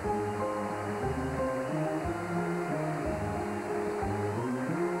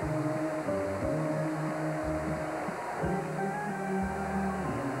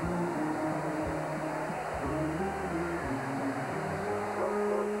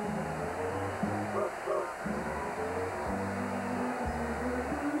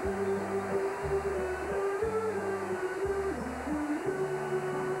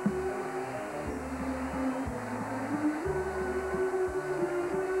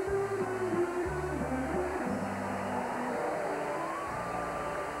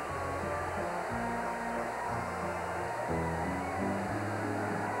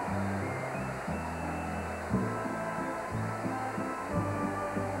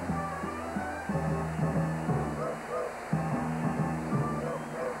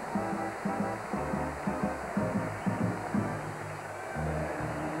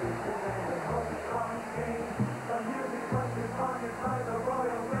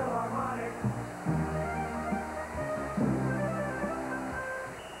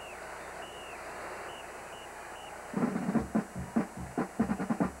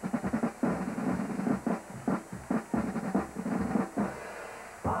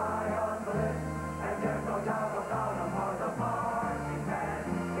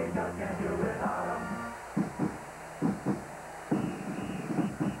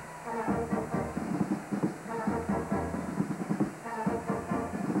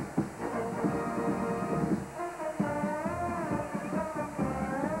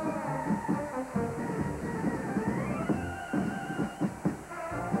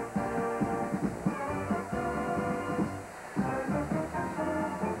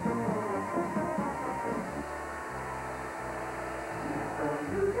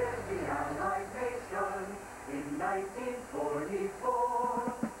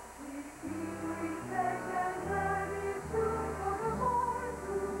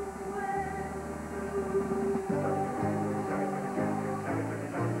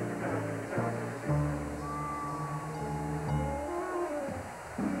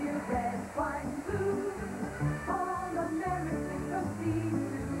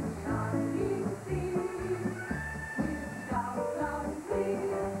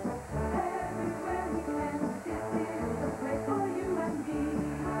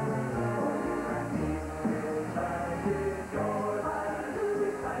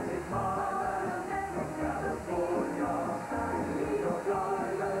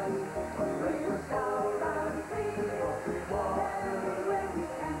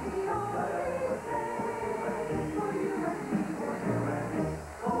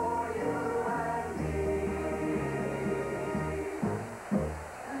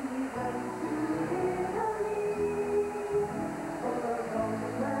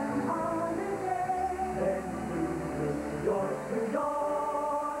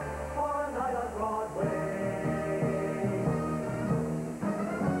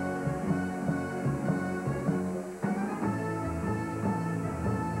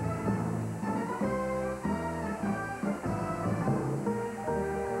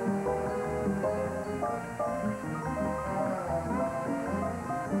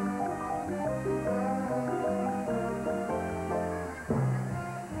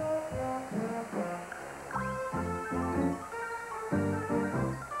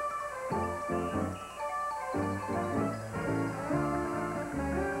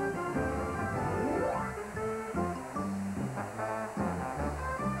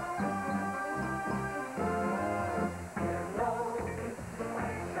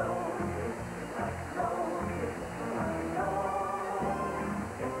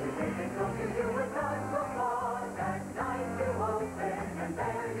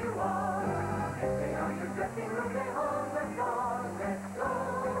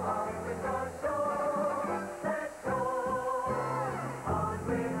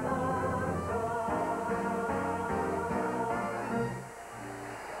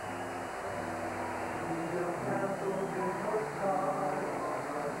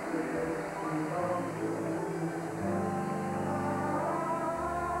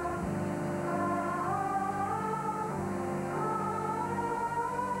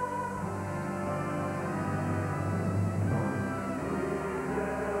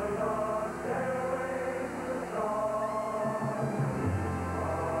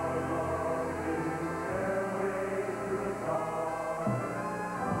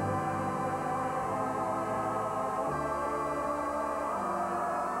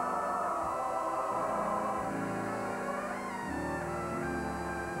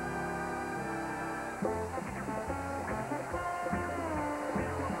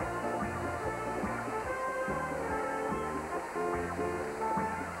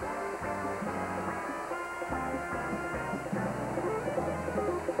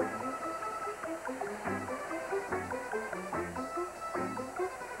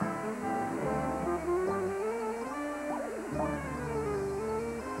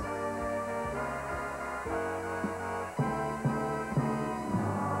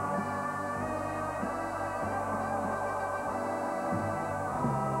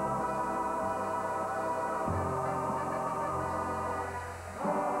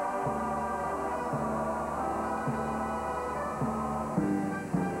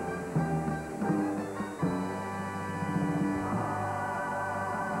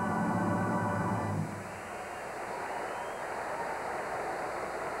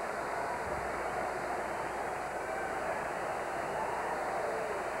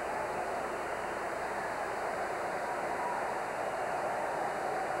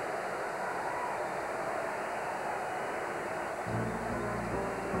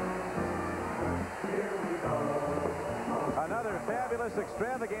 Another fabulous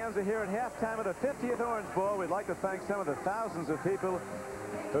extravaganza here at halftime of the 50th Orange Bowl. We'd like to thank some of the thousands of people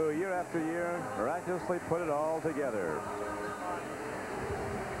who year after year miraculously put it all together.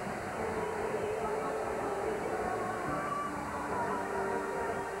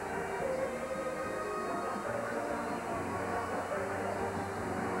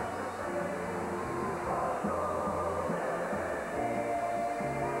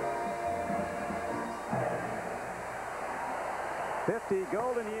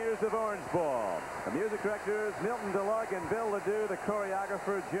 Golden years of Orange Ball. The music directors, Milton DeLug and Bill Ledoux. The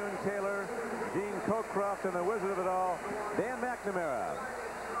choreographer, June Taylor, Gene Cockcroft, and the wizard of it all, Dan McNamara.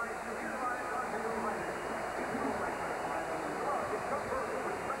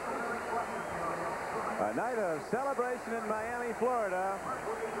 A night of celebration in Miami, Florida,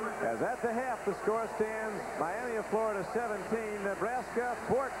 as at the half the score stands Miami of Florida 17, Nebraska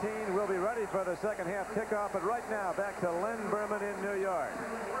 14. We'll be ready for the second half kickoff, but right now back to Len Berman in New York.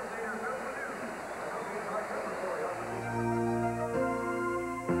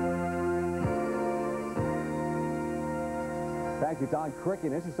 Thank you, Don Crick.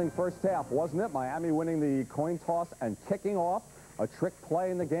 An interesting first half, wasn't it? Miami winning the coin toss and kicking off. A trick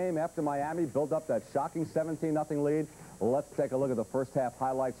play in the game after Miami built up that shocking 17-0 lead. Let's take a look at the first half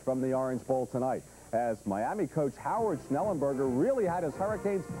highlights from the Orange Bowl tonight, as Miami coach Howard Schnellenberger really had his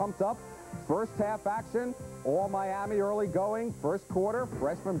Hurricanes pumped up. First half action, all Miami early going. First quarter,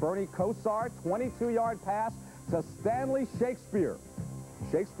 freshman Bernie Kosar, 22-yard pass to Stanley Shakespeare.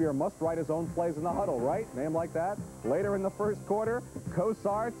 Shakespeare must write his own plays in the huddle, right? Name like that. Later in the first quarter,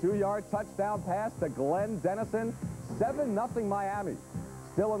 Kosar, 2-yard touchdown pass to Glenn Dennison. 7-0 Miami.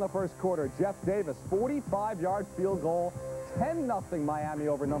 Still in the first quarter, Jeff Davis, 45-yard field goal. 10-0 Miami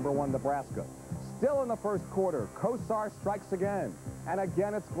over #1 Nebraska. Still in the first quarter, Kosar strikes again. And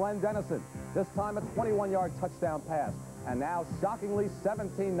again, it's Glenn Dennison. This time a 21-yard touchdown pass. And now, shockingly,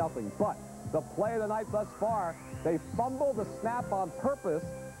 17-0. But the play of the night thus far, they fumbled the snap on purpose,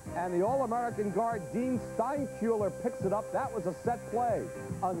 and the All-American guard Dean Steinkuhler picks it up. That was a set play.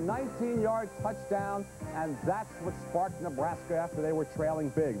 A 19-yard touchdown, and that's what sparked Nebraska after they were trailing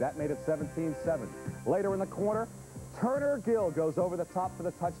big. That made it 17-7. Later in the quarter, Turner Gill goes over the top for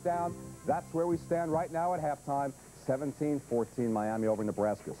the touchdown. That's where we stand right now at halftime, 17-14 Miami over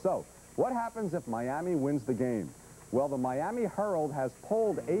Nebraska. So, what happens if Miami wins the game? Well, the Miami Herald has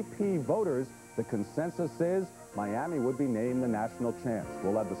polled AP voters. The consensus is Miami would be named the national champs.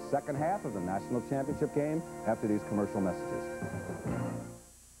 We'll have the second half of the national championship game after these commercial messages.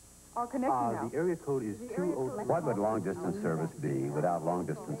 Our connection now. The area code is 203. What would long-distance service be without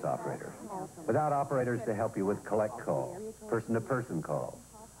long-distance operators? Without operators to help you with collect calls, person-to-person calls,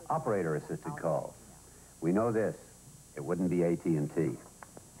 operator-assisted calls. We know this. It wouldn't be AT&T.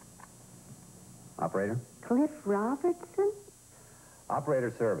 Operator? Cliff Robertson?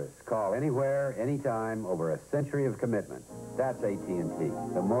 Operator service. Call anywhere, anytime, over a century of commitment. That's AT&T.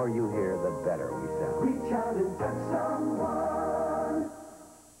 The more you hear, the better we sound. Reach out and touch someone.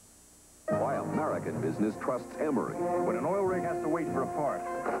 Why American business trusts Emery. When an oil rig has to wait for a part,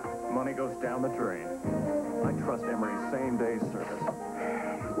 money goes down the drain. I trust Emery's same-day service.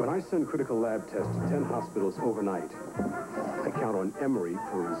 When I send critical lab tests to 10 hospitals overnight, I count on Emery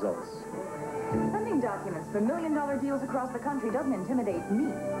for results. Sending documents for million-dollar deals across the country doesn't intimidate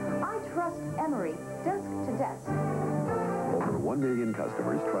me. I trust Emery, desk to desk. Over 1 million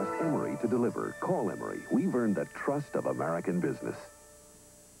customers trust Emery to deliver. Call Emery. We've earned the trust of American business.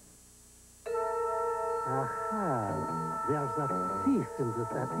 Aha, there's a thief in this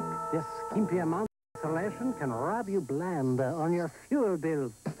attic. This skimpy amount of insulation can rob you blind on your fuel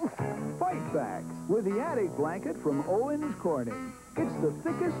bills. Fight back with the attic blanket from Owens Corning. It's the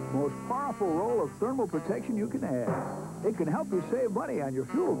thickest, most powerful roll of thermal protection you can have. It can help you save money on your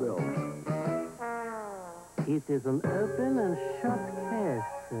fuel bills. It is an open and shut case.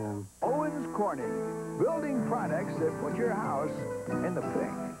 Owens Corning, building products that put your house in the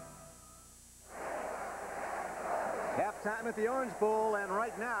pink. Halftime at the Orange Bowl, and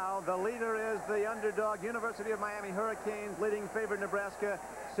right now the leader is the underdog University of Miami Hurricanes, leading favorite Nebraska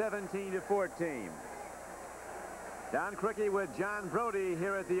 17-14. Don Cricky with John Brody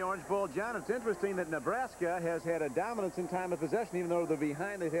here at the Orange Bowl. John, it's interesting that Nebraska has had a dominance in time of possession, even though they're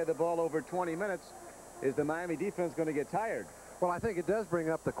behind. They've had the ball over 20 minutes. Is the Miami defense going to get tired? Well, I think it does bring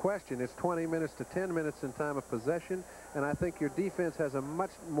up the question. It's 20 minutes to 10 minutes in time of possession, and I think your defense has a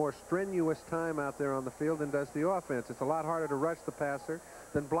much more strenuous time out there on the field than does the offense. It's a lot harder to rush the passer,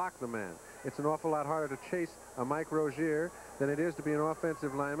 than block the man. It's an awful lot harder to chase a Mike Rozier than it is to be an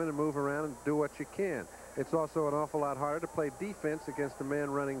offensive lineman and move around and do what you can. It's also an awful lot harder to play defense against a man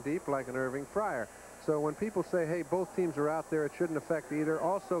running deep like an Irving Fryer. So when people say, hey, both teams are out there, it shouldn't affect either,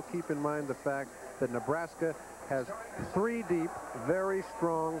 also keep in mind the fact that Nebraska has 3 deep, very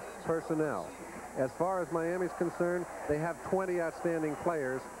strong personnel. As far as Miami's concerned, they have 20 outstanding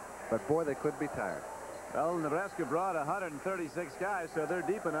players, but boy, they could be tired. Well, Nebraska brought 136 guys, so they're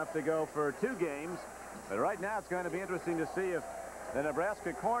deep enough to go for 2 games. But right now, it's going to be interesting to see if the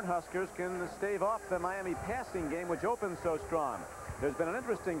Nebraska Cornhuskers can stave off the Miami passing game, which opens so strong. There's been an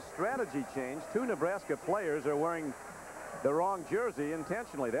interesting strategy change. 2 Nebraska players are wearing the wrong jersey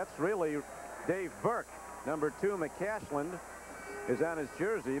intentionally. That's really Dave Burke. Number 2, McCashland, is on his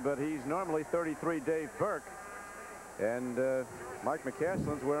jersey, but he's normally 33 Dave Burke. And Mike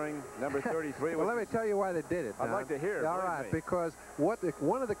McCashland's wearing number 33. Well, let me tell you why they did it. I'd like to hear it. All right, because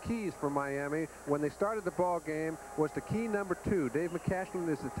one of the keys for Miami when they started the ball game was to key number 2. Dave McCashland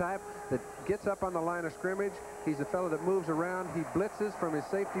is the type that gets up on the line of scrimmage. He's a fellow that moves around. He blitzes from his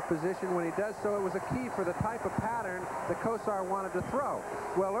safety position. When he does so, it was a key for the type of pattern that Kosar wanted to throw.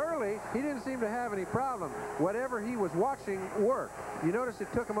 Well, early, he didn't seem to have any problem. Whatever he was watching worked. You notice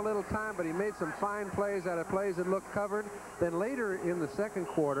it took him a little time, but he made some fine plays out of plays that looked covered. Then later in the second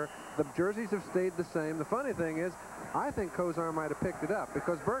quarter, the jerseys have stayed the same. The funny thing is, I think Kosar might have picked it up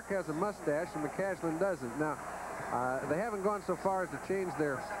because Burke has a mustache and McCashland doesn't. Now, they haven't gone so far as to change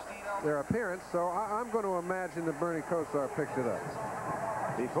their appearance, so I'm going to imagine that Bernie Kosar picked it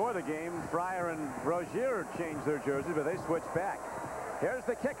up. Before the game, Fryer and Rozier changed their jerseys, but they switched back. Here's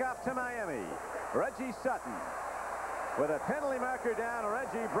the kickoff to Miami. Reggie Sutton. With a penalty marker down,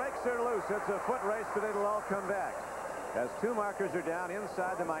 Reggie breaks her loose. It's a foot race, but it'll all come back. As 2 markers are down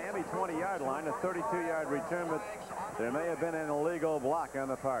inside the Miami 20-yard line, a 32-yard return, but there may have been an illegal block on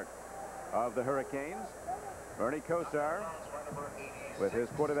the part of the Hurricanes. Bernie Kosar with his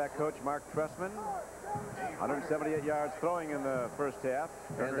quarterback coach, Mark Tressman. 178 yards throwing in the first half.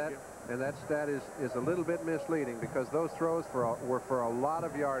 And that stat is a little bit misleading because those throws were for a lot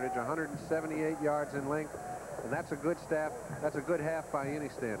of yardage, 178 yards in length, and that's a good stat. That's a good half by any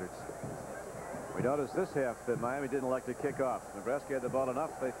standards. We noticed this half that Miami didn't like to kick off. Nebraska had the ball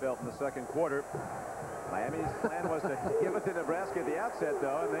enough, they felt, in the second quarter. Miami's plan was to give it to Nebraska at the outset,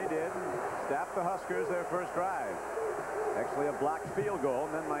 though, and they did. Stopped the Huskers their first drive. Actually a blocked field goal,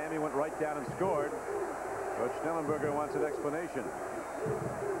 and then Miami went right down and scored. Coach Schnellenberger wants an explanation.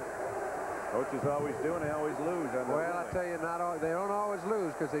 Coaches always do, and they always lose. Well, I tell you, they don't always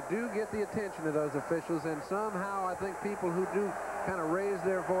lose because they do get the attention of those officials, and somehow I think people who do kind of raise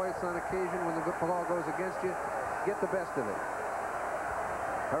their voice on occasion when the ball goes against you get the best of it.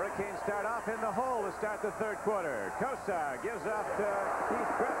 Hurricanes start off in the hole to start the third quarter. Kosar gives off to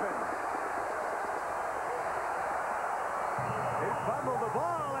Keith Griffin. He fumbled the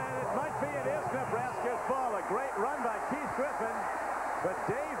ball, and it is Nebraska's ball. A great run by Keith Griffin. But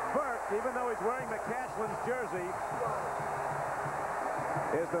Dave Burke, even though he's wearing McCashland's jersey,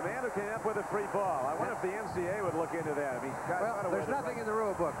 is the man who came up with a free ball. I wonder if the NCAA would look into that. I mean, well, there's nothing in the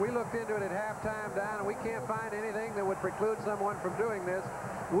rule book. We looked into it at halftime, Don, and we can't find anything that would preclude someone from doing this.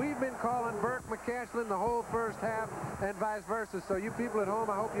 We've been calling Burke McCashland the whole first half and vice versa. So you people at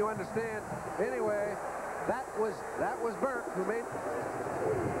home, I hope you understand. Anyway, that was Burke who made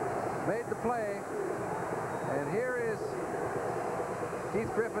the play. And here is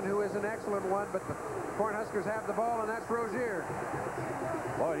Keith Griffin, who is an excellent one, but the Cornhuskers have the ball, and that's Rozier.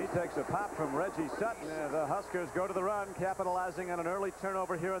 Boy, he takes a pop from Reggie Sutton. The Huskers go to the run, capitalizing on an early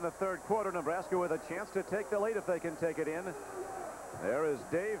turnover here in the third quarter. Nebraska with a chance to take the lead if they can take it in. There is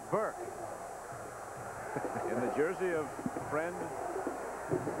Dave Burke in the jersey of friend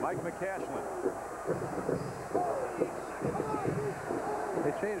Mike McCashland.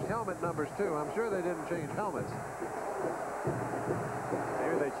 They changed helmet numbers, too. I'm sure they didn't change helmets.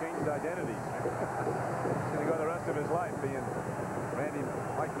 Maybe they changed identities. He's going to go the rest of his life being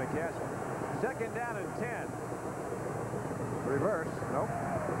Mike McCashland. Second down and 10. Reverse. Nope.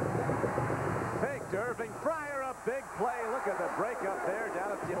 Fake to Irving Fryer, a big play. Look at the break up there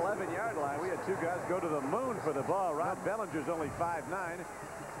down at the 11-yard line. We had 2 guys go to the moon for the ball. Rod Bellinger's only 5'9".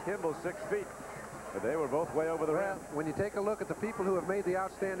 Kimball 6 feet. But they were both way over the rim. When you take a look at the people who have made the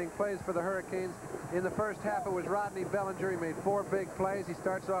outstanding plays for the Hurricanes, in the first half it was Rodney Bellinger. He made 4 big plays. He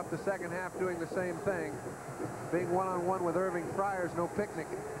starts off the second half doing the same thing. Being one-on-one with Irving Fryer's no picnic.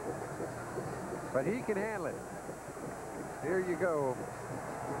 But he can handle it. Here you go.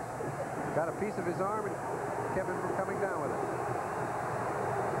 Got a piece of his arm and kept him from coming down with it.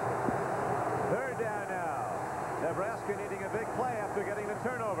 Third down now. Nebraska needing a big play after getting the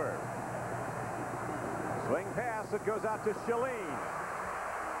turnover. Swing pass, it goes out to Schellenberger.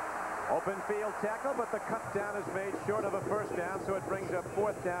 Open field tackle, but the cut down is made short of a first down, so it brings up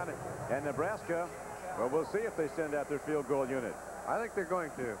 4th down. And Nebraska, well, we'll see if they send out their field goal unit. I think they're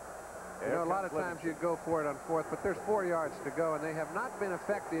going to. You know, a lot of times you go for it on 4th, but there's 4 yards to go, and they have not been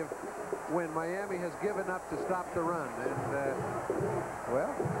effective when Miami has given up to stop the run. And,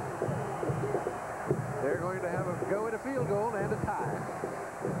 well, they're going to have a go at a field goal and a tie.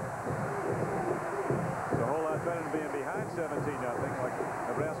 It's a whole lot better than being behind 17-0, like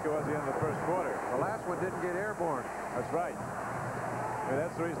Nebraska was at the end of the first quarter. The last one didn't get airborne. That's right. I mean,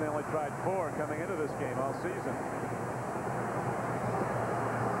 that's the reason they only tried 4 coming into this game all season.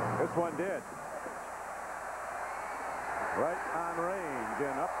 This one did. Right on range,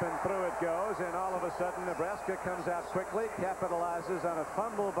 and up and through it goes, and all of a sudden Nebraska comes out quickly, capitalizes on a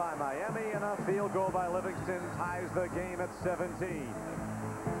fumble by Miami, and a field goal by Livingston ties the game at 17.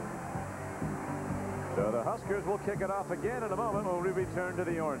 So the Huskers will kick it off again in a moment when we return to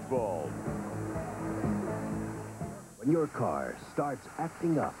the Orange Bowl. When your car starts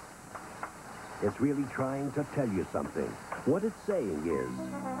acting up, it's really trying to tell you something. What it's saying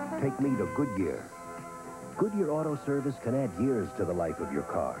is, take me to Goodyear. Goodyear Auto Service can add years to the life of your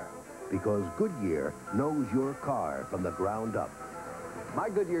car, because Goodyear knows your car from the ground up. My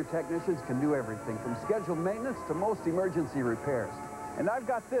Goodyear technicians can do everything from scheduled maintenance to most emergency repairs. And I've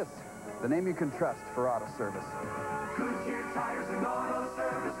got this, the name you can trust for auto service. Goodyear tires and auto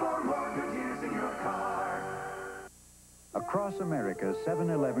service for more Goodyears in your car. Across America,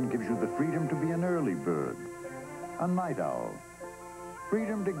 7-Eleven gives you the freedom to be an early bird, a night owl,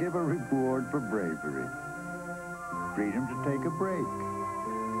 freedom to give a reward for bravery, freedom to take a break,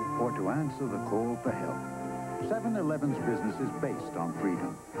 or to answer the call for help. 7-Eleven's business is based on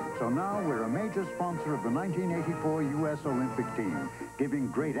freedom. So now we're a major sponsor of the 1984 U.S. Olympic team, giving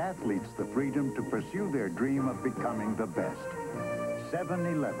great athletes the freedom to pursue their dream of becoming the best.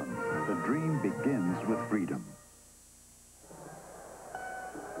 7-Eleven, the dream begins with freedom.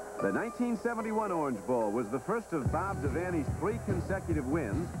 The 1971 Orange Bowl was the first of Bob Devaney's 3 consecutive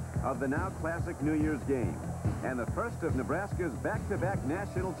wins of the now classic New Year's game, and the first of Nebraska's back-to-back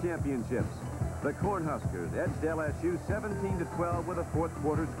national championships. The Cornhuskers edged LSU 17-12 with a 4th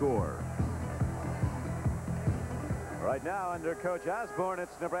quarter score. Right now, under Coach Osborne,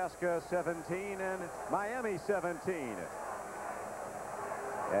 it's Nebraska 17 and Miami 17.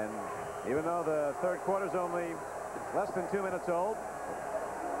 And even though the 3rd quarter's only less than 2 minutes old,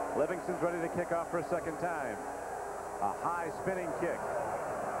 Livingston's ready to kick off for a 2nd time. A high spinning kick.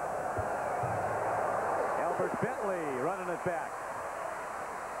 Albert Bentley running it back.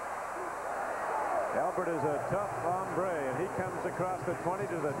 Albert is a tough hombre, and he comes across the 20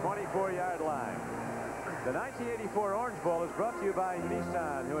 to the 24-yard line. The 1984 Orange Bowl is brought to you by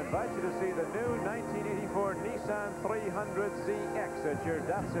Nissan, who invites you to see the new 1984 Nissan 300ZX at your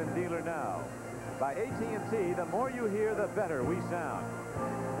Datsun dealer now. By AT&T, the more you hear, the better we sound.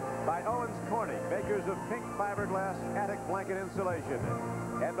 By Owens Corning, makers of pink fiberglass attic blanket insulation.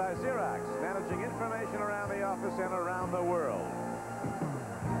 And by Xerox, managing information around the office and around the world.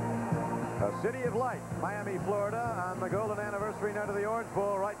 A city of light, Miami, Florida, on the golden anniversary night of the Orange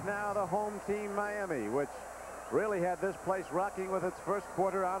Bowl. Right now, the home team, Miami, which really had this place rocking with its 1st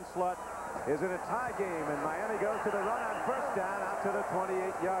quarter onslaught, is in a tie game, and Miami goes to the run on 1st down out to the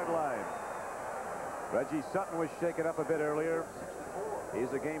 28-yard line. Reggie Sutton was shaken up a bit earlier.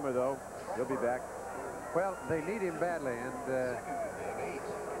 He's a gamer, though. He'll be back. Well, they need him badly, and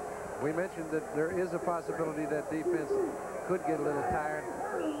we mentioned that there is a possibility that defense could get a little tired.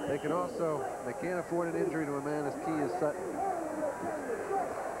 They can also, they can't afford an injury to a man as key as Sutton.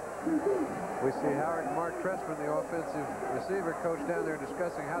 We see Howard and Mark Trestman, the offensive receiver coach, down there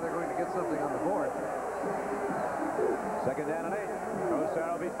discussing how they're going to get something on the board. 2nd down and 8.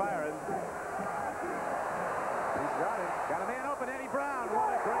 Kosar will be firing. He's got him. Got a man open, Eddie Brown. What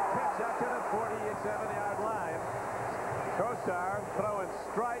a great catch out to the 47-yard line. Kosar throwing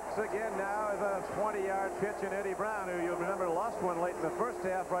strikes again now as a 20-yard pitch, and Eddie Brown, who you'll remember lost one late in the 1st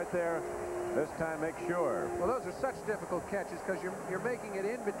half right there, this time make sure. Well, those are such difficult catches because you're making it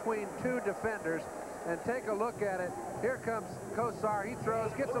in between 2 defenders. And take a look at it. Here comes Kosar. He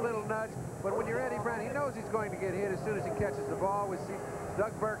throws, gets a little nudge, but when you're Eddie Brown, he knows he's going to get hit as soon as he catches the ball. We see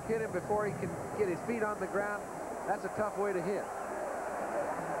Doug Burke hit him before he can get his feet on the ground. That's a tough way to hit.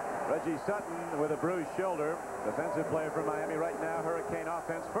 Reggie Sutton with a bruised shoulder. Defensive player for Miami right now. Hurricane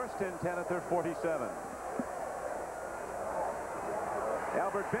offense. 1st and 10 at their 47.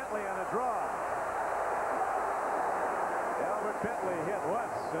 Albert Bentley on a draw. Albert Bentley hit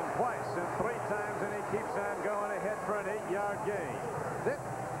once and twice and 3 times, and he keeps on going ahead for an 8-yard gain.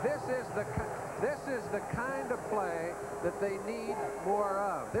 This is the kind of play that they need more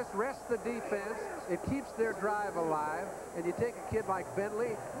of. This rests the defense. It keeps their drive alive. And you take a kid like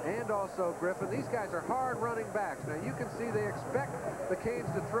Bentley and also Griffin. These guys are hard running backs. Now you can see they expect the Canes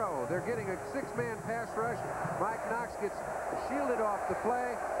to throw. They're getting a 6-man pass rush. Mike Knox gets shielded off the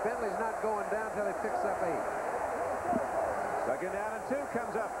play. Bentley's not going down until he picks up 8. Second down and 2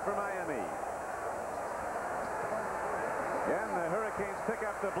 comes up for Miami. Again, the Hurricanes pick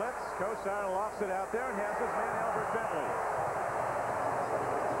up the blitz. Kosar lofts it out there and has his man Albert Bentley.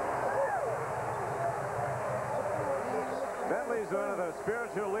 Bentley's one of the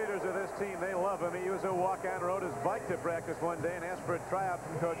spiritual leaders of this team. They love him. He was a walk-on, rode his bike to practice one day and asked for a tryout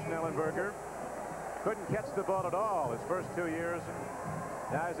from Coach Schnellenberger. Couldn't catch the ball at all his first 2 years.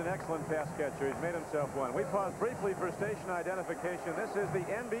 Now he's an excellent pass catcher. He's made himself one. We pause briefly for station identification. This is the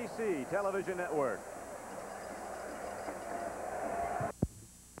NBC television network.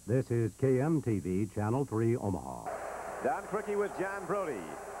 This is KMTV Channel 3 Omaha. Don Criqui with John Brody.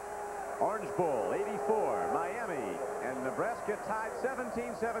 Orange Bowl, 84, Miami, and Nebraska tied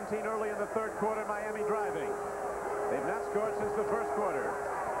 17-17 early in the third quarter, Miami driving. They've not scored since the first quarter.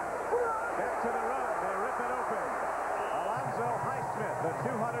 Back to the run, they rip it open. Alonzo Highsmith, the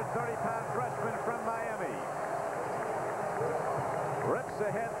 230-pound freshman from Miami. Rips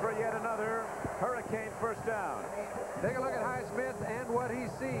ahead for yet another Hurricane first down. Take a look at Highsmith and what he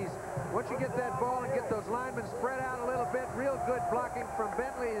sees. Once you get that ball and get those linemen spread out a little bit, real good blocking from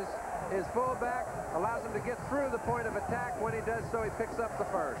Bentley. His fullback allows him to get through the point of attack. When he does so, he picks up the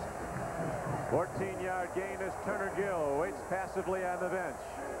first. 14-yard gain as Turner Gill waits passively on the bench.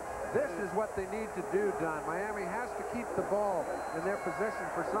 This is what they need to do, Don. Miami has to keep the ball in their possession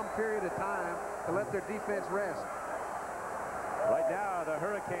for some period of time to let their defense rest. Right now, the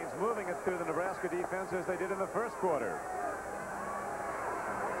Hurricanes moving it through the Nebraska defense as they did in the first quarter.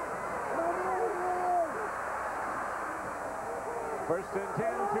 First and 10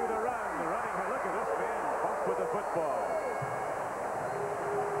 to the run. The running, look at this man bumped with the football.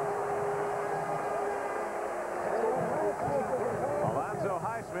 Alonzo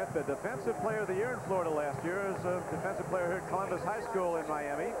Highsmith, the defensive player of the year in Florida last year, is a defensive player here at Columbus High School in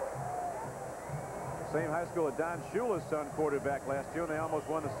Miami. Same high school that Don Shula's son quarterback last year, and they almost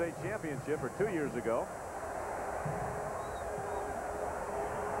won the state championship 2 years ago.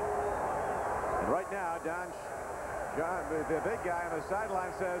 And right now, John, the big guy on the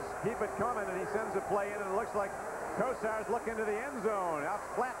sideline says, keep it coming, and he sends a play in, and it looks like Kosar's looking to the end zone. Out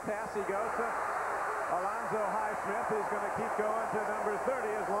flat pass he goes to Alonzo Highsmith, who's going to keep going to number 30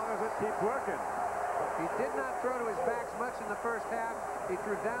 as long as it keeps working. He did not throw to his backs much in the first half. He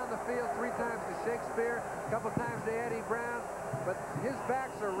threw down the field 3 times to Shakespeare, a couple times to Eddie Brown, but his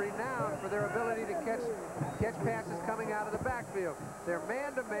backs are renowned for their ability to catch passes coming out of the backfield. They're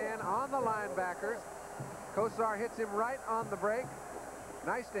man-to-man on the linebackers. Kosar hits him right on the break.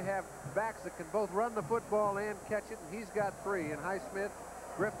 Nice to have backs that can both run the football and catch it, and he's got 3 in Highsmith,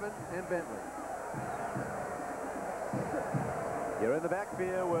 Griffin, and Bentley. You're in the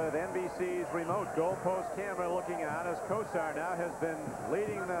backfield with NBC's remote goalpost camera looking on as Kosar now has been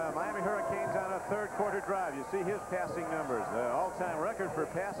leading the Miami Hurricanes on a third quarter drive. You see his passing numbers. The all-time record for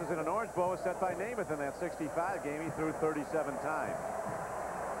passes in an Orange Bowl was set by Namath in that 65 game. He threw 37 times.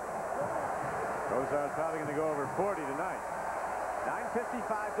 Kosar's probably going to go over 40 tonight.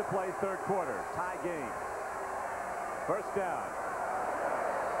 9:55 to play, third quarter. Tie game. First down.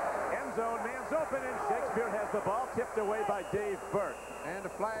 End zone, man's open, and Shakespeare has the ball tipped away by Dave Burke. And a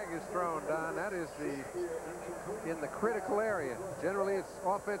flag is thrown, Don. That is in the critical area. Generally, it's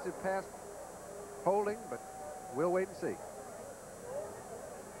offensive pass holding, but we'll wait and see.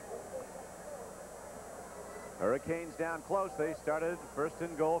 Hurricanes down close. They started first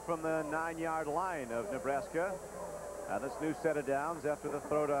and goal from the 9-yard line of Nebraska. Now this new set of downs after the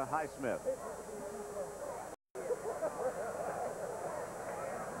throw to Highsmith.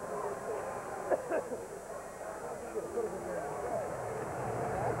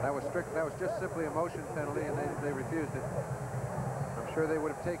 That was just simply a motion penalty, and they refused it. I'm sure they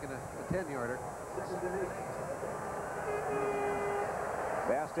would have taken a 10-yarder.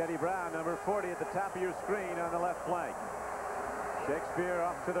 Fast Eddie Brown, number 40 at the top of your screen on the left flank. Shakespeare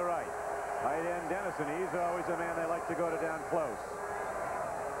off to the right. Tight end Dennison, he's always a man they like to go to down close.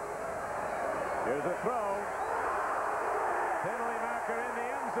 Here's a throw. Penalty marker in the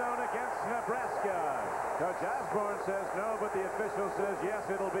end zone against Nebraska. Coach Osborne says no, but the official says yes,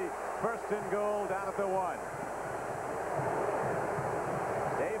 it'll be first and goal down at the 1.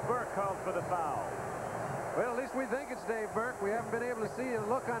 Dave Burke called for the foul. Well, at least we think it's Dave Burke. We haven't been able to see the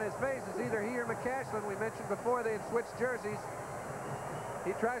look on his face. It's either he or McCashlin. We mentioned before they had switched jerseys.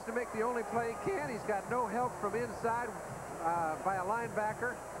 He tries to make the only play he can. He's got no help from inside by a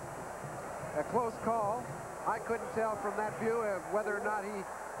linebacker. A close call. I couldn't tell from that view of whether or not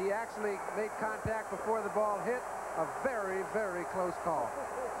he actually made contact before the ball hit. A very, very close call.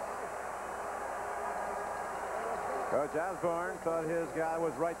 Coach Osborne thought his guy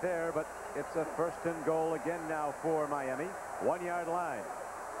was right there, but it's a 1st and goal again now for Miami. 1-yard line.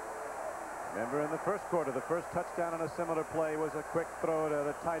 Remember in the first quarter, the first touchdown on a similar play was a quick throw to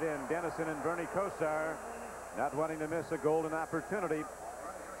the tight end, Dennison, and Bernie Kosar, not wanting to miss a golden opportunity,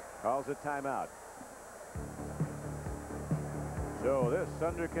 calls a timeout. So this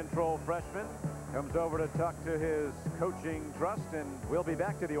under control freshman comes over to talk to his coaching trust, and we'll be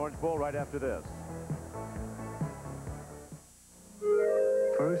back to the Orange Bowl right after this.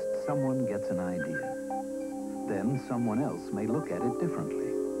 First, someone gets an idea. Then someone else may look at it differently.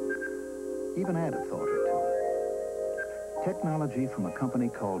 Even add a thought or two. Technology from a company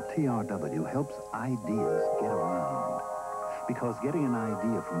called TRW helps ideas get around. Because getting an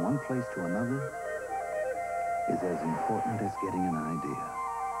idea from one place to another is as important as getting an idea.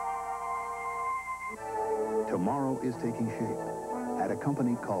 Tomorrow is taking shape at a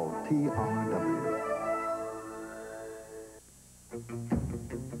company called TRW.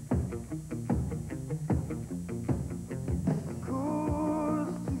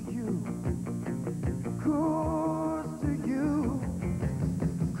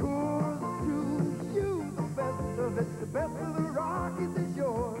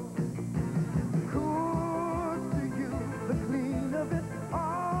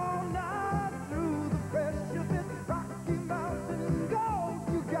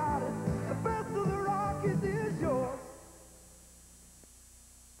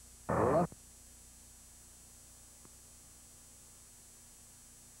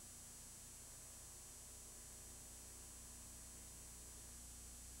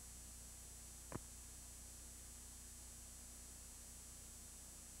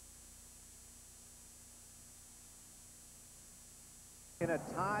 In a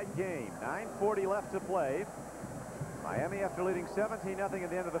tied game, 9:40 left to play. Miami, after leading 17-0 at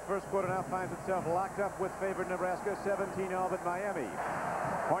the end of the first quarter, now finds itself locked up with favored Nebraska, 17-0 at Miami.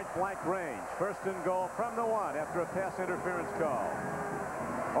 Point-blank range, 1st and goal from the 1 after a pass interference call.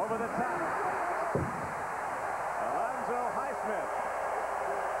 Over the top. Alonzo Highsmith.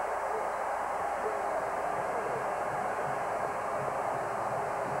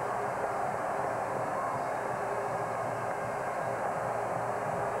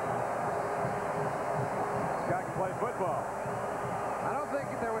 Football. I don't think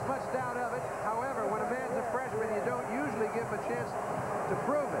there was much doubt of it. However, when a man's a freshman, you don't usually give him a chance to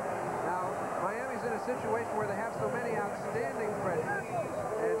prove it. Now, Miami's in a situation where they have so many outstanding freshmen,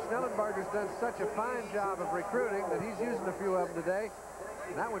 and Schnellenberger's done such a fine job of recruiting that he's using a few of them today,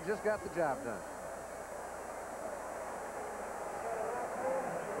 and that one just got the job done.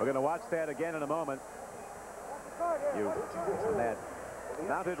 We're going to watch that again in a moment. That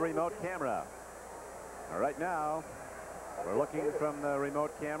mounted remote camera. Right now, we're looking from the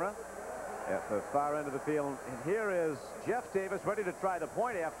remote camera at the far end of the field. And here is Jeff Davis ready to try the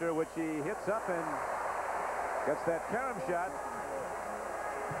point after which he hits up and gets that carom shot.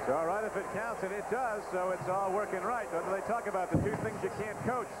 It's all right if it counts, and it does, so it's all working right. What do they talk about? The two things you can't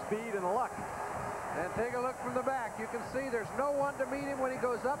coach, speed and luck. And take a look from the back. You can see there's no one to meet him when he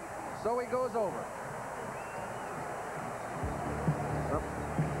goes up, so he goes over.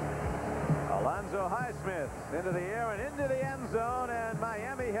 Alonzo Highsmith into the air and into the end zone, and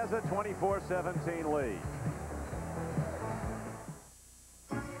Miami has a 24-17 lead.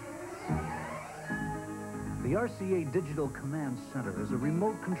 The RCA Digital Command Center is a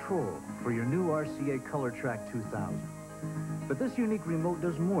remote control for your new RCA ColorTrack 2000. But this unique remote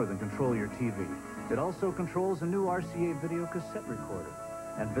does more than control your TV. It also controls a new RCA video cassette recorder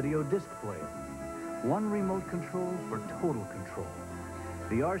and video disc player. One remote control for total control.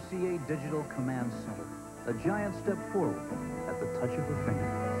 The RCA Digital Command Center, a giant step forward at the touch of a finger.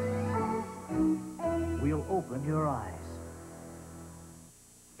 We'll open your eyes.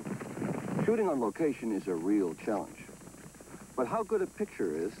 Shooting on location is a real challenge. But how good a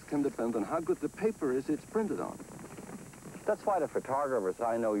picture is can depend on how good the paper is it's printed on. That's why the photographers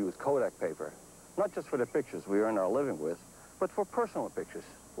I know use Kodak paper, not just for the pictures we earn our living with, but for personal pictures,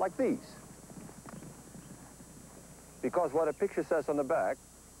 like these. Because what a picture says on the back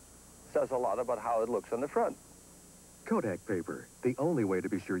says a lot about how it looks on the front. Kodak paper. The only way to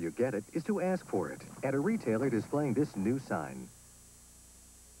be sure you get it is to ask for it at a retailer displaying this new sign.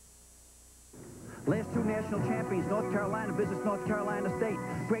 Last two national champions. North Carolina visits North Carolina State.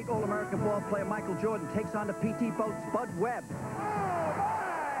 Great All-American ball player Michael Jordan takes on the PT boat Spud Webb. Basketball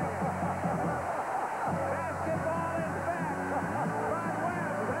is back. Spud Webb,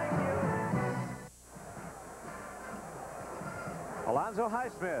 thank you. Alonzo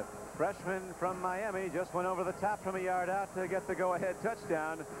Highsmith, freshman from Miami, just went over the top from a yard out to get the go-ahead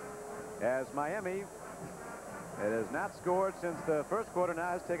touchdown. As Miami, it has not scored since the first quarter, now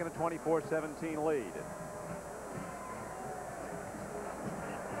has taken a 24-17 lead.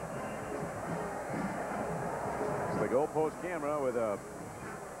 It's the goalpost camera with a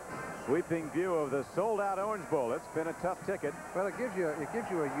sweeping view of the sold-out Orange Bowl. It's been a tough ticket. Well, it gives you a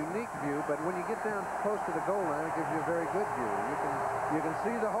unique view, but when you get down close to the goal line, it gives you a very good view. You can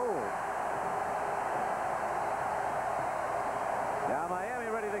see the hole. Now Miami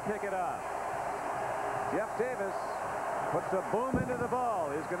ready to kick it off. Jeff Davis puts a boom into the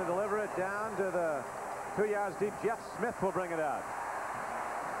ball. He's going to deliver it down to the 2 yards deep. Jeff Smith will bring it out.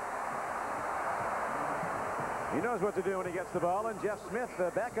 He knows what to do when he gets the ball, and Jeff Smith,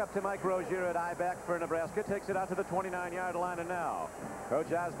 the backup to Mike Rozier at I-back for Nebraska, takes it out to the 29-yard line, and now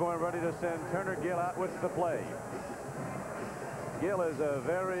Coach Osborne ready to send Turner Gill out with the play. Gill is a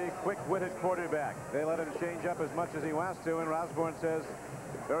very quick-witted quarterback. They let him change up as much as he wants to, and Osborne says,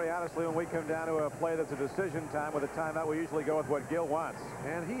 very honestly, when we come down to a play that's a decision time with a timeout, we usually go with what Gill wants.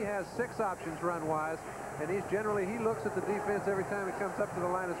 And he has 6 options run-wise, and he looks at the defense every time he comes up to the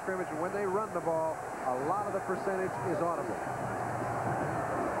line of scrimmage, and when they run the ball, a lot of the percentage is audible.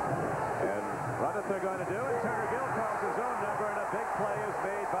 And run it they're going to do, and Turner Gill calls his own number, and a big play is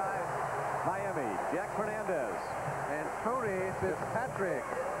made by Miami. Jack Fernandez. And Tony Fitzpatrick.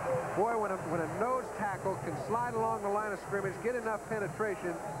 Boy, when a nose tackle can slide along the line of scrimmage, get enough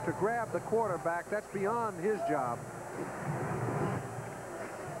penetration to grab the quarterback, that's beyond his job.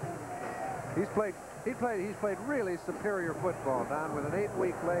 He's played really superior football, Don, with an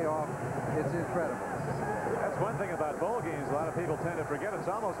 8-week layoff. It's incredible. That's one thing about bowl games. A lot of people tend to forget. It's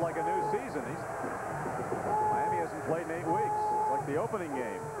almost like a new season. Miami hasn't played in 8 weeks. It's like the opening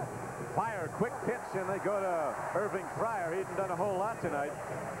game. Fire, quick pitch, and they go to Irving Fryer. He hasn't done a whole lot tonight,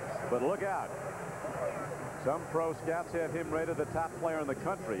 but look out. Some pro scouts have him rated the top player in the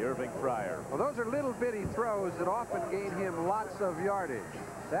country, Irving Fryer. Well, those are little bitty throws that often gain him lots of yardage.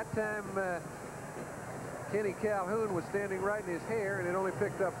 That time, Kenny Calhoun was standing right in his hair, and it only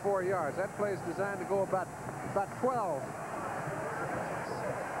picked up 4 yards. That play is designed to go about 12.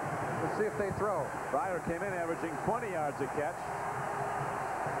 Let's see if they throw. Fryer came in averaging 20 yards a catch.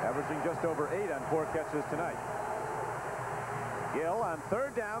 Averaging just over 8 on 4 catches tonight. Gill on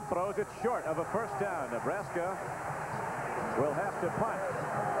 3rd down throws it short of a 1st down. Nebraska will have to punt.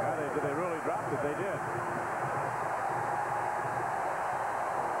 Did they really drop it? They did.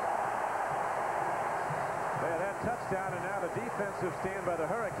 They had that touchdown, and now the defensive stand by the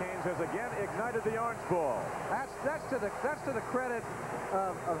Hurricanes has again ignited the Orange Bowl. That's to the credit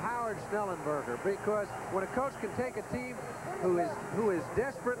of Howard Schnellenberger, because when a coach can take a team who is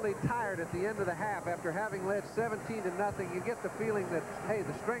desperately tired at the end of the half after having led 17-0, you get the feeling that, hey,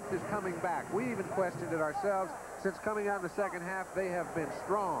 the strength is coming back. We even questioned it ourselves. Since coming out in the second half, they have been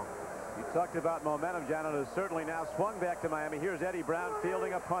strong. You talked about momentum, John, and it has certainly now swung back to Miami. Here's Eddie Brown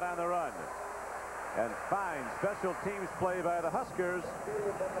fielding a punt on the run. And fine special teams play by the Huskers.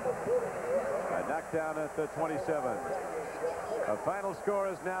 A knockdown at the 27. A final score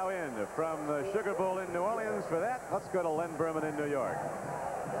is now in from the Sugar Bowl in New Orleans. For that, let's go to Len Berman in New York.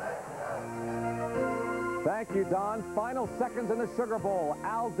 Thank you, Don. Final seconds in the Sugar Bowl.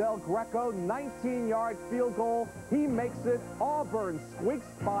 Al Del Greco, 19-yard field goal. He makes it. Auburn squeaks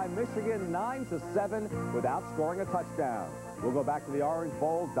by Michigan 9-7 without scoring a touchdown. We'll go back to the Orange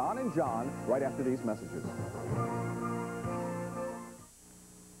Bowl, Don and John, right after these messages.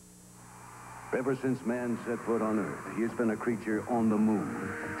 Ever since man set foot on Earth, he has been a creature on the move,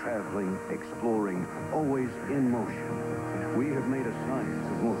 traveling, exploring, always in motion. We have made a science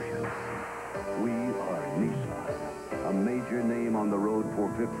of motion. We are Nissan, a major name on the road for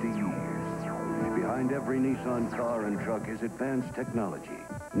 50 years. Behind every Nissan car and truck is advanced technology.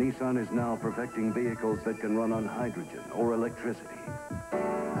 Nissan is now perfecting vehicles that can run on hydrogen or electricity.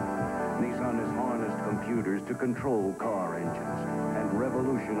 Nissan has harnessed computers to control car engines and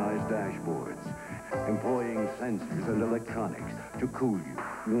revolutionize dashboards, employing sensors and electronics to cool you,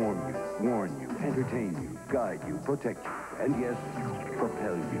 warn you, entertain you, guide you, protect you, and yes,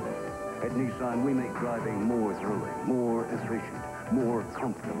 propel you. At Nissan, we make driving more thrilling, more efficient, more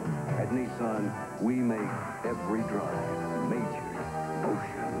comfortable. At Nissan, we make every drive major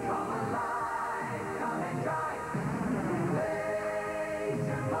motion. Come alive, come and drive.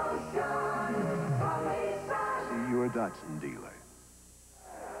 Major motion from Nissan. Datsun dealer.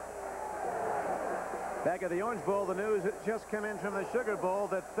 Back at the Orange Bowl, the news just come in from the Sugar Bowl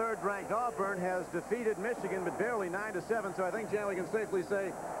that third-ranked Auburn has defeated Michigan, but barely 9-7. So I think, Jan, we can safely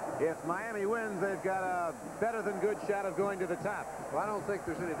say if Miami wins, they've got a better-than-good shot of going to the top. Well, I don't think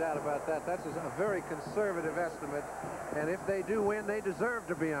there's any doubt about that. That's a very conservative estimate. And if they do win, they deserve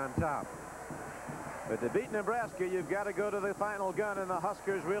to be on top. But to beat Nebraska, you've got to go to the final gun, and the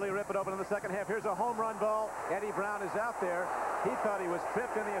Huskers really rip it open in the second half. Here's a home run ball. Eddie Brown is out there. He thought he was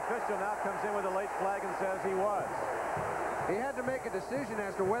tripped, and the official now comes in with a late flag and says he was. He had to make a decision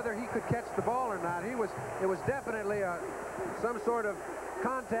as to whether he could catch the ball or not. It was definitely some sort of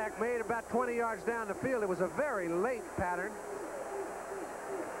contact made about 20 yards down the field. It was a very late pattern.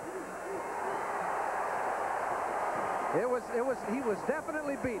 He was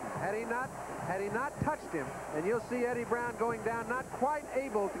definitely beaten. Had he not touched him, and you'll see Eddie Brown going down, not quite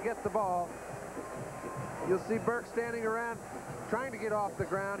able to get the ball. You'll see Burke standing around trying to get off the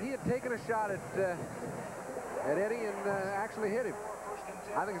ground. He had taken a shot at Eddie and actually hit him.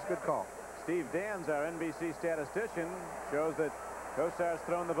 I think it's a good call. Steve Dans, our NBC statistician, shows that Kosar's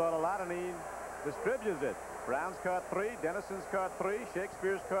thrown the ball a lot, and he distributes it. Brown's caught 3, Dennison's caught 3,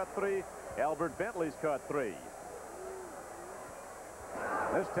 Shakespeare's caught 3, Albert Bentley's caught 3.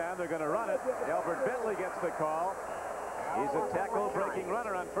 This time they're going to run it. Albert Bentley gets the call. He's a tackle-breaking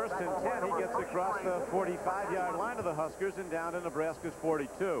runner on 1st and 10. He gets across the 45-yard line of the Huskers and down to Nebraska's 42.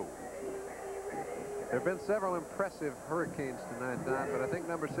 There have been several impressive Hurricanes tonight, Don, but I think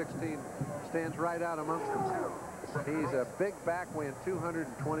number 16 stands right out amongst them. He's a big back weighing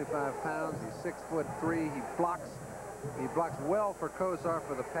 225 pounds. He's 6'3". He blocks well for Kosar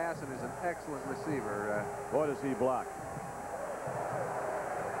for the pass and is an excellent receiver. Boy, does he block.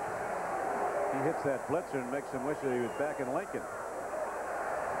 He hits that blitzer and makes him wish that he was back in Lincoln.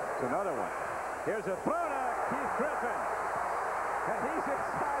 It's another one. Here's a throw to Keith Griffin. And he's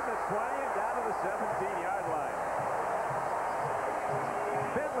inside the 20 and down to the 17-yard line.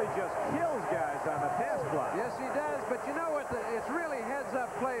 Bentley just kills guys on the pass block. Yes, he does, but you know what? It's really heads-up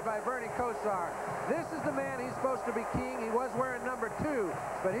play by Bernie Kosar. This is the man he's supposed to be king. He was wearing number 2,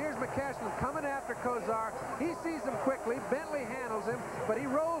 but here's McCashin coming after Kosar. He sees him quickly. Bentley handles him, but he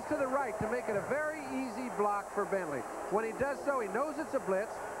rolls to the right to make it a very easy block for Bentley. When he does so, he knows it's a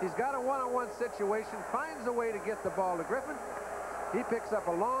blitz. He's got a one-on-one situation, finds a way to get the ball to Griffin. He picks up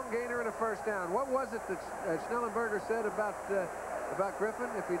a long gainer and a first down. What was it that Schnellenberger said about Griffin?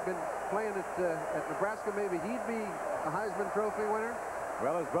 If he'd been playing at Nebraska, maybe he'd be a Heisman Trophy winner?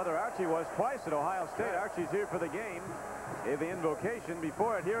 Well, his brother Archie was twice at Ohio State. Archie's here for the game. Gave the invocation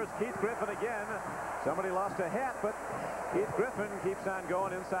before it. Here's Keith Griffin again. Somebody lost a hat, but Keith Griffin keeps on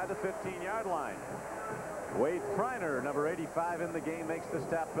going inside the 15-yard line. Wade Freiner, number 85 in the game, makes the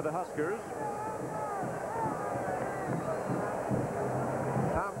stop for the Huskers.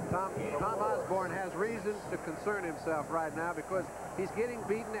 Tom Osborne has reasons to concern himself right now because he's getting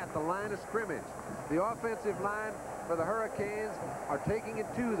beaten at the line of scrimmage. The offensive line for the Hurricanes are taking it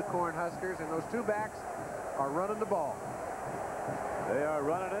to the Cornhuskers, and those two backs are running the ball. They are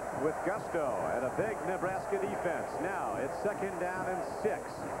running it with gusto and a big Nebraska defense. Now it's 2nd down and 6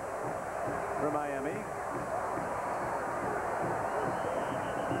 for Miami.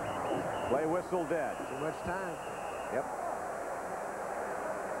 Play whistle dead. Too much time. Yep.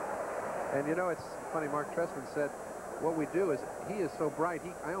 And you know, it's funny, Mark Trestman said, what we do is, he is so bright,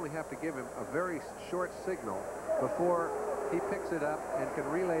 I only have to give him a very short signal before he picks it up and can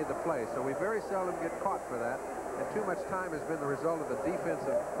relay the play. So we very seldom get caught for that, and too much time has been the result of the defense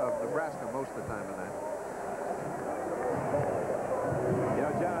of Nebraska most of the time tonight. You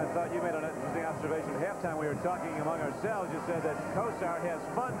know, John, I thought you made an interesting observation. At halftime, we were talking among ourselves. You said that Kosar has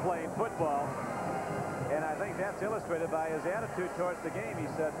fun playing football, and I think that's illustrated by his attitude towards the game. He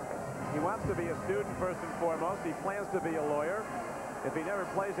said, he wants to be a student first and foremost. He plans to be a lawyer. If he never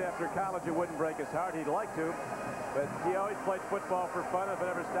plays after college, it wouldn't break his heart. He'd like to. But he always played football for fun. If it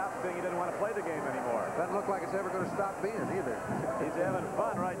ever stops being, he didn't want to play the game anymore. Doesn't look like it's ever going to stop being either. He's having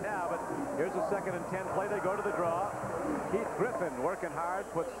fun right now, but here's a 2nd and 10 play. They go to the draw. Keith Griffin working hard,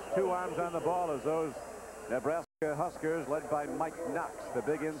 puts 2 arms on the ball as those Nebraska Huskers, led by Mike Knox, the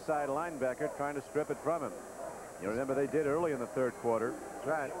big inside linebacker, trying to strip it from him. You remember they did early in the 3rd quarter.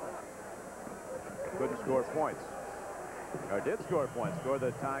 Right. Couldn't score points. Or did score points. Scored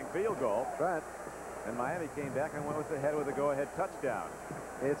the tying field goal. Right. And Miami came back and went with the head with a go-ahead touchdown.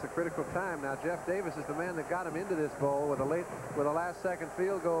 It's a critical time. Now, Jeff Davis is the man that got him into this bowl with a last-second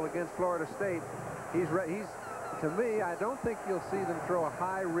field goal against Florida State. To me, I don't think you'll see them throw a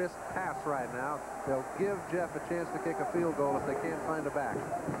high-risk pass right now. They'll give Jeff a chance to kick a field goal if they can't find a back.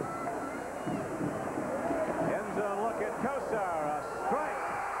 End zone look David Kosar, a strike.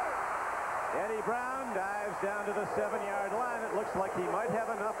 Eddie Brown dives down to the 7-yard line. It looks like he might have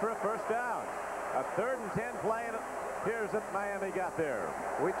enough for a first down. A 3rd and 10 play, and it appears that Miami got there.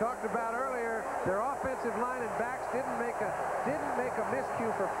 We talked about earlier, their offensive line and backs didn't make a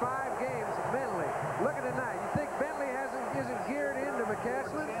miscue for 5 games mentally. Look at tonight. You think Bentley isn't geared into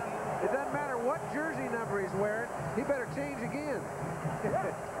McCaslin? It doesn't matter what jersey number he's wearing. He better change again.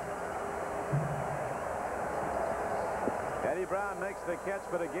 Eddie Brown makes the catch,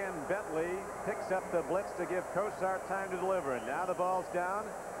 but again, Bentley picks up the blitz to give Kosar time to deliver. And now the ball's down.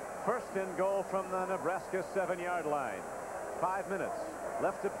 1st and goal from the Nebraska 7-yard line. 5 minutes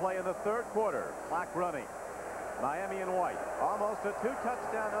left to play in the 3rd quarter. Clock running. Miami in white. Almost a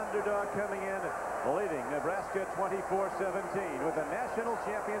 2-touchdown underdog coming in, leading Nebraska 24-17 with the national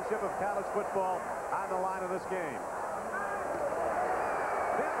championship of college football on the line of this game.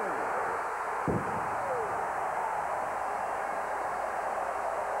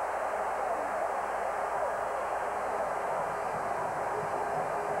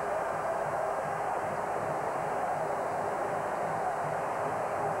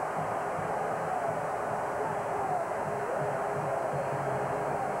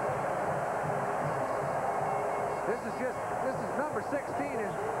 This is number 16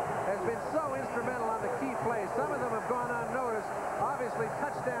 has been so instrumental on the key plays. Some of them have gone unnoticed. Obviously,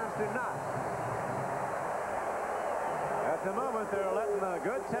 touchdowns do not. At the moment, they're letting the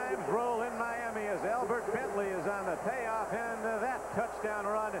good times roll in Miami as Albert Bentley is on the payoff end of that touchdown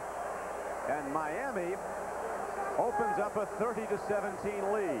run. And Miami opens up a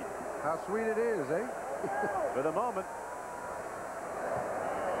 30-17 lead. How sweet it is, eh? For the moment.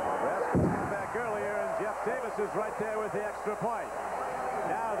 Nebraska came back earlier, and Jeff Davis is right there with the extra point.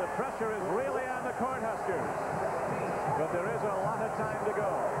 Now the pressure is really on the Cornhuskers. But there is a lot of time to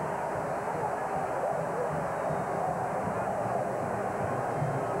go.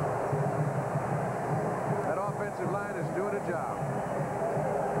 That offensive line is doing a job.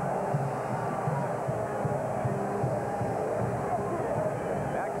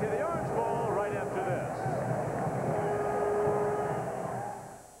 Back to the Orange Bowl right after this.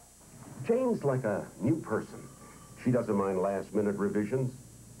 Jane's like a new person. She doesn't mind last-minute revisions,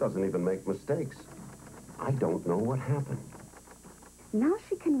 doesn't even make mistakes. I don't know what happened. Now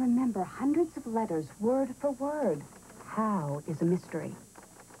she can remember hundreds of letters word for word. How is a mystery.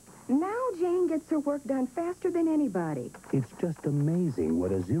 Now Jane gets her work done faster than anybody. It's just amazing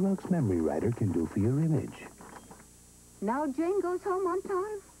what a Xerox memory writer can do for your image. Now Jane goes home on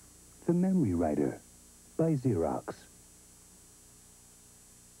time. The Memory Writer by Xerox.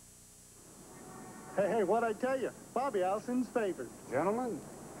 Hey, what'd I tell you? Bobby Allison's favored. Gentlemen,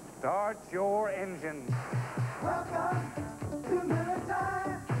 start your engines. Welcome to Miller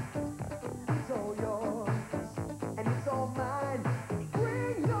Time. It's all yours, and it's all mine.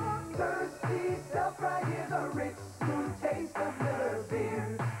 Bring your thirsty self right here. The rich, smooth taste of Miller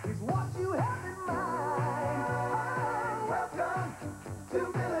beer is what you have in mind. Welcome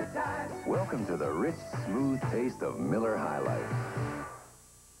to Miller Time. Welcome to the rich, smooth taste of Miller High Life.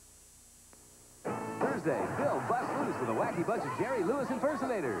 Thursday, Bill busts loose with a wacky bunch of Jerry Lewis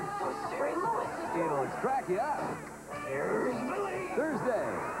impersonators. Jerry Lewis. It'll crack you up. Here's Billy. Thursday.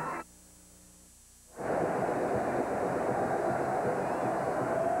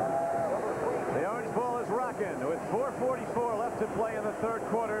 The Orange Bowl is rocking with 4:44 left to play in the 3rd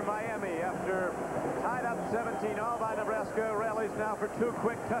quarter. Miami, after tied up 17 all by Nebraska, rallies now for 2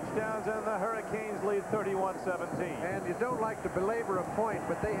 quick touchdowns, and the Hurricanes lead 31-17. And you don't like to belabor a point,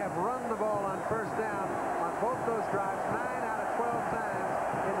 but they have run the ball on first down on both those drives 9 out of 12 times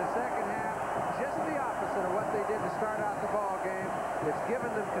in the second half. Just the opposite of what they did to start out the ball game. It's given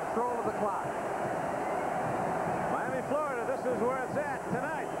them control of the clock. Miami, Florida, this is where it's at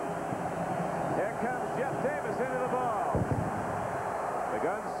tonight. Here comes Jeff Davis into the ball. The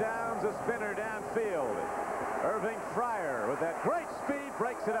gun sounds a spinner downfield. Irving Fryer, with that great speed,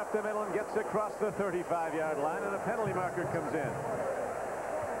 breaks it up the middle and gets across the 35-yard line, and a penalty marker comes in.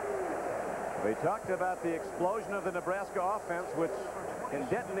 We talked about the explosion of the Nebraska offense, which can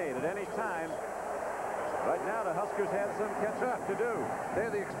detonate at any time. Right now, the Huskers had some catch-up to do. There,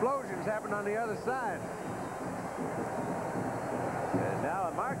 the explosions happened on the other side. And now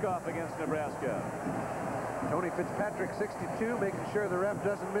a mark-off against Nebraska. Tony Fitzpatrick, 62, making sure the ref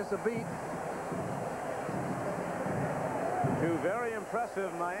doesn't miss a beat. Two very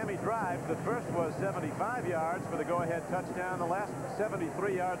impressive Miami drives. The first was 75 yards for the go-ahead touchdown. The last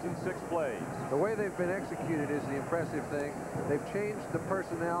 73 yards in 6 plays. The way they've been executed is the impressive thing. They've changed the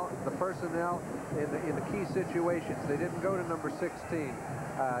personnel in the key situations. They didn't go to number 16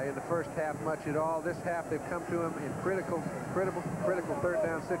 in the first half much at all. This half they've come to him in critical third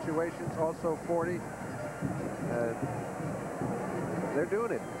down situations. Also 40. They're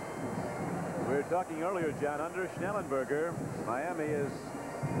doing it. We were talking earlier, John, under Schnellenberger, Miami is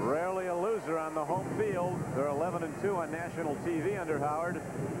rarely a loser on the home field. They're 11-2 on national TV under Howard,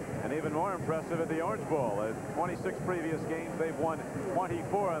 and even more impressive at the Orange Bowl. At 26 previous games, they've won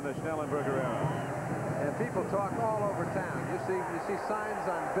 24 in the Schnellenberger era. And people talk all over town. You see signs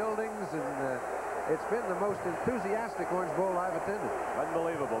on buildings, and it's been the most enthusiastic Orange Bowl I've attended.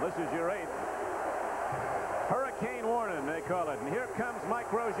 Unbelievable. This is your 8th. Hurricane warning, they call it. And here comes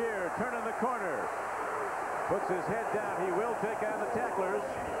Mike Rozier turning the corner. Puts his head down. He will take on the tacklers.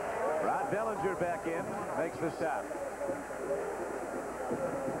 Rod Bellinger back in. Makes the stop.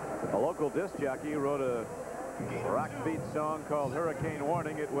 A local disc jockey wrote a rock beat song called Hurricane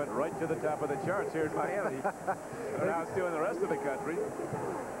Warning. It went right to the top of the charts here in Miami. I don't know how it's doing the rest of the country.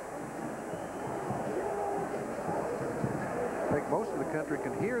 I think most of the country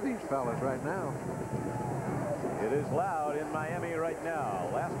can hear these fellas right now. It is loud in Miami right now.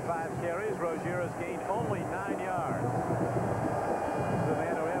 Last 5 carries, Rozier has gained only 9 yards. This is the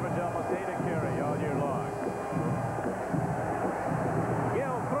man who averaged almost 8 a carry all year long.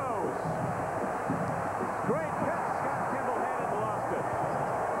 Gill throws. Great catch. Scott Kimball had it and lost it.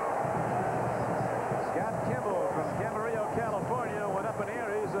 Scott Kimball from Camarillo, California, went up in the air.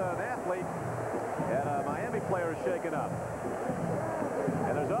 He's an athlete. And a Miami player is shaken up.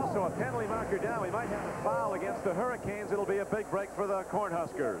 And there's also a penalty marker down. We might have a foul against the Hurricanes. It'll be a big break for the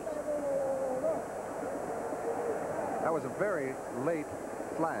Cornhuskers. That was a very late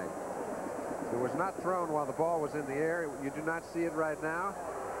flag. It was not thrown while the ball was in the air. You do not see it right now.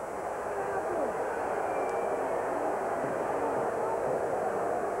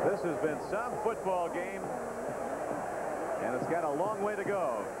 This has been some football game, and it's got a long way to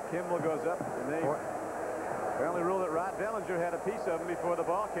go. Kimball goes up, and they apparently ruled that Rod Bellinger had a piece of him before the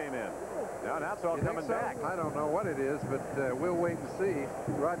ball came in. Now it's all coming back. I don't know what it is, but we'll wait and see.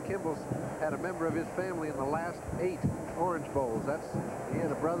 Rod Kimball's had a member of his family in the last 8 Orange Bowls. He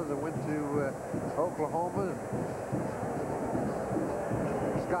had a brother that went to Oklahoma.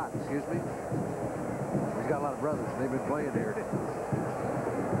 Scott, excuse me. He's got a lot of brothers. They've been playing here.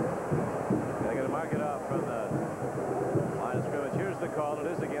 They're going to mark it off from the line of scrimmage. Here's the call. It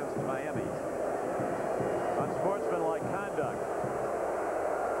is against Miami. Unsportsmanlike conduct.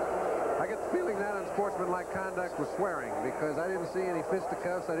 I get the feeling that unsportsmanlike conduct was swearing, because I didn't see any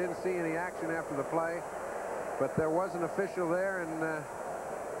fisticuffs. I didn't see any action after the play. But there was an official there, and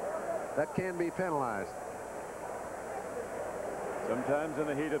that can be penalized. Sometimes in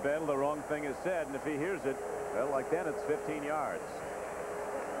the heat of battle, the wrong thing is said, and if he hears it, well, like that, it's 15 yards.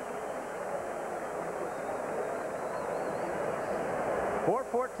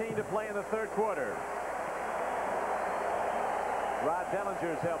 .4:14 to play in the 3rd quarter. Rod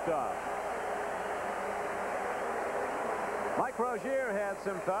Bellinger's helped off. Mike Rozier had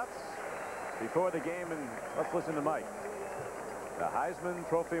some thoughts before the game, and let's listen to Mike, the Heisman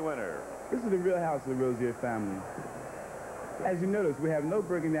Trophy winner. This is the real house of the Rozier family. As you notice, we have no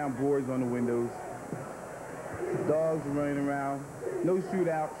breaking down boards on the windows, dogs running around, no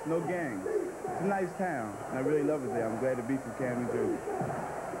shootouts, no gangs. It's a nice town, and I really love it there. I'm glad to be from Camden, New Jersey.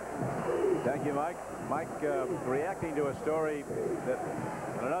 Thank you, Mike. Mike reacting to a story that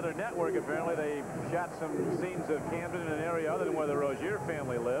on another network, apparently, they shot some scenes of Camden in an area other than where the Rozier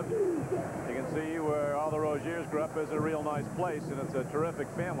family lived. You can see where all the Roziers grew up as a real nice place, and it's a terrific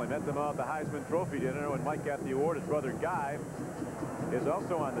family. Met them all at the Heisman Trophy dinner. When Mike got the award, his brother Guy is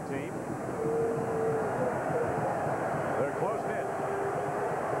also on the team. They're close-knit.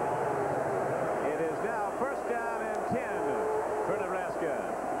 It is now 1st down and 10 for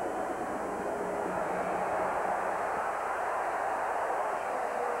Nebraska.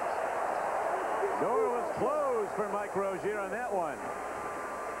 Door was closed for Mike Rozier on that one.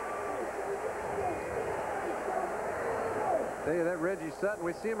 Tell you that Reggie Sutton,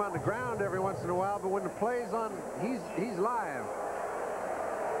 we see him on the ground every once in a while, but when the play's on, he's live.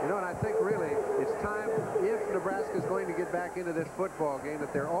 You know, and I think really it's time, if Nebraska's going to get back into this football game,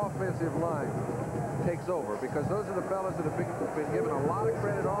 that their offensive line takes over, because those are the fellas that have been given a lot of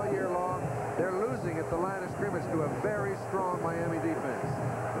credit all year long. They're losing at the line of scrimmage to a very strong Miami defense.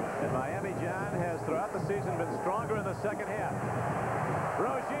 And Miami, John, has throughout the season been stronger in the 2nd half.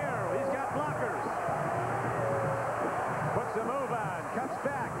 Rozier, he's got blockers. Puts makes a move on, cuts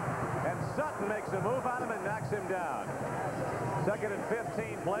back, and Sutton makes a move on him and knocks him down. Second and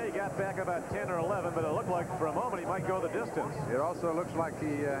 15 play, got back about 10 or 11, but it looked like for a moment he might go the distance. It also looks like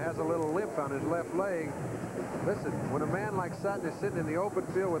he has a little limp on his left leg. Listen, when a man like Sutton is sitting in the open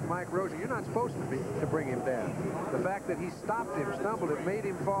field with Mike Rozier, you're not supposed to bring him down. The fact that he stopped him, stumbled him, made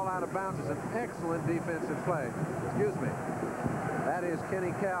him fall out of bounds is an excellent defensive play. Excuse me. That is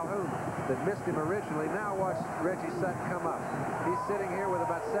Kenny Calhoun that missed him originally. Now watch Reggie Sutton come up. He's sitting here with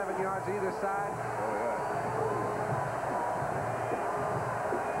about 7 yards either side.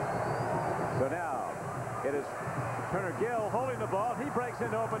 So now it is Turner Gill holding the ball. He breaks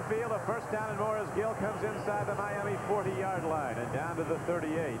into open field. A first down and more as Gill comes inside the Miami 40-yard line and down to the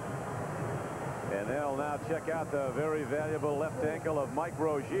 38. And they'll now check out the very valuable left ankle of Mike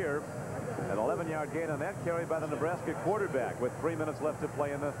Rozier. An 11-yard gain on that carry by the Nebraska quarterback with 3 minutes left to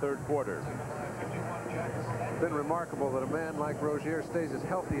play in the third quarter. It's been remarkable that a man like Rozier stays as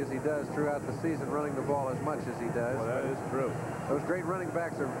healthy as he does throughout the season, running the ball as much as he does. Well, that is true. Those great running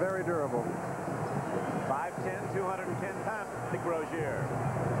backs are very durable. 5'10", 210 pounds, Mike Rozier.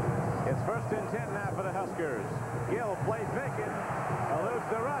 It's first and 10 now for the Huskers. Gill plays vacant, eludes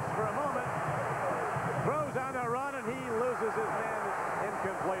the rush for a moment, throws on a run, and he loses his man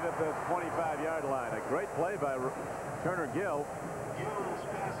incomplete at the 25-yard line. A great play by Turner Gill.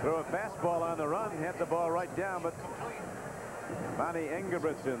 Threw a fastball on the run, hit the ball right down, but Monty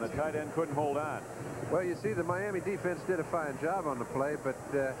Engebretson, the tight end, couldn't hold on. Well, you see, the Miami defense did a fine job on the play, but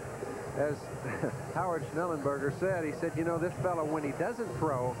as Howard Schnellenberger said, he said, you know, this fellow, when he doesn't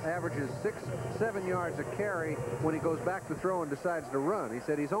throw, averages 6-7 yards a carry. When he goes back to throw and decides to run, he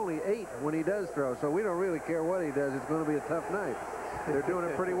said he's only 8 when he does throw, so we don't really care what he does. It's going to be a tough night. They're doing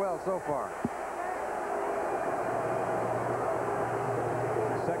it pretty well so far.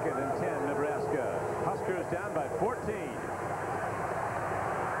 Second and 10, Nebraska. Huskers down by 14.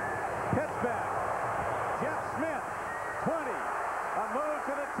 Pitch back. Jeff Smith, 20. A move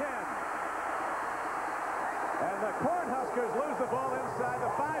to the 10. And the Cornhuskers lose the ball inside the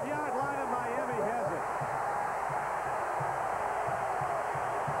 5-yard line, and Miami has it.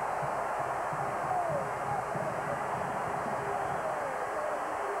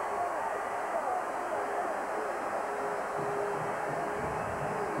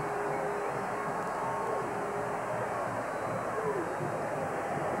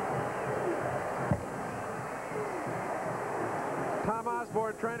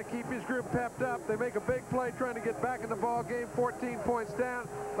 Osborne trying to keep his group pepped up. They make a big play trying to get back in the ball game, 14 points down.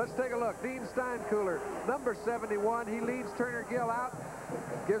 Let's take a look. Dean Steinkühler, number 71. He leads Turner Gill out,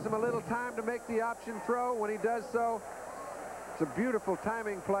 gives him a little time to make the option throw. When he does so, it's a beautiful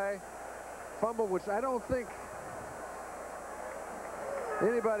timing play. Fumble, which I don't think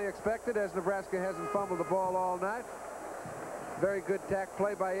anybody expected, as Nebraska hasn't fumbled the ball all night. Very good tack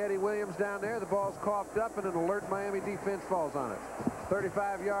play by Eddie Williams down there. The ball's coughed up, and an alert Miami defense falls on it.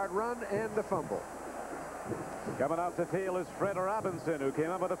 35-yard run and the fumble. Coming off the field is Fred Robinson, who came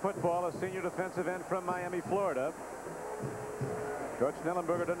up with the football, a senior defensive end from Miami, Florida. Coach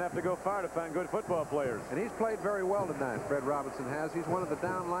Schnellenberger doesn't have to go far to find good football players. And he's played very well tonight, Fred Robinson has. He's one of the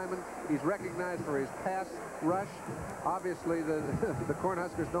down linemen. He's recognized for his pass rush. Obviously, the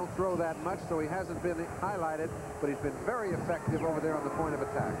Cornhuskers don't throw that much, so he hasn't been highlighted, but he's been very effective over there on the point of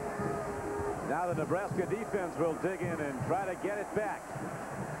attack. Now the Nebraska defense will dig in and try to get it back.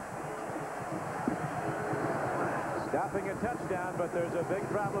 Stopping a touchdown, but there's a big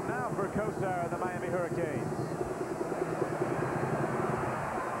problem now for Kosar and the Miami Hurricanes.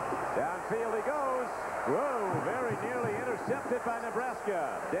 Downfield he goes. Whoa, very nearly intercepted by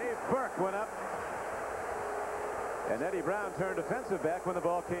Nebraska. Dave Burke went up. And Eddie Brown turned defensive back when the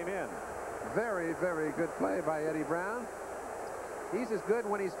ball came in. Very, very good play by Eddie Brown. He's as good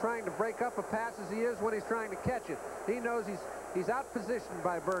when he's trying to break up a pass as he is when he's trying to catch it. He knows he's outpositioned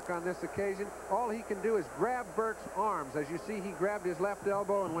by Burke on this occasion. All he can do is grab Burke's arms. As you see, he grabbed his left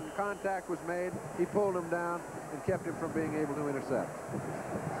elbow, and when contact was made, he pulled him down and kept him from being able to intercept.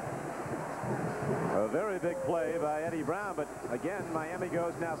 A very big play by Eddie Brown, but again, Miami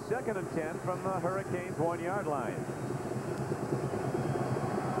goes now 2nd and 10 from the Hurricanes' 1-yard line.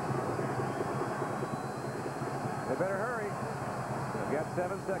 They better hurry. They've got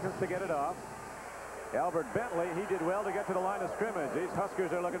 7 seconds to get it off. Albert Bentley, he did well to get to the line of scrimmage. These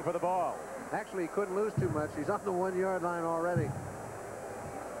Huskers are looking for the ball. Actually, he couldn't lose too much. He's on the 1-yard line already.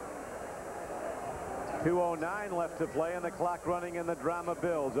 2:09 left to play, and the clock running in the Drama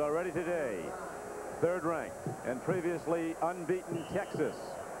Bills already today. 3rd ranked and previously unbeaten Texas.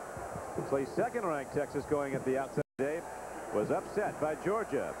 So 2nd ranked Texas going at the outside today was upset by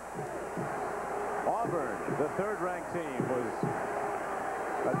Georgia. Auburn, the third-ranked team, was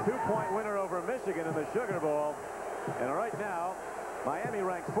a 2-point winner over Michigan in the Sugar Bowl. And right now, Miami,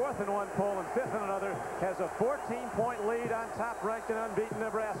 ranked 4th in one poll and 5th in another, has a 14-point lead on top-ranked and unbeaten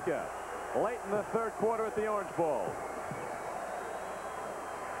Nebraska late in the third quarter at the Orange Bowl.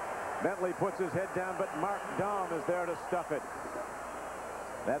 Bentley puts his head down, but Mark Daum is there to stuff it.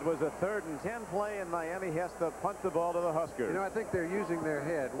 That was a 3rd and 10 play, and Miami has to punt the ball to the Huskers. You know, I think they're using their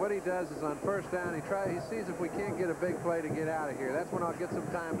head. What he does is on first down, he sees if we can't get a big play to get out of here. That's when I'll get some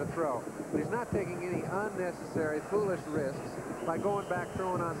time to throw. But he's not taking any unnecessary, foolish risks by going back,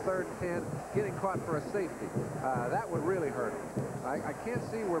 throwing on 3rd and 10, getting caught for a safety. That would really hurt him. I can't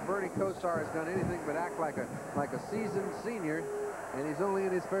see where Bernie Kosar has done anything but act like a seasoned senior, and he's only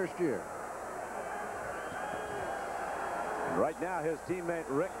in his first year. Right now, his teammate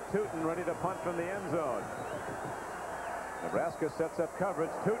Rick Tootin ready to punt from the end zone. Nebraska sets up coverage.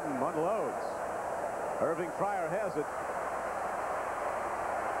 Tootin unloads. Irving Fryer has it.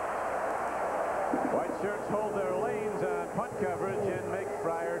 White shirts hold their lanes on punt coverage and make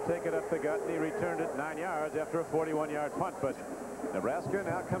Fryer take it up the gut, and he returned it 9 yards after a 41-yard punt. But Nebraska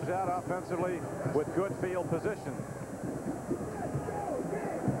now comes out offensively with good field position.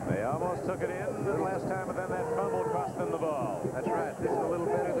 They almost took it in the last time, but then that fumble cost them the ball. That's right. This is a little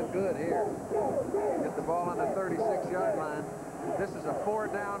better than good here. Get the ball on the 36-yard line. This is a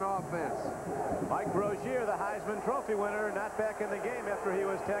 4-down offense. Mike Rozier, the Heisman Trophy winner, not back in the game after he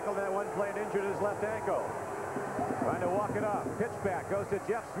was tackled that one play and injured his left ankle. Trying to walk it off. Pitch back goes to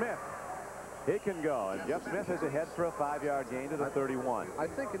Jeff Smith. He can go, and Jeff Smith is ahead for a 5-yard gain to the 31. I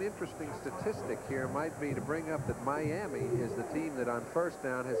think an interesting statistic here might be to bring up that Miami is the team that on first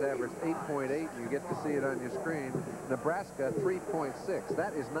down has averaged 8.8. You get to see it on your screen. Nebraska 3.6.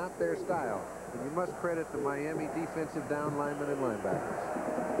 That is not their style. And you must credit the Miami defensive down linemen and linebackers.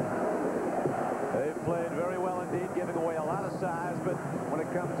 They've played very well indeed, giving away a lot of size, but when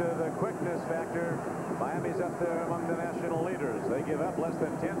it comes to the quickness factor, Miami's up there among the national leaders. They give up less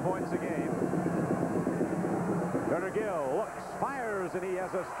than 10 points a game. Turner Gill looks, fires, and he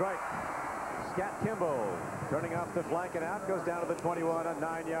has a strike. Scott Kimball turning off the flank and out, goes down to the 21, a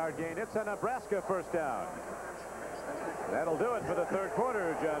 9-yard gain. It's a Nebraska first down. That'll do it for the third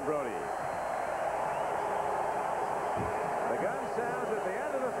quarter, John Brody. The gun sounds at the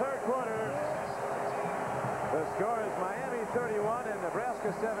end of the third quarter. The score is Miami 31 and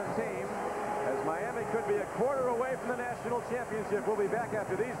Nebraska 17, as Miami could be a quarter away from the national championship. We'll be back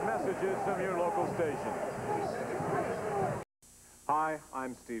after these messages from your local station. Hi,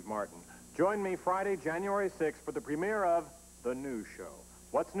 I'm Steve Martin. Join me Friday, January 6th for the premiere of The New Show.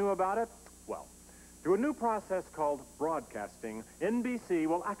 What's new about it? Well, through a new process called broadcasting, NBC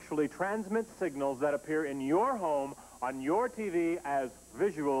will actually transmit signals that appear in your home on your TV as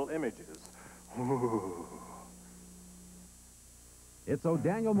visual images. Ooh. It's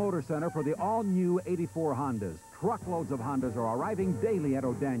O'Daniel Motor Center for the all-new 84 Hondas. Truckloads of Hondas are arriving daily at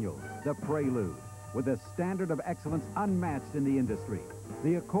O'Daniel. The Prelude, with a standard of excellence unmatched in the industry.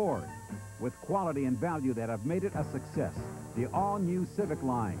 The Accord, with quality and value that have made it a success. The all-new Civic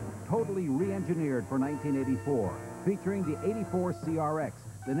line, totally re-engineered for 1984, featuring the 84 CRX,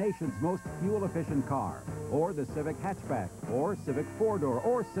 the nation's most fuel-efficient car, or the Civic hatchback, or Civic four-door,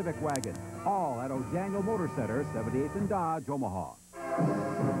 or Civic wagon, all at O'Daniel Motor Center, 78th and Dodge, Omaha.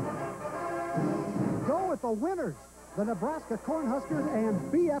 Go with the winners, the Nebraska Cornhuskers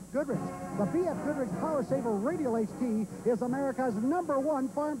and B.F. Goodrich. The B.F. Goodrich Power Saver Radial HT is America's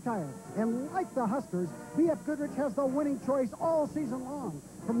 #1 farm tire. And like the Huskers, B.F. Goodrich has the winning choice all season long,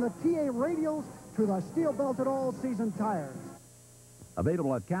 from the TA Radials to the steel-belted all-season tires.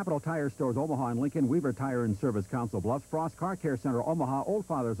 Available at Capital Tire Stores, Omaha and Lincoln, Weaver Tire and Service, Council Bluffs, Frost Car Care Center, Omaha, Old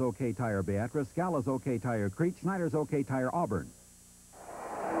Father's OK Tire, Beatrice, Scala's OK Tire, Crete, Schneider's OK Tire, Auburn.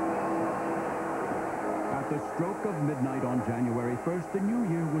 At the stroke of midnight on January 1st, the new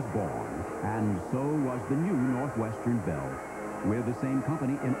year was born, and so was the new Northwestern Bell. We're the same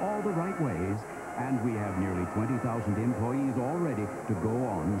company in all the right ways, and we have nearly 20,000 employees already to go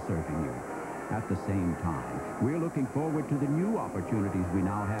on serving you. At the same time, we're looking forward to the new opportunities we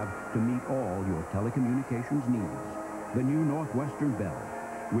now have to meet all your telecommunications needs. The new Northwestern Bell.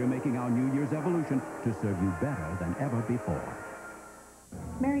 We're making our New Year's evolution to serve you better than ever before.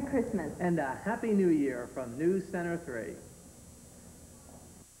 Merry Christmas. And a Happy New Year from News Center 3.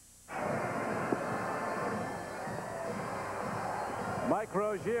 Mike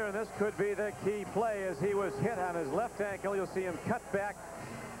Rozier, and this could be the key play as he was hit on his left ankle. You'll see him cut back.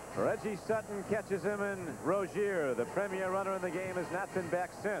 Reggie Sutton catches him, and Rozier, the premier runner in the game, has not been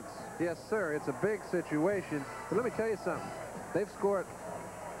back since. Yes, sir. It's a big situation. But let me tell you something. They've scored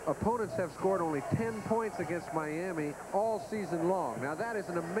opponents have scored only 10 points against Miami all season long. Now, that is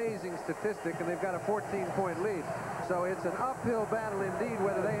an amazing statistic, and they've got a 14-point lead. So it's an uphill battle indeed,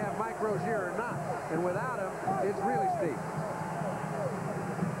 whether they have Mike Rozier or not. And without him, it's really steep.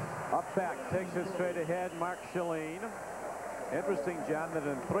 Up back, takes it straight ahead, Mark Shalene. Interesting, John, that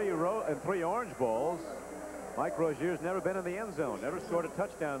in three Orange Bowls, Mike Rozier's never been in the end zone, never scored a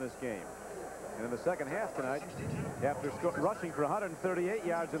touchdown in this game. And in the second half tonight, after rushing for 138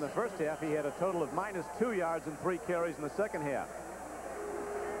 yards in the first half, he had a total of -2 yards and 3 carries in the second half.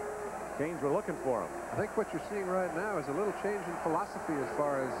 Canes were looking for him. I think what you're seeing right now is a little change in philosophy as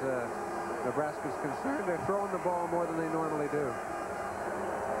far as Nebraska's concerned. They're throwing the ball more than they normally do.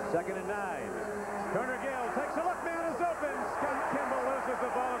 2nd and 9. Turner Gill takes a look, man is open. Scott Kimball loses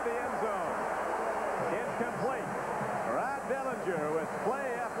the ball at the end zone. Incomplete. Rod Bellinger with play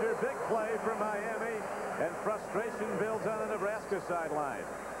after big play for Miami, and frustration builds on the Nebraska sideline.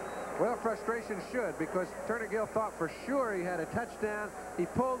 Well, frustration should, because Turner Gill thought for sure he had a touchdown. He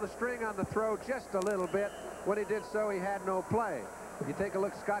pulled the string on the throw just a little bit. When he did so, he had no play. You take a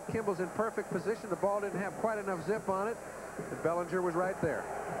look, Scott Kimball's in perfect position. The ball didn't have quite enough zip on it, but Bellinger was right there.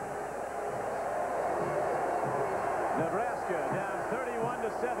 Nebraska down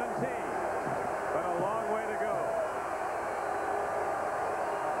 31-17, but a long way to go.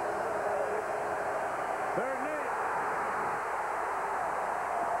 3rd and 8.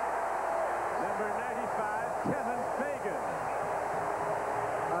 Number 95, Kevin Fagan.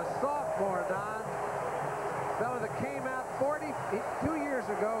 A sophomore, Don. Fellow that came out 2 years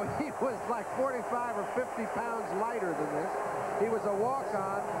ago. He was like 45 or 50 pounds lighter than this. He was a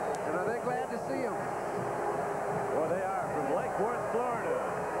walk-on, and are they glad to see him? Well, they are, from Lake Worth, Florida.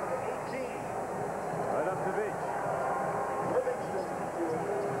 Right up the beach.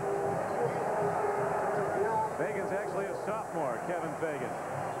 Fagan's actually a sophomore, Kevin Fagan.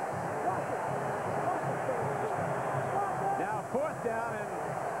 Now 4th down, and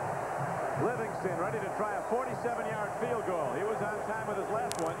Livingston ready to try a 47-yard field goal. He was on time with his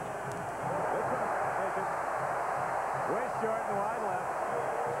last one. This one's taken way short and wide left,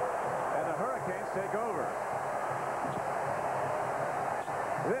 and the Hurricanes take over.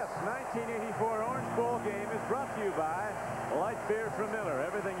 This 1984 Orange Bowl game is brought to you by light beer from Miller.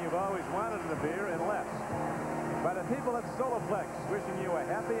 Everything you've always wanted in a beer and less. By the people at Soloplex, wishing you a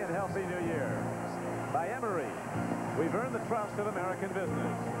happy and healthy new year. By Emery, we've earned the trust of American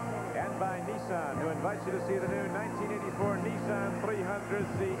business. And by Nissan, who invites you to see the new 1984 Nissan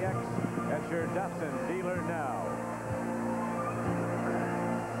 300ZX at your Datsun dealer now.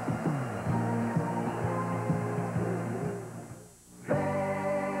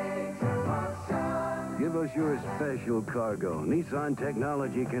 Give us your special cargo. Nissan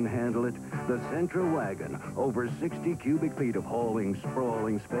technology can handle it. The Sentra wagon. Over 60 cubic feet of hauling,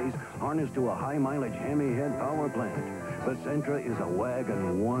 sprawling space harnessed to a high-mileage Hemi-head power plant. The Sentra is a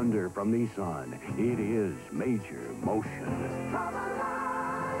wagon wonder from Nissan. It is major motion. Come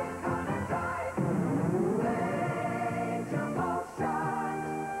alive, come and drive. Major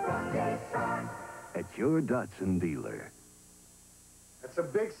motion from Nissan. At your Datsun dealer. That's a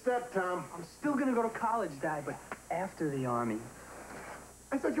big step, Tom. I'm still going to go to college, Dad, but after the Army.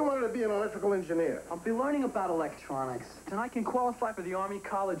 I thought you wanted to be an electrical engineer. I'll be learning about electronics, and I can qualify for the Army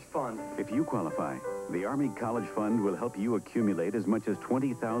College Fund. If you qualify, the Army College Fund will help you accumulate as much as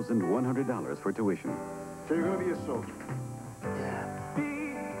 $20,100 for tuition. So you're going to be a soldier.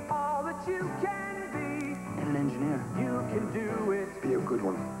 Be all that you can be. And an engineer. You can do it. Be a good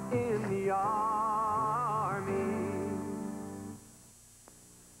one. In the Army.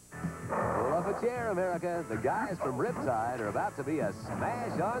 Pull up a chair, America. The guys from Riptide are about to be a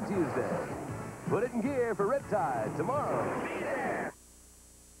smash on Tuesday. Put it in gear for Riptide tomorrow. Be there.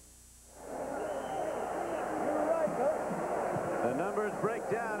 The numbers break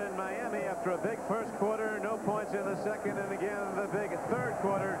down in Miami after a big first quarter, no points in the second, and again the big third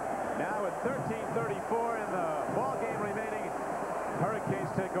quarter. Now at 13:34 in the ball game remaining, Hurricanes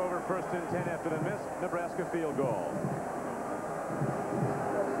take over 1st and 10 after the missed Nebraska field goal.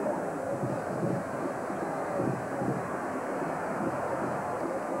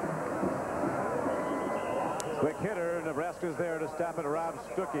 Quick hitter, Nebraska's there to stop it. Rob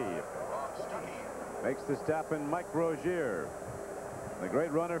Stuckey makes the stop in Mike Rozier. The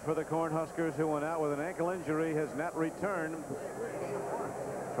great runner for the Cornhuskers, who went out with an ankle injury, has not returned.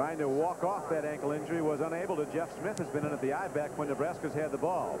 Trying to walk off that ankle injury, was unable to. Jeff Smith has been in at the eye back when Nebraska's had the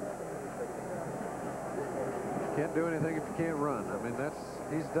ball. Can't do anything if you can't run. I mean,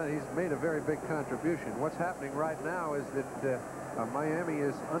 he's made a very big contribution. What's happening right now is that Miami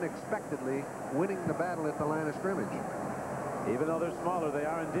is unexpectedly winning the battle at the line of scrimmage. Even though they're smaller, they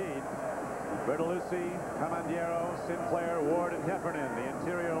are indeed. Bertolucci, Comandiero, Sinclair, Ward, and Heffernan, the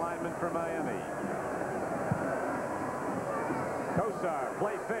interior linemen for Miami. Kosar,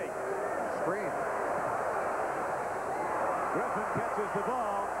 play fake. Screen. Griffin catches the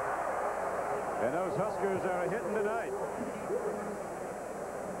ball. And those Huskers are hitting tonight.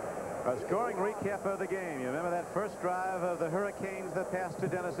 A scoring recap of the game. You remember that first drive of the Hurricanes that passed to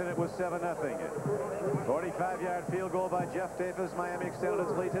Denison? It was 7-0. 45-yard field goal by Jeff Davis. Miami extended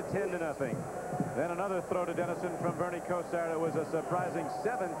its lead to 10-0. Then another throw to Denison from Bernie Kosar. It was a surprising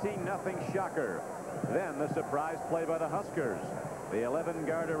 17-0 shocker. Then the surprise play by the Huskers. The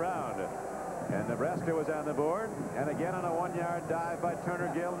 11-yard around. And Nebraska was on the board. And again on a 1-yard dive by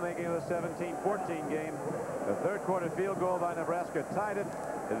Turner Gill, making it a 17-14 game. The third quarter field goal by Nebraska tied it.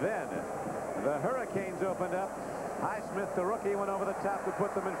 Then the Hurricanes opened up. Highsmith, the rookie, went over the top to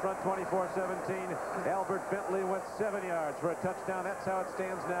put them in front 24-17. Albert Bentley went 7 yards for a touchdown. That's how it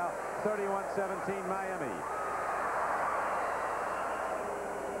stands now, 31-17 Miami.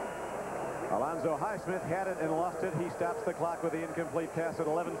 Alonzo Highsmith had it and lost it. He stops the clock with the incomplete pass at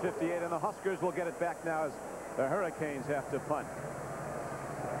 11:58, and the Huskers will get it back now as the Hurricanes have to punt.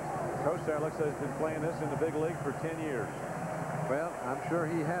 Kosar looks like he's been playing this in the big league for 10 years. Well, I'm sure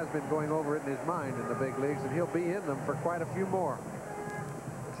he has been going over it in his mind in the big leagues, and he'll be in them for quite a few more.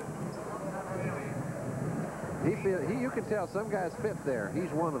 You can tell some guys fit there.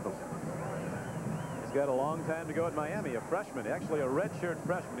 He's one of them. He's got a long time to go at Miami, a freshman, actually a redshirt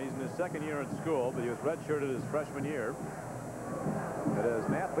freshman. He's in his second year in school, but he was redshirted his freshman year. But as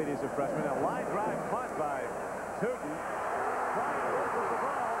an athlete, he's a freshman. A line drive punt by Tootin.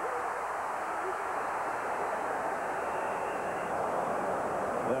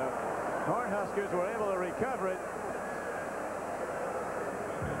 The Cornhuskers were able to recover it.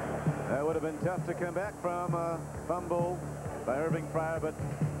 That would have been tough to come back from a fumble by Irving Fryer, but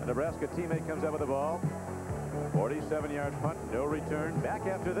a Nebraska teammate comes up with the ball. 47-yard punt, no return. Back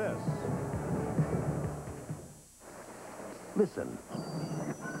after this. Listen.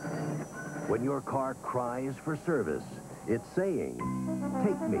 When your car cries for service, it's saying,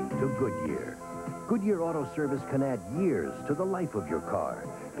 take me to Goodyear. Goodyear Auto Service can add years to the life of your car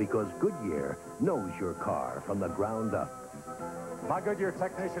because Goodyear knows your car from the ground up. My Goodyear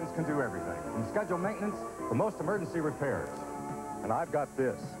technicians can do everything, from schedule maintenance to most emergency repairs. And I've got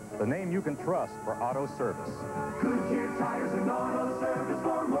this, the name you can trust for auto service. Goodyear tires and auto service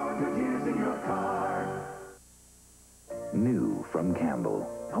for more Goodyears in your car. New from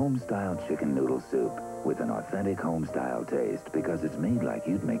Campbell, home-style chicken noodle soup with an authentic home-style taste because it's made like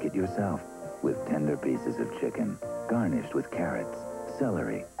you'd make it yourself, with tender pieces of chicken, garnished with carrots,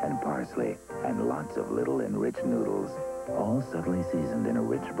 celery, and parsley, and lots of little enriched noodles, all subtly seasoned in a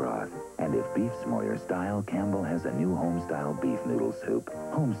rich broth. And if beef's more your style, Campbell has a new home-style beef noodle soup.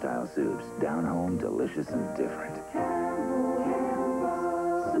 Home-style soups, down home, delicious and different. Campbell,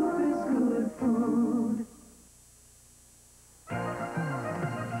 soup is good food.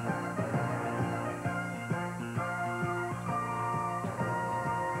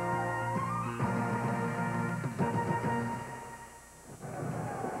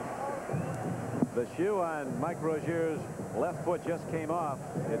 The shoe on Mike Rozier's left foot just came off.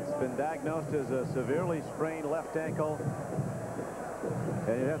 It's been diagnosed as a severely sprained left ankle.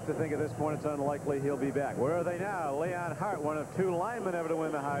 And you have to think at this point it's unlikely he'll be back. Where are they now? Leon Hart, one of 2 linemen ever to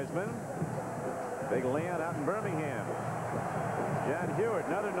win the Heisman. Big Leon out in Birmingham. John Hewitt,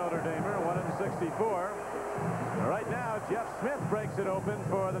 another Notre Damer, 164. Right now, Jeff Smith breaks it open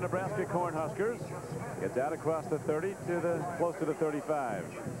for the Nebraska Cornhuskers. Gets out across the 30 to close to the 35.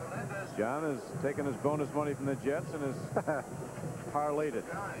 John has taken his bonus money from the Jets and has parlayed it.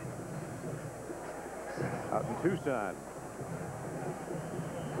 Out in Tucson.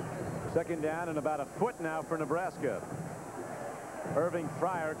 Second down and about a foot now for Nebraska. Irving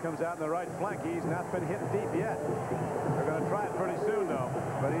Fryer comes out in the right flank. He's not been hit deep yet. They're going to try it pretty soon, though.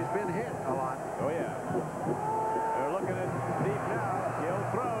 But he's been hit a lot. Oh, yeah. They're looking at deep now. Gill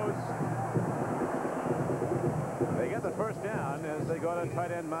throws. They get the first down as they go to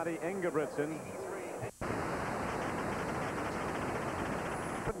tight end Monty Engebretson.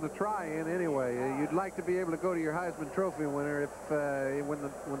 Putting the try in anyway. You'd like to be able to go to your Heisman Trophy winner if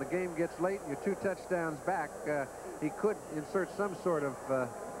when the game gets late and you're 2 touchdowns back. He could insert some sort of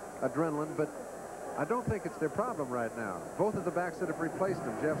adrenaline, but I don't think it's their problem right now. Both of the backs that have replaced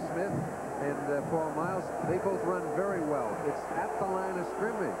him, Jeff Smith and Paul Miles, they both run very well. It's at the line of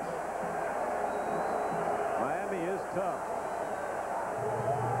scrimmage. Miami is tough.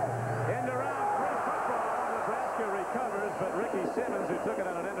 End around free football. Nebraska recovers, but Ricky Simmons, who took it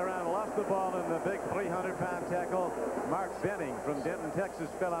on an end around, lost lost the ball in the big 300-pound tackle. Mark Benning from Denton, Texas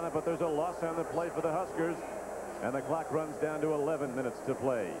fell on it, but there's a loss on the play for the Huskers. And the clock runs down to 11 minutes to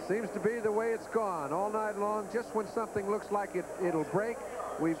play. Seems to be the way it's gone all night long. Just when something looks like it'll break,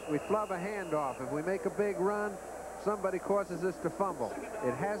 we flub a handoff. If we make a big run, somebody causes us to fumble.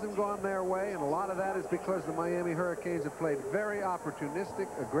 It hasn't gone their way, and a lot of that is because the Miami Hurricanes have played very opportunistic,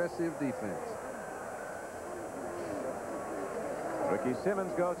 aggressive defense. Ricky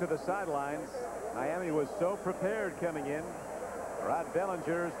Simmons goes to the sidelines. Miami was so prepared coming in. Rod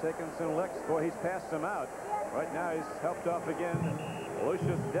Bellinger's taken some licks. Boy, he's passed them out. Right now, he's helped off again.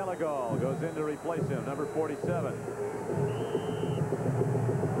 Lucius Delagal goes in to replace him, number 47.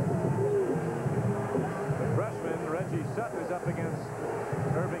 The freshman, Reggie Sutton, is up against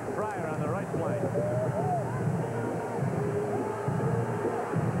Irving Fryer on the right flank.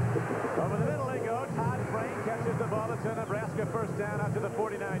 Over the middle they go. Todd Frame catches the ball. It's a Nebraska first down up to the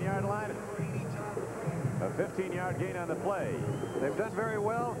 49-yard line. A 15-yard gain on the play. They've done very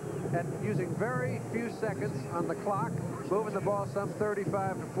well at using very few seconds on the clock, moving the ball some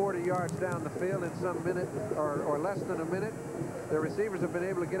 35 to 40 yards down the field in some minute or less than a minute. Their receivers have been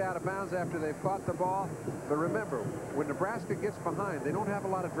able to get out of bounds after they've caught the ball. But remember, when Nebraska gets behind, they don't have a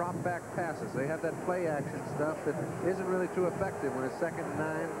lot of drop-back passes. They have that play-action stuff that isn't really too effective when it's 2nd and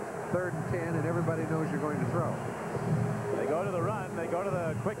 9, 3rd and 10, and everybody knows you're going to throw. They go to the run. They go to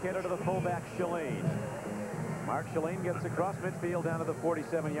the quick hitter to the fullback, Shalane. Mark Shalane gets across midfield down to the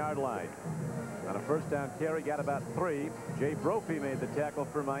 47-yard line. On a first down carry, got about 3. Jay Brophy made the tackle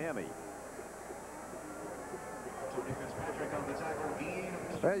for Miami.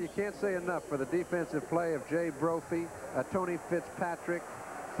 Well, you can't say enough for the defensive play of Jay Brophy, Tony Fitzpatrick,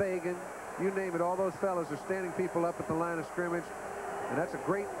 Fagan, you name it. All those fellas are standing people up at the line of scrimmage, and that's a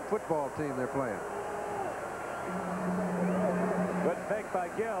great football team they're playing. Good fake by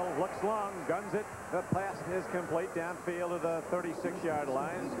Gill. Looks long, guns it. The pass is complete downfield to the 36-yard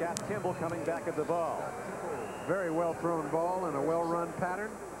line. Scott Kimball coming back at the ball. Very well thrown ball and a well-run pattern.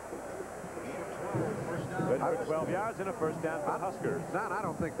 Good for 12 yards and a first down for Huskers. Don, I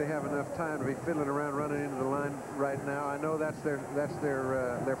don't think they have enough time to be fiddling around running into the line right now. I know that's their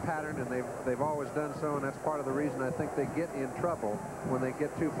pattern, and they've always done so, and that's part of the reason I think they get in trouble when they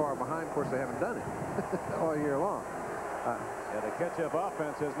get too far behind. Of course, they haven't done it all year long. Yeah, the catch-up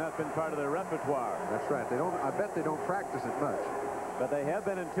offense has not been part of their repertoire. That's right. They don't. I bet they don't practice it much. But they have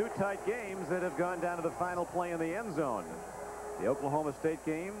been in 2 tight games that have gone down to the final play in the end zone. The Oklahoma State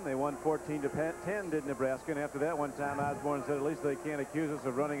game, they won 14-10, did Nebraska, and after that one time Osborne said at least they can't accuse us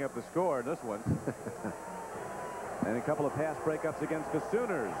of running up the score in this one. And a couple of pass breakups against the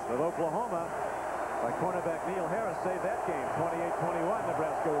Sooners of Oklahoma by cornerback Neil Harris saved that game. 28-21,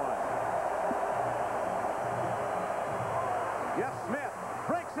 Nebraska won. Jeff Smith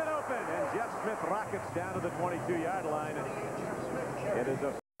breaks it open, and Jeff Smith rockets down to the 22-yard line. It is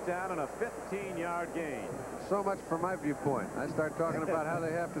a down and a 15-yard gain. So much from my viewpoint. I start talking about how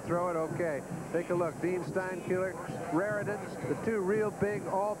they have to throw it. Okay, take a look. Dean Steinkiller, Raridan, the 2 real big,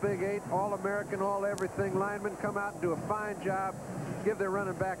 all Big 8, all-American, all-everything linemen come out and do a fine job, give their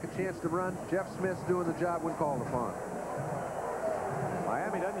running back a chance to run. Jeff Smith's doing the job when called upon.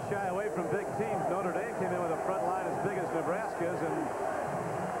 Miami doesn't shy away from big teams. Notre Dame came in with a front line as big as Nebraska's, and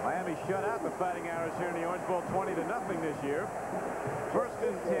Miami shut out the Fighting Irish here in the Orange Bowl 20-0 this year. First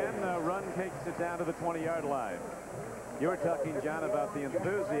and 10, run takes it down to the 20-yard line. You were talking, John, about the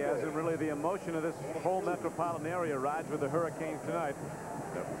enthusiasm, really the emotion of this whole metropolitan area rides with the Hurricanes tonight.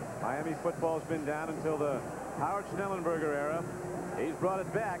 Miami football's been down until the Howard Schnellenberger era. He's brought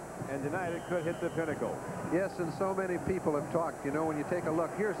it back, and tonight it could hit the pinnacle. Yes, and so many people have talked. You know, when you take a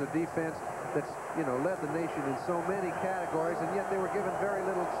look, here's a defense that's, you know, led the nation in so many categories, and yet they were given very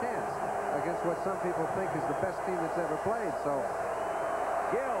little chance against what some people think is the best team that's ever played. So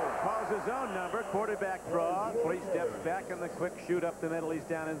Gill calls his own number, quarterback draw, 3 steps back, and the quick shoot up the middle. He's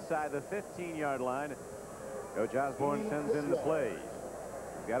down inside the 15-yard line. Coach Osborne sends in the plays.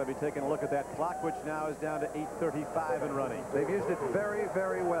 Got to be taking a look at that clock, which now is down to 8:35 and running. They've used it very,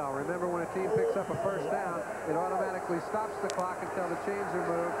 very well. Remember, when a team picks up a first down, it automatically stops the clock until the chains are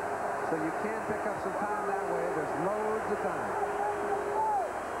moved. So you can pick up some time that way. There's loads of time.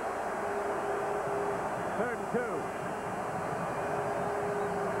 3rd and 2.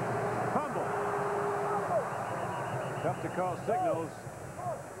 Fumble. Tough to call signals.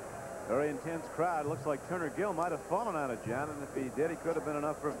 Very intense crowd. Looks like Turner Gill might have fallen on it, John, and if he did, he could have been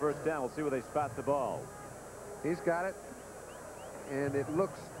enough for a first down. We'll see where they spot the ball. He's got it, and it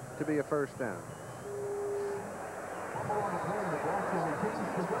looks to be a first down.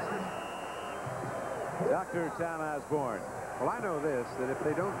 Dr. Tom Osborne. Well, I know this, that if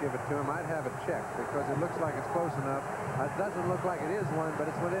they don't give it to him, I'd have it checked because it looks like it's close enough. It doesn't look like it is one, but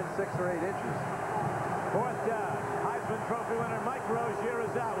it's within 6 or 8 inches. Fourth down. Heisman Trophy winner Mike Rozier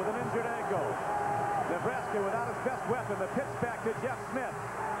is out with an injured ankle. Nebraska without his best weapon. The pitch back to Jeff Smith.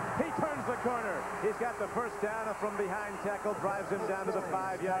 He turns the corner. He's got the first down from behind tackle, drives him down to the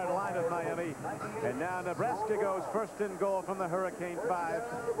 5-yard line of Miami. And now Nebraska goes first and goal from the Hurricane 5.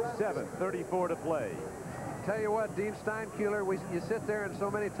 7:34 to play. Tell you what, Dean Steinkuhler, you sit there and so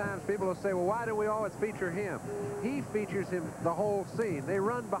many times people will say, well, why do we always feature him? He features him the whole scene. They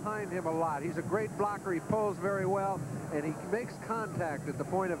run behind him a lot. He's a great blocker. He pulls very well, and he makes contact at the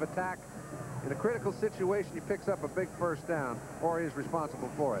point of attack. In a critical situation, he picks up a big first down, or he's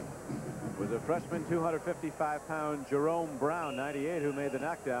responsible for it. It was a freshman, 255-pound Jerome Brown, 98, who made the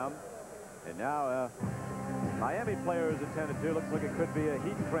knockdown. And now Miami player is attended to. Looks like it could be a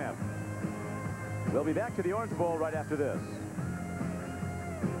heat cramp. We'll be back to the Orange Bowl right after this.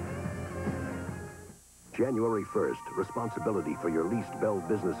 January 1st, responsibility for your leased Bell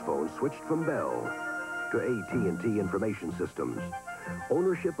business phone switched from Bell to AT&T Information Systems.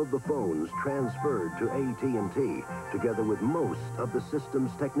 Ownership of the phones transferred to AT&T, together with most of the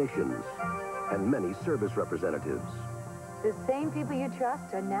system's technicians and many service representatives. The same people you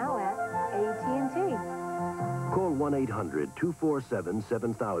trust are now at AT&T. Call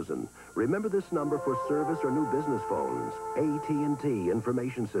 1-800-247-7000. Remember this number for service or new business phones. AT&T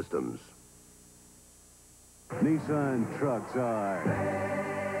Information Systems. Nissan trucks are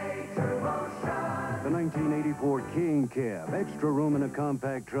the 1984 King Cab. Extra room in a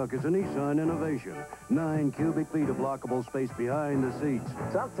compact truck is a Nissan innovation. 9 cubic feet of lockable space behind the seats.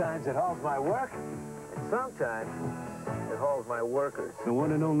 Sometimes it hauls my work, and sometimes it hauls my workers. The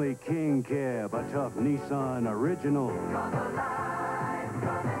one and only King Cab, a tough Nissan original.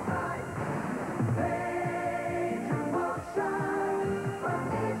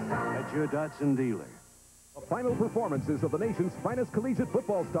 At your Datsun dealer. The final performances of the nation's finest collegiate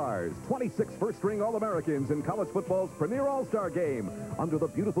football stars. 26 first-string All-Americans in college football's premier All-Star game. Under the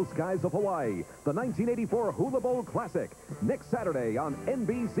beautiful skies of Hawaii. The 1984 Hula Bowl Classic. Next Saturday on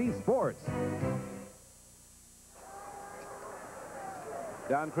NBC Sports.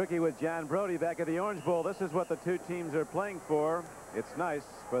 Don Criqui with John Brody back at the Orange Bowl. This is what the two teams are playing for. It's nice,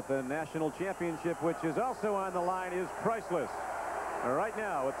 but the national championship, which is also on the line, is priceless. Right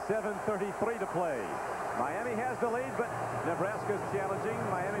now, it's 7:33 to play. Miami has the lead, but Nebraska's challenging.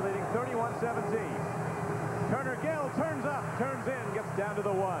 Miami leading 31-17. Turner Gill turns up, turns in, gets down to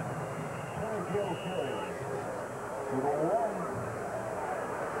the 1.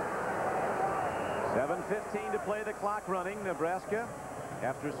 7:15 to play, the clock running. Nebraska,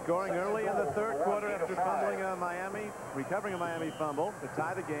 after scoring early in the third quarter after fumbling recovering a Miami fumble to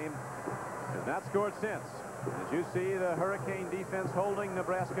tie the game, has not scored since. As you see, the Hurricane defense holding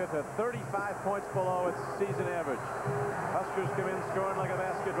Nebraska to 35 points below its season average. Huskers come in scoring like a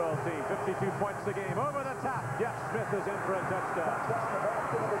basketball team. 52 points a game. Over the top. Jeff Smith is in for a touchdown.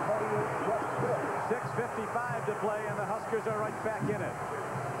 6:55 to play, and the Huskers are right back in it.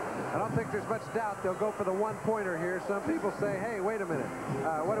 I don't think there's much doubt they'll go for the one-pointer here. Some people say, hey, wait a minute.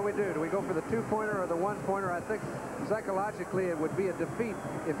 What do we do? Do we go for the two-pointer or the one-pointer? I think psychologically it would be a defeat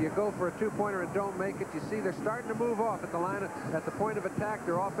if you go for a two-pointer and don't make it. You see, they're starting to move off at the line, at the point of attack.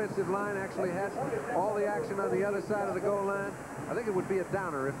 Their offensive line actually has all the action on the other side of the goal line. I think it would be a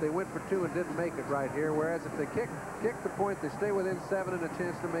downer if they went for 2 and didn't make it right here, whereas if they kick the point, they stay within 7 and a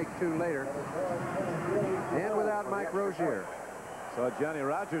chance to make 2 later. And without Mike Rozier. Saw Johnny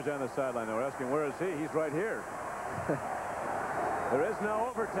Rogers on the sideline. They were asking, where is he? He's right here. There is no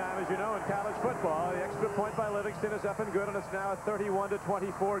overtime, as you know, in college football. The extra point by Livingston is up and good, and it's now a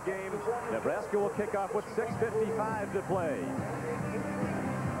 31-24 game. Nebraska will kick off with 6:55 to play.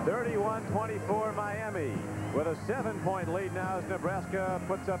 31-24 Miami. With a 7-point lead now as Nebraska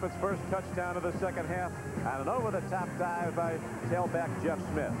puts up its first touchdown of the second half and an over-the-top dive by tailback Jeff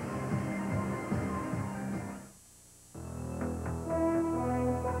Smith.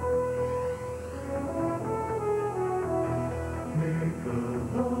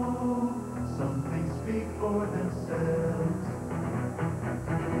 For themselves.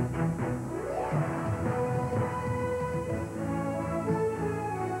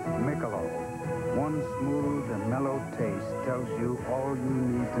 Michelob, one smooth and mellow taste tells you all you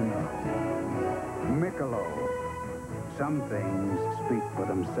need to know. Michelob, some things speak for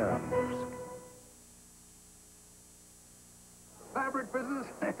themselves. Fabric business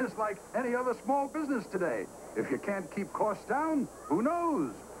is like any other small business today. If you can't keep costs down, who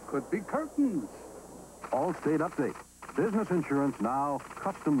knows? Could be curtains. All-State update. Business insurance now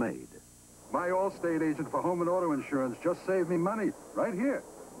custom-made. My Allstate agent for home and auto insurance just saved me money right here.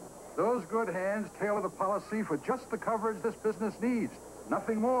 Those good hands tailor the policy for just the coverage this business needs.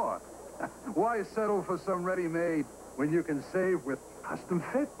 Nothing more. Why settle for some ready-made when you can save with custom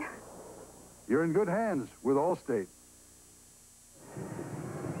fit? You're in good hands with Allstate.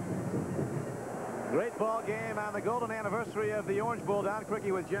 Great ball game on the golden anniversary of the Orange Bowl. Don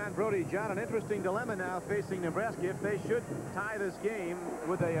Criqui with John Brody. John, an interesting dilemma now facing Nebraska. If they should tie this game,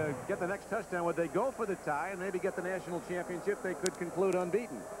 would they get the next touchdown? Would they go for the tie and maybe get the national championship? They could conclude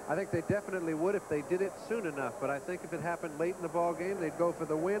unbeaten. I think they definitely would if they did it soon enough. But I think if it happened late in the ball game, they'd go for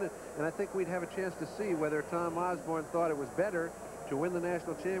the win. And I think we'd have a chance to see whether Tom Osborne thought it was better to win the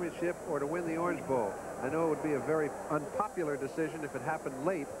national championship or to win the Orange Bowl. I know it would be a very unpopular decision if it happened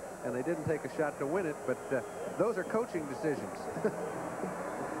late and they didn't take a shot to win it, but those are coaching decisions.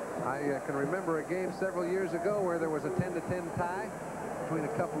 I can remember a game several years ago where there was a 10-10 tie between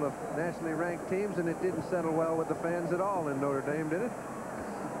a couple of nationally ranked teams, and it didn't settle well with the fans at all in Notre Dame, did it?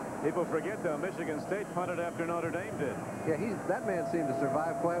 People forget, though, Michigan State punted after Notre Dame did. Yeah, that man seemed to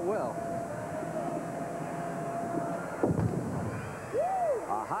survive quite well.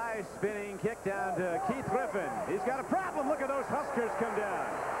 A high spinning kick down to Keith Griffin. He's got a problem. Look at those Huskers come down.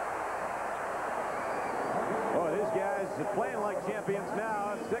 Oh, these guys are playing like champions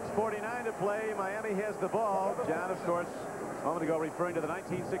now. 6:49 to play. Miami has the ball. John, of course, a moment ago referring to the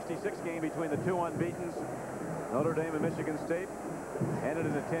 1966 game between the two unbeatens, Notre Dame and Michigan State. Ended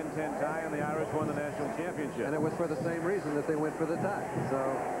in a 10-10 tie, and the Irish won the national championship. And it was for the same reason that they went for the tie. So,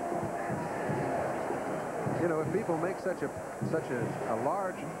 you know, if people make such a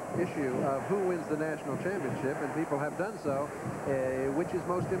large issue of who wins the national championship, and people have done so, which is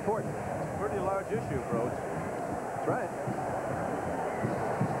most important? It's a pretty large issue, Broach. That's right.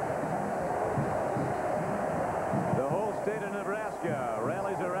 The whole state of Nebraska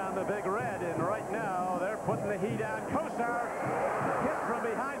rallies around the Big Red, and right now they're putting the heat on. Kosar hit from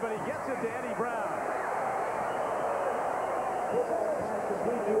behind, but he gets it to Eddie Brown.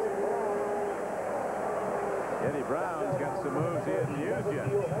 Eddie Brown's got some moves he hasn't used yet.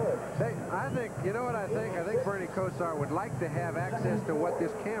 I think, you know what I think? I think Bernie Kosar would like to have access to what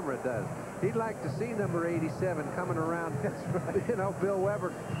this camera does. He'd like to see number 87 coming around, you know, Bill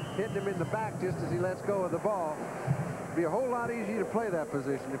Weber hitting him in the back just as he lets go of the ball. It'd be a whole lot easier to play that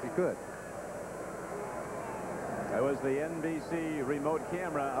position if you could. That was the NBC remote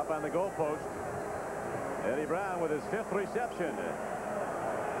camera up on the goalpost. Eddie Brown with his 5th reception.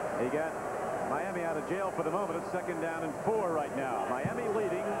 He got Miami out of jail for the moment. It's 2nd down and 4 right now. Miami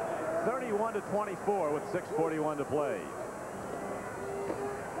leading 31-24 with 6:41 to play.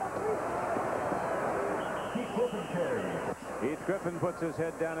 Keith Griffin puts his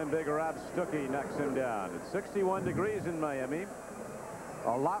head down, and Big Rob Stuckey knocks him down. It's 61 degrees in Miami.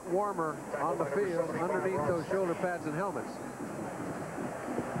 A lot warmer on the field underneath those shoulder pads and helmets.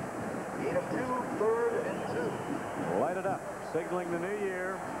 Gain of 2, 3rd and 2. Light it up, signaling the new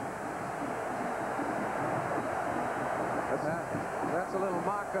year. That's a little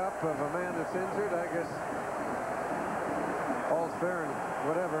mock-up of a man that's injured. I guess all's fair and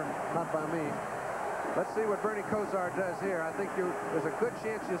whatever, not by me. Let's see what Bernie Kosar does here. I think there's a good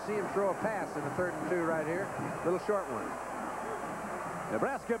chance you'll see him throw a pass in the 3rd and 2 right here. Little short one.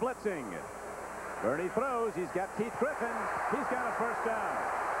 Nebraska blitzing. Bernie throws. He's got Keith Griffin. He's got a 1st down.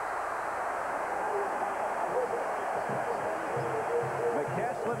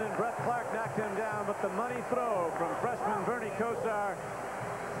 McCashlin and Brett Clark knocked him down, but the money throw from freshman Bernie Kosar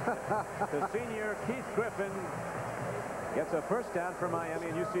to senior Keith Griffin gets a 1st down for Miami,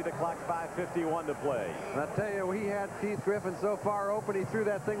 and you see the clock, 5:51 to play. And I tell you, he had Keith Griffin so far open, he threw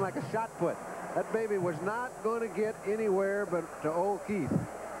that thing like a shot put. That baby was not going to get anywhere but to old Keith.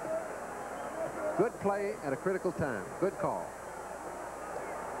 Good play at a critical time. Good call.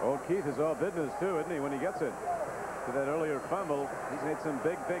 Old Keith is all business, too, isn't he, when he gets it? To that earlier fumble, he's made some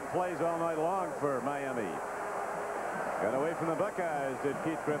big plays all night long for Miami. Got away from the Buckeyes, did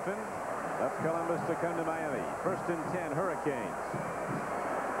Keith Griffin. Left Columbus to come to Miami. 1st and 10, Hurricanes.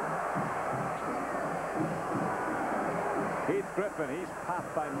 Keith Griffin, he's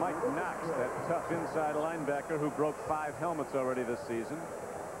popped by Mike Knox, that tough inside linebacker who broke 5 helmets already this season.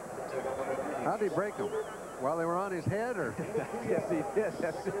 How'd he break them? While they were on his head, or? Yes, he did.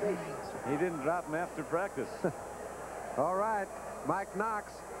 He didn't drop them after practice. All right, Mike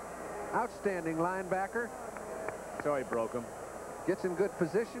Knox, outstanding linebacker. So he broke them. Gets in good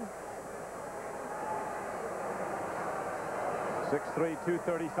position. 6'3",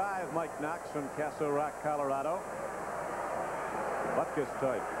 235, Mike Knox from Castle Rock, Colorado. Butkus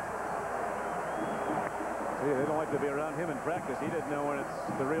type. See, they don't like to be around him in practice. He didn't know when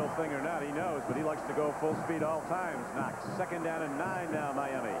it's the real thing. thing or not, he knows, but he likes to go full speed all times. Knox, 2nd down and 9 now,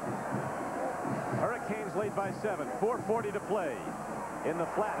 Miami. Hurricanes lead by 7, 4:40 to play. In the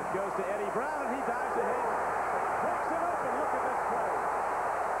flat, it goes to Eddie Brown, and he dives ahead. Breaks it open. Look at this play.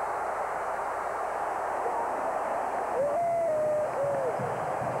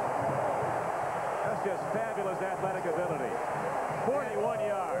 That's just fabulous athletic ability. 41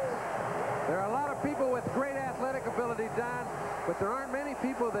 yards. There are a lot of people with great athletic ability, Don, but there aren't many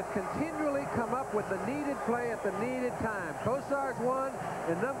people that continually come up with the needed play at the needed time. Kosar's one,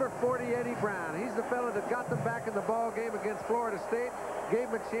 and number 40, Eddie Brown. He's the fellow that got them back in the ball game against Florida State, gave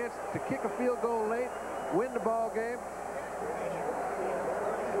them a chance to kick a field goal late, win the ball game.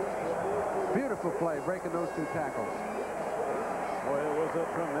 Beautiful play, breaking those 2 tackles. Boy, it was a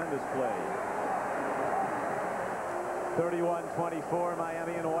tremendous play. 31-24,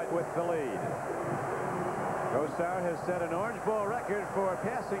 Miami and White with the lead. Kosar has set an Orange Bowl record for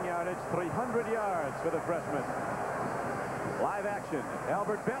passing yardage, 300 yards for the freshman. Live action,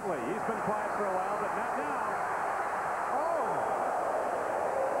 Albert Bentley. He's been quiet for a while, but not now. Oh!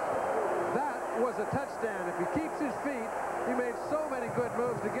 That was a touchdown. If he keeps his feet, he made so many good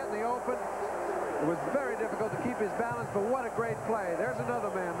moves to get in the open. It was very difficult to keep his balance, but what a great play. There's another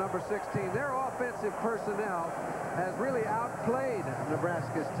man, number 16. Their offensive personnel has really outplayed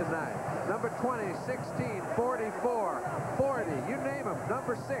Nebraska's tonight. Number 20, 16, 44, 40, you name them.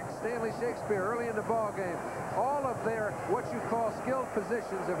 Number 6, Stanley Shakespeare, early in the ball game. All of their, what you call skilled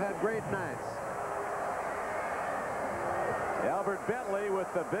positions, have had great nights. Albert Bentley with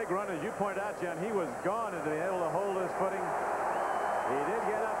the big run, as you point out, John. He was gone and to be able to hold his footing. He did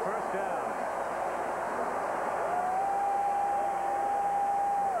get up first down.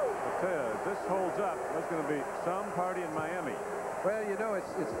 If this holds up, there's going to be some party in Miami. Well, you know,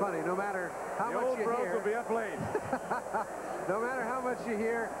 it's funny. No matter how much you hear, will be up late. No matter how much you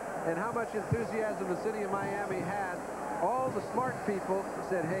hear and how much enthusiasm the city of Miami had, all the smart people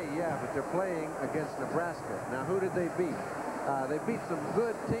said, hey, yeah, but they're playing against Nebraska. Now, who did they beat? They beat some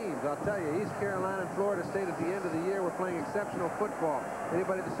good teams. I'll tell you, East Carolina and Florida State at the end of the year were playing exceptional football.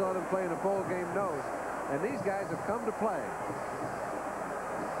 Anybody that saw them play in a bowl game knows. And these guys have come to play.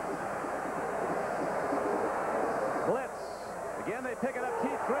 Blitz. Again, they pick it up.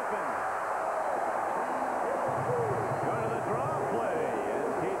 Keith Griffin. Going to the draw play. And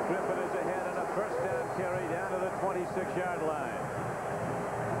Keith Griffin is ahead on a first down carry down to the 26-yard line.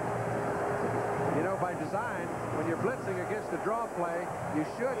 You know, by design, when you're blitzing against a draw play, you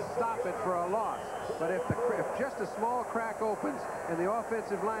should stop it for a loss. But if just a small crack opens and the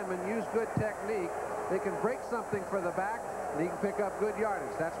offensive linemen use good technique, they can break something for the back, and he can pick up good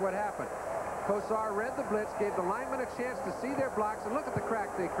yardage. That's what happened. Kosar read the blitz, gave the linemen a chance to see their blocks, and look at the crack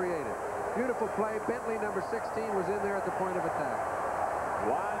they created. Beautiful play. Bentley, number 16, was in there at the point of attack.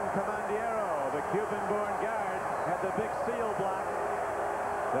 Juan Comandiero, the Cuban-born guard, had the big seal block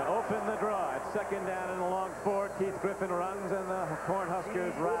to open the draw. At 2nd down and a long 4, Keith Griffin runs, and the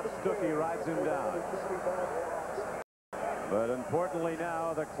Cornhuskers, Rob Stuckey, rides him down. But importantly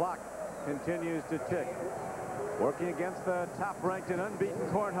now, the clock continues to tick. Working against the top-ranked and unbeaten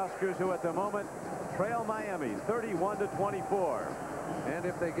Cornhuskers, who at the moment trail Miami 31-24. And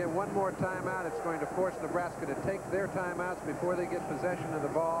if they get one more timeout, it's going to force Nebraska to take their timeouts before they get possession of the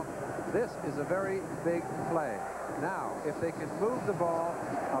ball. This is a very big play. Now, if they can move the ball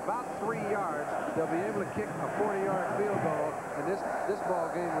about 3 yards, they'll be able to kick a 40-yard field goal, and this ball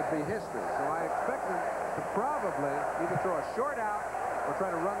game would be history. So I expect them to probably either throw a short out or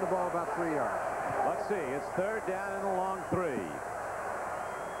try to run the ball about 3 yards. Let's see. It's 3rd down and a long 3.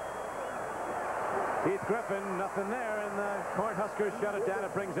 Keith Griffin, nothing there, and the Cornhuskers shut it down.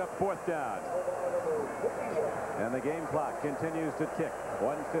 It brings up 4th down. And the game clock continues to tick.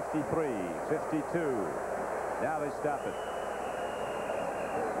 1:53, 52. Now they stop it.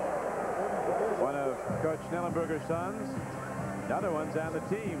 One of Coach Schnellenberger's sons. Another one's on the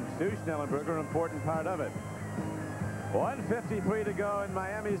team. Stu Schnellenberger, an important part of it. 1:53 to go in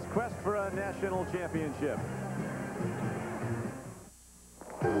Miami's quest for a national championship.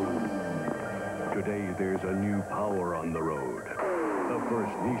 Today, there's a new power on the road. The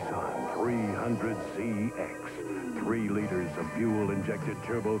first Nissan 300ZX. 3 liters of fuel-injected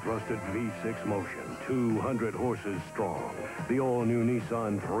turbo-thrusted V6 motion. 200 horses strong. The all-new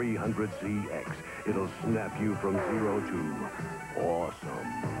Nissan 300ZX. It'll snap you from 0 to awesome.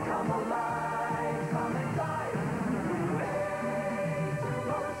 Come alive, come and drive.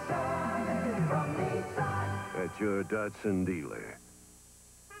 From Nissan. At your Datsun dealer.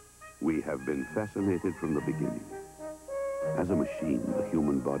 We have been fascinated from the beginning. As a machine, the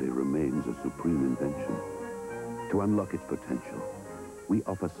human body remains a supreme invention. To unlock its potential, we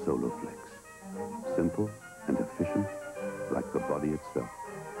offer Soloflex. Simple and efficient, like the body itself.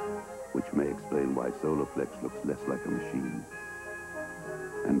 Which may explain why Soloflex looks less like a machine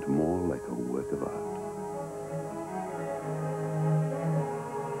and more like a work of art.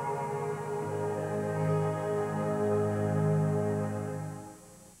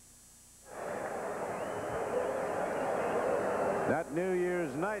 Not New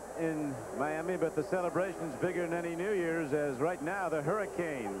Year's night in Miami, but the celebration's bigger than any New Year's, as right now the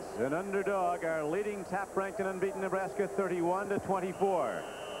Hurricanes, an underdog, are leading top-ranked and unbeaten Nebraska 31-24.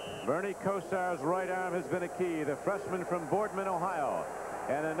 Bernie Kosar's right arm has been a key, the freshman from Boardman, Ohio.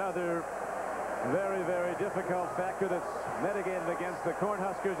 And another very, very difficult factor that's mitigated against the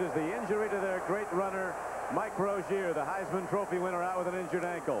Cornhuskers is the injury to their great runner, Mike Rozier, the Heisman Trophy winner, out with an injured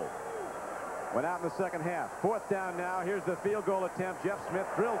ankle. Went out in the second half. Fourth down now. Here's the field goal attempt. Jeff Smith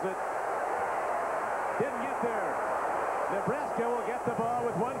drills it. Didn't get there. Nebraska will get the ball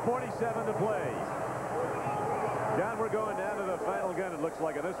with 1:47 to play. John, we're going down to the final gun, it looks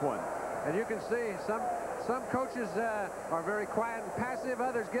like, in this one. And you can see some coaches are very quiet and passive.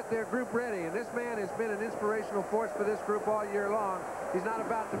 Others get their group ready. And this man has been an inspirational force for this group all year long. He's not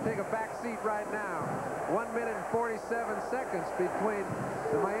about to take a back seat right now. 1 minute and 47 seconds between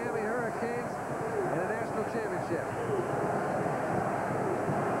the Miami Hurricanes and a national championship.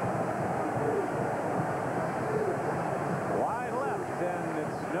 Wide left, and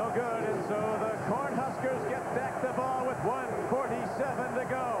it's no good. And so the Cornhuskers get back the ball with 1:47 to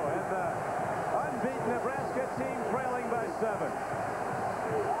go. And the unbeaten Nebraska team trailing by 7.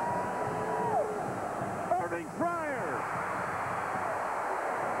 Irving Fryer.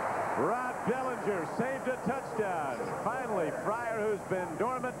 Rod Bellinger saved a touchdown. Finally, Fryer, who's been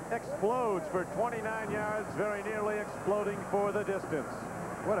dormant, explodes for 29 yards, very nearly exploding for the distance.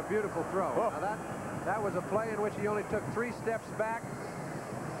 What a beautiful throw. Oh. Now that was a play in which he only took 3 steps back.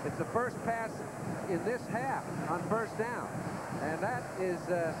 It's the first pass in this half on first down. And that is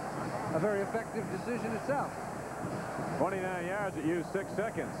a very effective decision itself. 29 yards, it used 6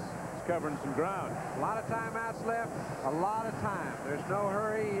 seconds. It's covering some ground. A lot of timeouts left, a lot of time. There's no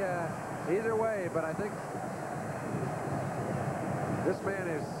hurry either way, but I think this man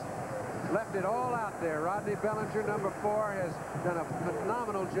has left it all out there. Rodney Bellinger, number 4, has done a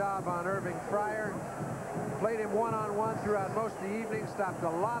phenomenal job on Irving Fryer. Played him one-on-one throughout most of the evening, stopped a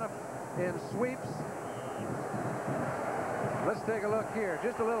lot of in sweeps. Let's take a look here.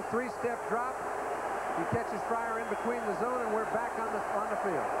 Just a little 3-step drop. He catches Fryer in between the zone, and we're back on the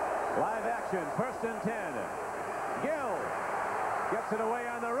field. Live action, 1st and 10. Gill gets it away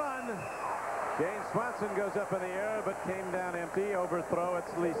on the run. Shane Swanson goes up in the air, but came down empty. Overthrow.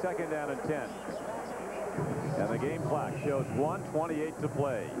 It's Lee, 2nd down and 10. And the game clock shows 1:28 to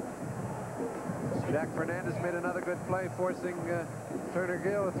play. Jack Fernandez made another good play, forcing Turner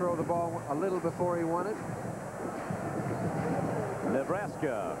Gill to throw the ball a little before he won it.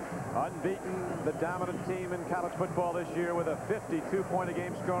 Nebraska, unbeaten, the dominant team in college football this year with a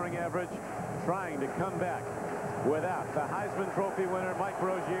 52-point-a-game scoring average, trying to come back without the Heisman Trophy winner, Mike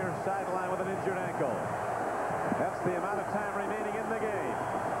Rozier, sidelined with an injured ankle. That's the amount of time remaining in the game.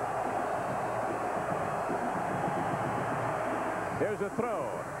 Here's a throw.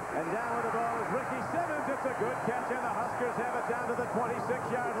 And down with the ball is Ricky Simmons. It's a good catch, and the Huskers have it down to the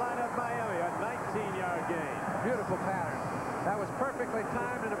 26-yard line of Miami, a 19-yard gain. Beautiful pattern. That was perfectly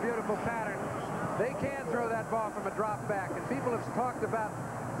timed and a beautiful pattern. They can throw that ball from a drop back, and people have talked about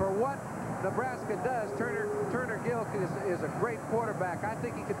for what Nebraska does. Turner Gill is a great quarterback. I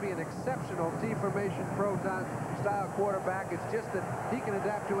think he could be an exceptional T-formation pro-style quarterback. It's just that he can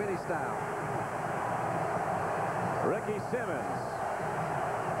adapt to any style. Ricky Simmons.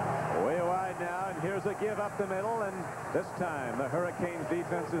 Way wide now, and here's a give up the middle, and this time the Hurricanes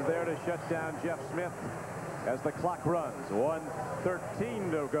defense is there to shut down Jeff Smith as the clock runs. 1:13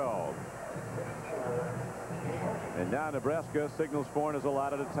 to go. And now Nebraska signals for and is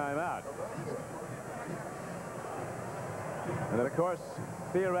allotted a timeout. And then, of course,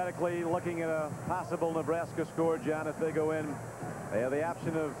 theoretically, looking at a possible Nebraska score, John, if they go in, they have the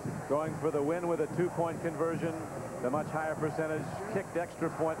option of going for the win with a 2-point conversion. The much higher percentage kicked extra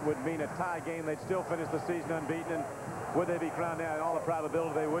point would mean a tie game. They'd still finish the season unbeaten. And would they be crowned now? In all the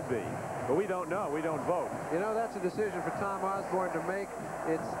probability they would be. But we don't know. We don't vote. You know, that's a decision for Tom Osborne to make.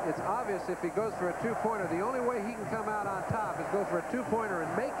 It's obvious if he goes for a 2-pointer, the only way he can come out on top is go for a 2-pointer and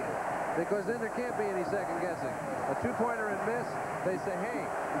make it. Because then there can't be any second guessing. A 2-pointer and miss, they say, hey,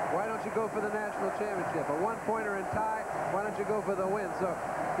 why don't you go for the national championship? A 1-pointer and tie, why don't you go for the win? So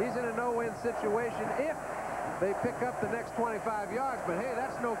he's in a no-win situation if they pick up the next 25 yards, but hey,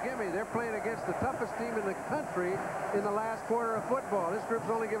 that's no gimme. They're playing against the toughest team in the country in the last quarter of football. This group's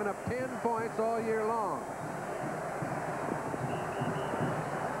only given up 10 points all year long.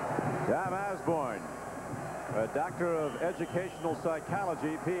 Tom Osborne, a doctor of educational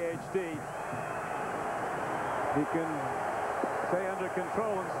psychology, Ph.D. He can stay under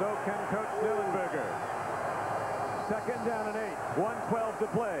control, and so can Coach Schnellenberger. 2nd down and 8. 1:12 to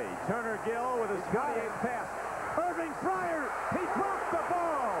play. Turner Gill with his 28th pass. Irving Fryer, he dropped the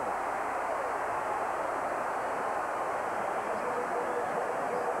ball.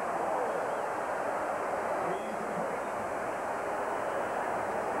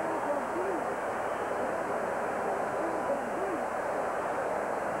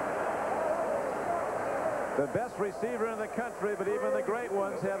 The best receiver in the country, but even the great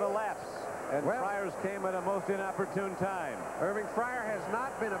ones have a lapse. And Fryer's came at a most inopportune time. Irving Fryer has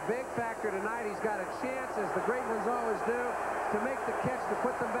not been a big factor tonight. He's got a chance, as the great ones always do, to make the catch to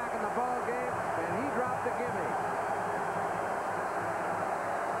put them back in the ball game, and he dropped the gimme.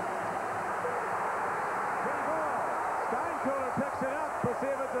 Free ball. Steinkohler picks it up. We'll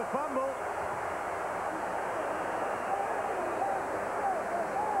see if it's a fumble.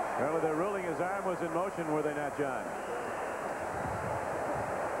 Well, they're ruling his arm was in motion, were they not, John?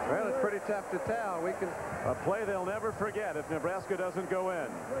 Well, it's pretty tough to tell. A play they'll never forget if Nebraska doesn't go in.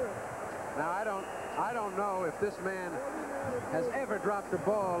 Now, I don't know if this man has ever dropped a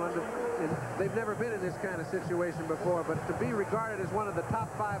ball they've never been in this kind of situation before, but to be regarded as one of the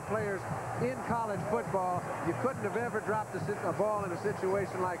top 5 players in college football, you couldn't have ever dropped a ball in a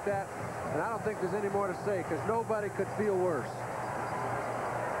situation like that. And I don't think there's any more to say, because nobody could feel worse.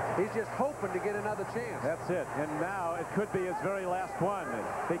 He's just hoping to get another chance. That's it. And now it could be his very last one,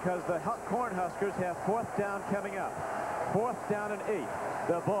 because the Cornhuskers have 4th down coming up. 4th down and 8.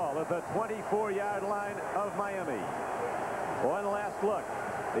 The ball at the 24-yard line of Miami. One last look.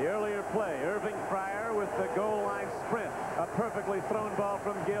 The earlier play, Irving Fryer with the goal line sprint. A perfectly thrown ball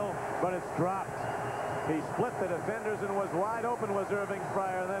from Gill, but it's dropped. He split the defenders and was wide open, was Irving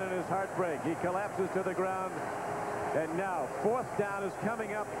Fryer. Then in his heartbreak, he collapses to the ground. And now 4th down is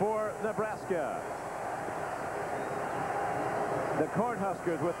coming up for Nebraska. The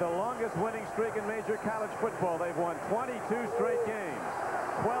Cornhuskers with the longest winning streak in major college football. They've won 22 straight games.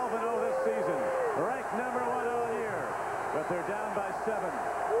 12-0 this season. Ranked number 1 all year. But they're down by 7.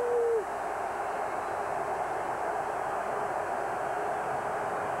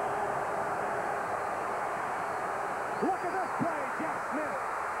 Look at this play, Jeff Smith.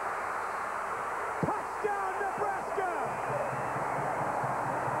 Touchdown, Nebraska!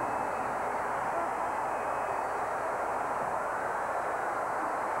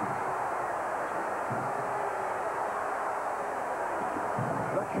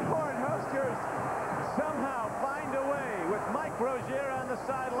 The Cornhuskers somehow find a way with Mike Rozier on the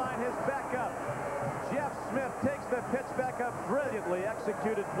sideline, his backup. Jeff Smith takes the pitch back up. Brilliantly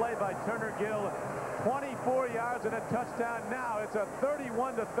executed play by Turner Gill. 24 yards and a touchdown. Now it's a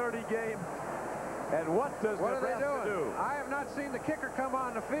 31-30 game. And what does Nebraska do? I have not seen the kicker come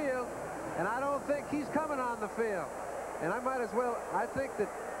on the field, and I don't think he's coming on the field. And I think that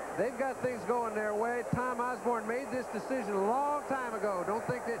they've got things going their way. Tom Osborne made this decision a long time ago. Don't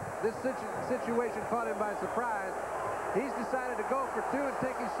think that this situation caught him by surprise. He's decided to go for 2 and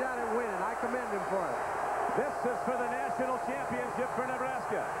take his shot at winning. I commend him for it. This is for the national championship for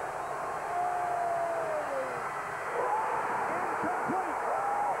Nebraska. Incomplete.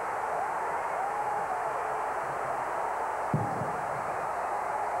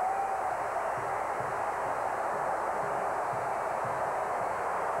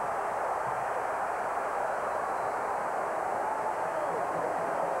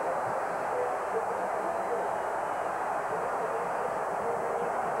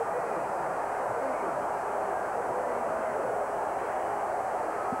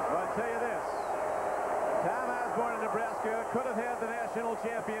 Tell you this, Tom Osborne in Nebraska could have had the national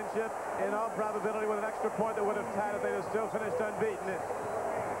championship in all probability with an extra point that would have tied it. They'd have still finished unbeaten.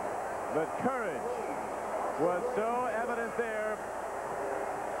 But courage was so evident there.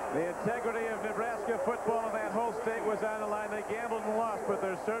 The integrity of Nebraska football and that whole state was on the line. They gambled and lost, but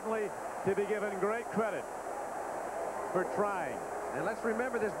they're certainly to be given great credit for trying. And let's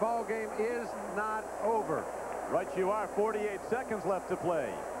remember, this ball game is not over. Right you are. 48 seconds left to play.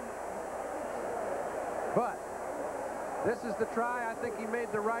 But this is the try. I think he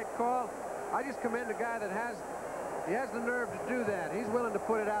made the right call. I just commend a guy that has the nerve to do that. He's willing to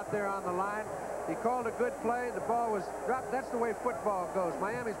put it out there on the line. He called a good play. The ball was dropped. That's the way football goes.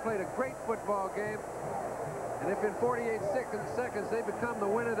 Miami's played a great football game. And if in 48 seconds they become the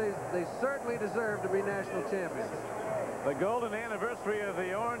winner, they certainly deserve to be national champions. The golden anniversary of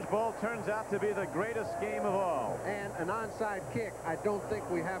the Orange Bowl turns out to be the greatest game of all. And an onside kick, I don't think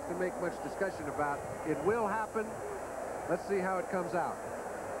we have to make much discussion about. It will happen. Let's see how it comes out.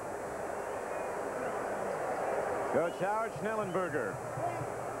 Coach Howard Schnellenberger.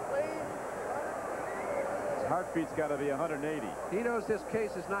 His heartbeat's got to be 180. He knows this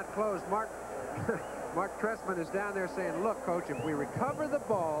case is not closed. Mark Trestman is down there saying, look, Coach, if we recover the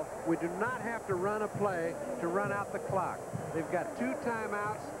ball, we do not have to run a play to run out the clock. They've got 2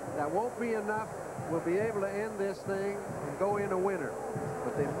 timeouts. That won't be enough. We'll be able to end this thing and go in a winner.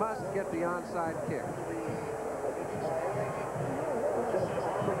 But they must get the onside kick.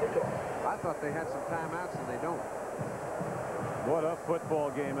 I thought they had some timeouts, and they don't. What a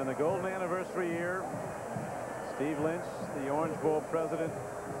football game. In the golden anniversary year, Steve Lynch, the Orange Bowl president,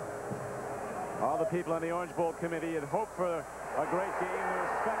 all the people on the Orange Bowl committee had hoped for a great game. There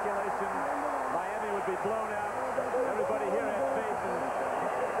was speculation Miami would be blown out. Everybody here had faith in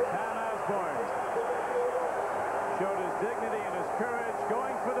Tom Osborne. Showed his dignity and his courage,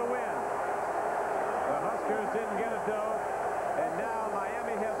 going for the win. The Huskers didn't get it, though, and now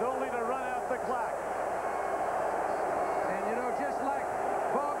Miami has only to run out the clock. And, you know, just like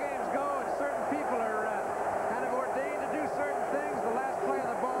ball games go and certain people are kind of ordained to do certain things, the last play of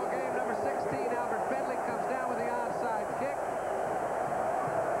the ball game, number 16, Albert Bentley, comes down with the onside kick.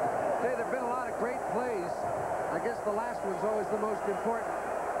 Say there have been a lot of great plays. I guess the last one's always the most important.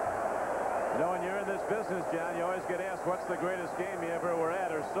 You know, when you're in this business, John, you always get asked, what's the greatest game you ever were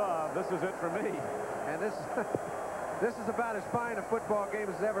at or saw? This is it for me. And this is about as fine a football game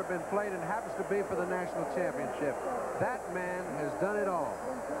as ever been played, and happens to be for the national championship. That man has done it all.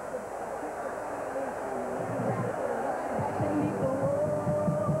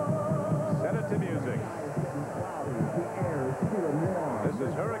 Set it to music. This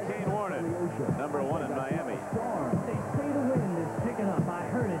is hurricane warning, number 1 in Miami. They say the wind is picking up. I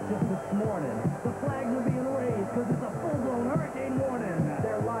heard it just this morning. The flags are being raised because it's a full-blown hurricane warning.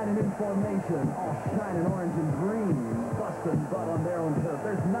 They're lining in formation, all shining orange and green, busting butt on their own turf.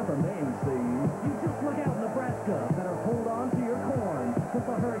 There's nothing they ain't seen. You just look out, Nebraska. Better hold on to your corn, because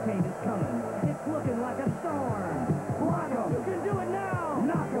the hurricane is coming. It's looking like a storm. Block 'em. You can do it now.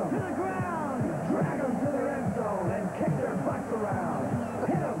 Knock 'em to the ground. Drag 'em to their end zone and kick their butts around.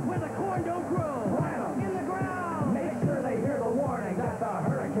 Hit 'em where the corn don't grow. Plant 'em in the ground. Make sure they hear the warning that the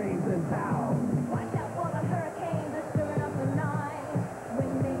hurricane's in town. Watch out for the hurricanes, they're stirring up the night. When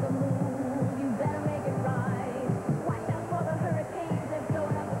you make a move, you better make it right. Watch out for the hurricanes, they're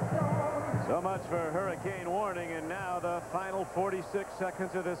blowing up the storm. So much for hurricane warning, and now the final 46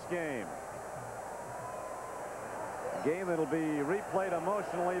 seconds of this game. A game that'll be replayed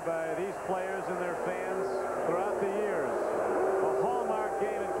emotionally by these players and their fans throughout the years. A hallmark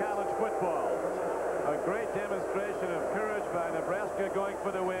game in college football. A great demonstration of courage by Nebraska going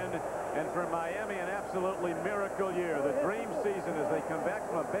for the win, and for Miami an absolutely miracle year. The dream season as they come back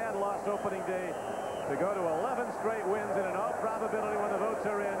from a bad loss opening day to go to 11 straight wins, and in all probability, when the votes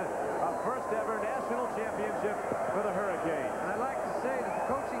are in, a first ever national championship for the Hurricane. And I'd like to say that the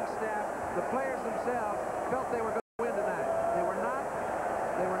coaching staff, the players themselves, felt they were going to win tonight. They were not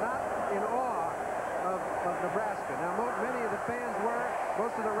in awe of Nebraska. Now, many of the fans were,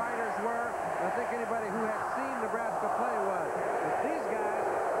 most of the writers were. I think anybody who had seen Nebraska play was. But these guys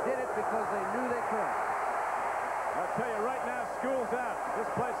did it because they knew they could. I'll tell you right now, school's out. This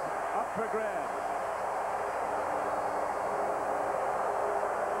place up for grabs.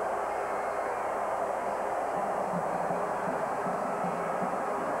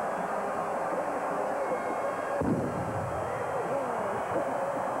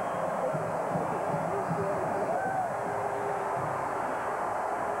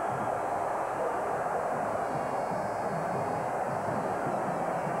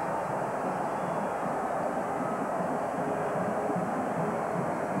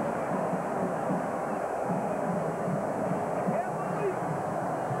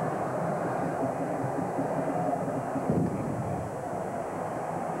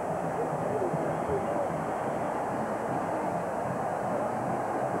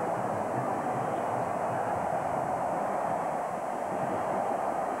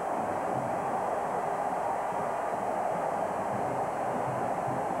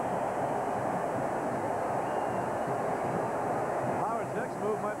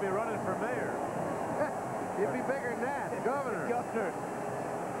 Be running for mayor. He'd be bigger than that. Governor. Governor.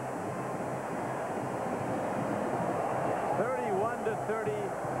 31-30.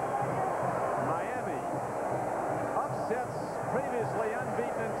 Miami upsets previously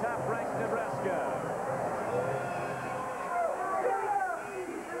unbeaten and top-ranked Nebraska.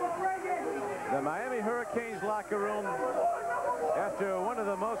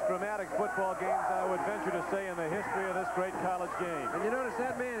 football games, I would venture to say, in the history of this great college game. And you notice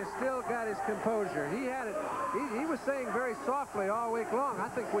that man has still got his composure. He had it. He was saying very softly all week long, I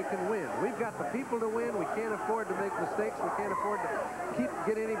think we can win. We've got the people to win. We can't afford to make mistakes. We can't afford to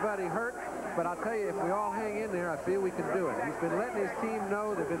get anybody hurt. But I'll tell you, if we all hang in there, I feel we can do it. He's been letting his team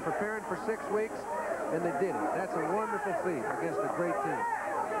know. They've been preparing for 6 weeks, and they did it. That's a wonderful feat against a great team.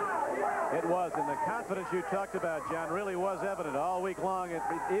 It was, and the confidence you talked about, John, really was evident all week long.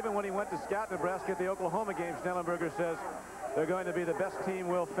 Even when he went to scout Nebraska at the Oklahoma game, Schnellenberger says they're going to be the best team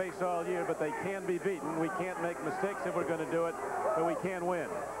we'll face all year, but they can be beaten. We can't make mistakes if we're going to do it, but we can win.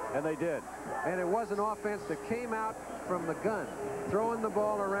 And they did. And it was an offense that came out from the gun, throwing the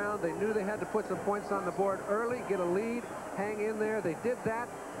ball around. They knew they had to put some points on the board early, get a lead, hang in there. They did that.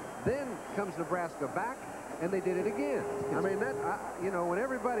 Then comes Nebraska back, and they did it again. I mean, that, you know, when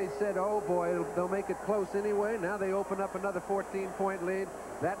everybody said, oh, boy, they'll make it close anyway, now they open up another 14-point lead.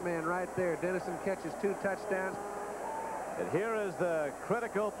 That man right there, Dennison, catches 2 touchdowns. And here is the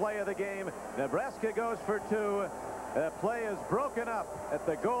critical play of the game. Nebraska goes for 2. The play is broken up at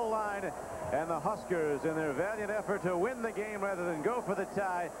the goal line, and the Huskers, in their valiant effort to win the game rather than go for the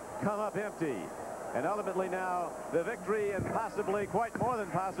tie, come up empty. And ultimately now, the victory and possibly, quite more than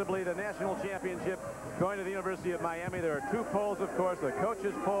possibly, the national championship going to the University of Miami. There are 2 polls, of course, the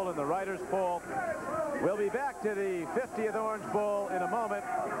coaches' poll and the writers' poll. We'll be back to the 50th Orange Bowl in a moment.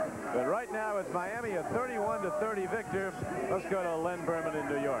 But right now, it's Miami, a 31-30 victor. Let's go to Len Berman in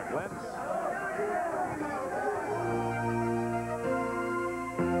New York. Len?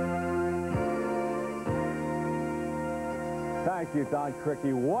 Thank you, Don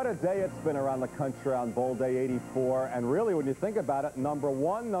Criqui. What a day it's been around the country on Bowl Day 84. And really, when you think about it, number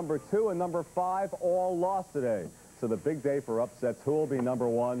 1, number 2, and number 5 all lost today. So the big day for upsets. Who will be number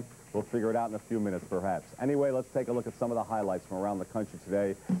 1? We'll figure it out in a few minutes, perhaps. Anyway, let's take a look at some of the highlights from around the country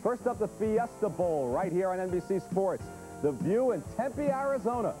today. First up, the Fiesta Bowl right here on NBC Sports. The View in Tempe,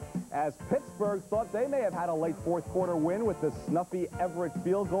 Arizona, as Pittsburgh thought they may have had a late 4th quarter win with the snuffy Everett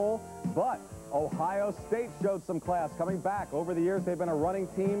field goal, but Ohio State showed some class coming back. Over the years, they've been a running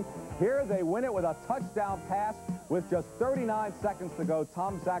team. Here, they win it with a touchdown pass with just 39 seconds to go.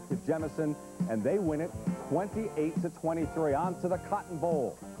 Tom Zach to Jemison, and they win it 28-23. On to the Cotton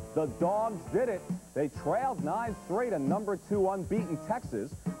Bowl. The Dogs did it. They trailed 9-3 to number 2 unbeaten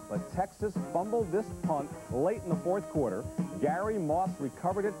Texas, but Texas fumbled this punt late in the 4th quarter. Gary Moss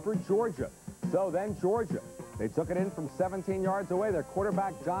recovered it for Georgia. So then Georgia, they took it in from 17 yards away. Their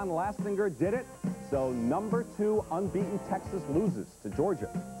quarterback, John Lastinger, did it. So number 2 unbeaten Texas loses to Georgia,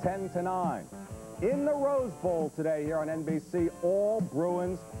 10-9. In the Rose Bowl today here on NBC, all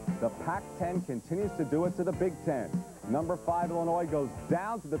Bruins. The Pac-10 continues to do it to the Big Ten. Number 5 Illinois goes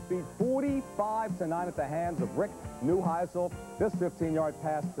down to defeat 45-9 at the hands of Rick Neuheisel. This 15-yard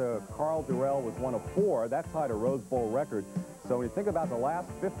pass to Carl Durrell was one of 4. That tied a Rose Bowl record. So when you think about the last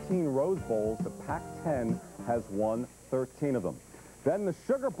 15 Rose Bowls, the Pac-10 has won 13 of them. Then the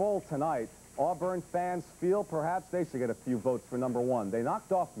Sugar Bowl tonight. Auburn fans feel perhaps they should get a few votes for number 1. They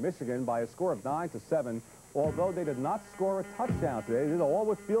knocked off Michigan by a score of 9-7, although they did not score a touchdown today. They did all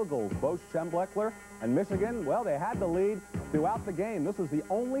with field goals. Bo Schembechler and Michigan, well, they had the lead throughout the game. This was the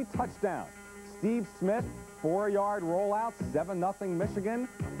only touchdown. Steve Smith, 4-yard rollout, 7-0 Michigan.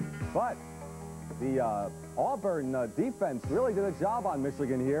 But the Auburn defense really did a job on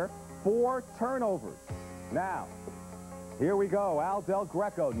Michigan here. 4 turnovers. Now, here we go. Al Del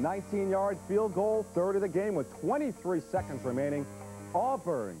Greco, 19-yard field goal, 3rd of the game with 23 seconds remaining.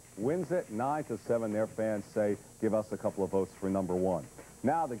 Auburn wins it 9-7. Their fans say, give us a couple of votes for number 1.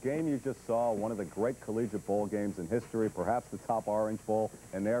 Now, the game you just saw, one of the great collegiate bowl games in history, perhaps the top Orange Bowl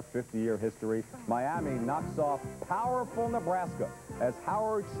in their 50-year history. Miami knocks off powerful Nebraska as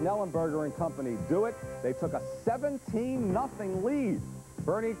Howard Schnellenberger and company do it. They took a 17-0 lead.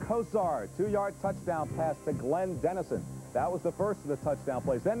 Bernie Kosar, 2-yard touchdown pass to Glenn Dennison. That was the first of the touchdown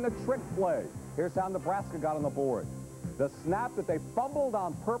plays. Then the trick play. Here's how Nebraska got on the board. The snap that they fumbled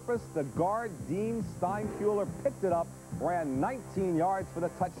on purpose, the guard, Dean Steinkuhler, picked it up, ran 19 yards for the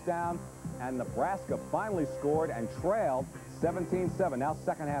touchdown, and Nebraska finally scored and trailed 17-7. Now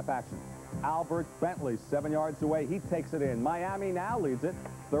second half action. Albert Bentley, 7 yards away. He takes it in. Miami now leads it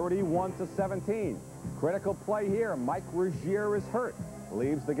 31-17. Critical play here. Mike Rozier is hurt.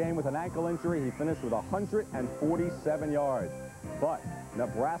 Leaves the game with an ankle injury. He finished with 147 yards. But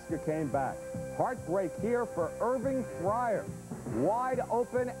Nebraska came back. Heartbreak here for Irving Fryer. Wide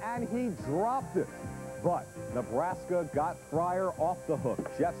open, and he dropped it. But Nebraska got Fryer off the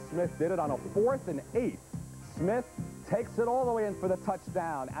hook. Jeff Smith did it on a 4th and 8. Smith takes it all the way in for the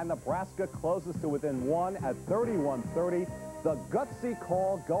touchdown, and Nebraska closes to within 1 at 31-30. The gutsy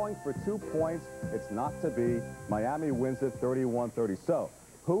call going for 2 points. It's not to be. Miami wins it 31-30. So,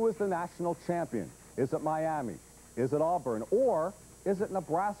 who is the national champion? Is it Miami? Is it Auburn? Or is it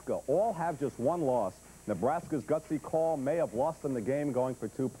Nebraska? All have just one loss. Nebraska's gutsy call may have lost them the game going for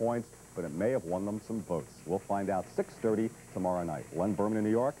 2 points, but it may have won them some votes. We'll find out 6:30 tomorrow night. Len Berman in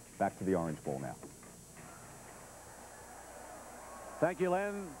New York. Back to the Orange Bowl now. Thank you,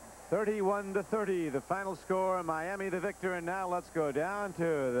 Len. 31-30, the final score. Miami the victor. And now let's go down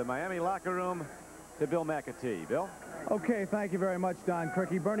to the Miami locker room to Bill McAtee. Bill? Okay, thank you very much, Don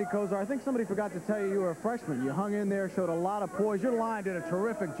Criqui. Bernie Kosar, I think somebody forgot to tell you were a freshman. You hung in there, showed a lot of poise. Your line did a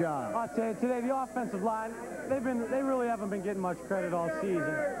terrific job. I'll tell you, today the offensive line, they really haven't been getting much credit all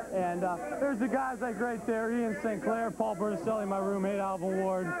season. And there's the guys like right there, Ian St. Clair, Paul Berticelli, my roommate, Alvin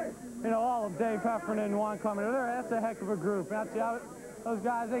Ward, you know, all of Dave Heffernan and Juan Cummings. That's a heck of a group. Those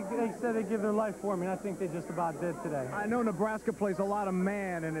guys, they said they'd give their life for me, and I think they just about did today. I know Nebraska plays a lot of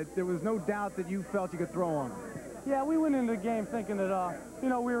man, and there was no doubt that you felt you could throw on them. Yeah, we went into the game thinking that, you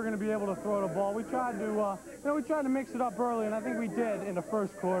know, we were going to be able to throw the ball. We tried to, you know, we tried to mix it up early, and I think we did in the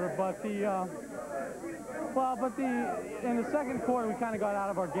first quarter. But in the second quarter, we kind of got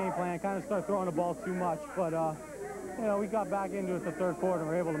out of our game plan, kind of started throwing the ball too much. But, you know, we got back into it the third quarter and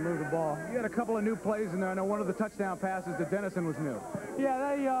were able to move the ball. You had a couple of new plays in there. I know one of the touchdown passes to Dennison was new.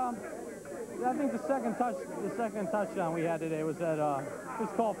 Yeah, I think the second touchdown we had today was that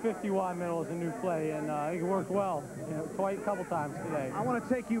it's called 50 wide middle as a new play, and it worked well, you know, a couple times today. I want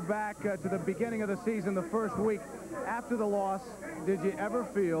to take you back to the beginning of the season, the first week after the loss. Did you ever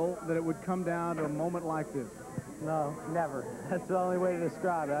feel that it would come down to a moment like this? No, never. That's the only way to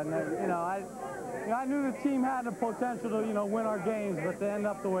describe it. I knew the team had the potential to, you know, win our games, but to end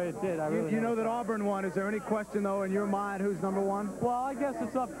up the way it did, I really. You know that Auburn won. Is there any question, though, in your mind who's number one? Well, I guess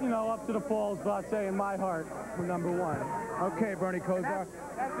it's up, you know, up to the polls, but I'd say in my heart, we're number one. Okay, Bernie Kosar.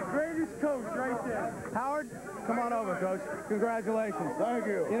 That's the greatest coach right there. Howard, come on over, Coach. Congratulations. Thank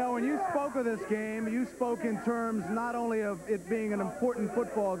you. You know, when you spoke of this game, you spoke in terms not only of it being an important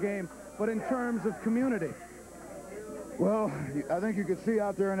football game, but in terms of community. Well, I think you could see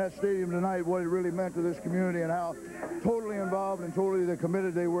out there in that stadium tonight what it really meant to this community and how totally involved and totally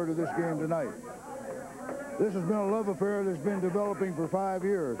committed they were to this game tonight. This has been a love affair that's been developing for 5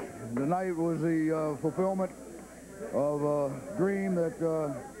 years. Tonight was the fulfillment of a dream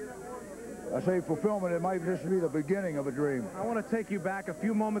that, I say fulfillment, it might just be the beginning of a dream. I want to take you back a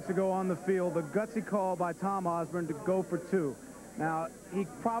few moments ago on the field, the gutsy call by Tom Osborne to go for 2. Now, he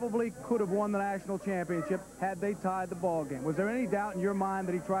probably could have won the national championship had they tied the ball game. Was there any doubt in your mind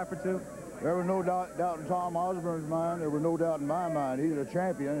that he tried for 2? There was no doubt in Tom Osborne's mind. There was no doubt in my mind. He's a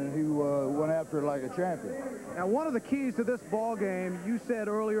champion, and he went after it like a champion. Now, one of the keys to this ball game, you said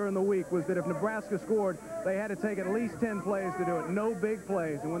earlier in the week, was that if Nebraska scored, they had to take at least 10 plays to do it. No big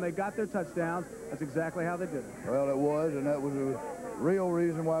plays. And when they got their touchdowns, that's exactly how they did it. Well, it was, and that was a real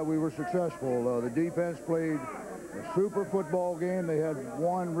reason why we were successful. The defense played a super football game. They had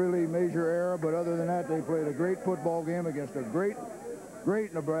one really major error, but other than that, they played a great football game against a great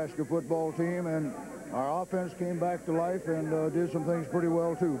Nebraska football team, and our offense came back to life and did some things pretty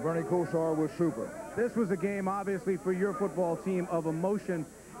well, too. Bernie Kosar was super. This was a game, obviously, for your football team of emotion,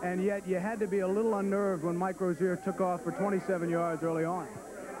 and yet you had to be a little unnerved when Mike Rozier took off for 27 yards early on.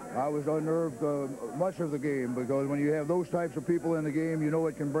 I was unnerved much of the game, because when you have those types of people in the game, you know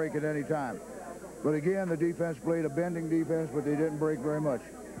it can break at any time. But again, the defense played a bending defense, but they didn't break very much.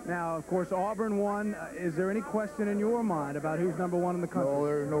 Now, of course, Auburn won. Is there any question in your mind about who's number one in the country? No,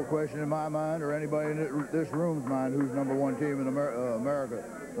 there's no question in my mind or anybody in this room's mind who's number one team in America.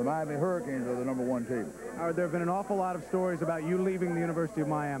 The Miami Hurricanes are the number one team. Howard, there have been an awful lot of stories about you leaving the University of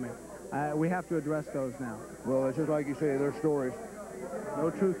Miami. We have to address those now. Well, it's just like you say, they're stories. No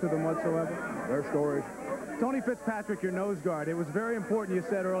truth to them whatsoever? They're stories. Tony Fitzpatrick, your nose guard. It was very important, you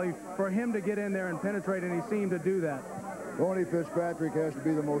said early, for him to get in there and penetrate, and he seemed to do that. Tony Fitzpatrick has to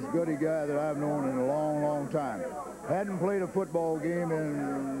be the most gutty guy that I've known in a long, long time. Hadn't played a football game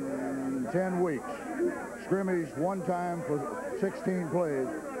in 10 weeks. Scrimmaged one time for 16 plays,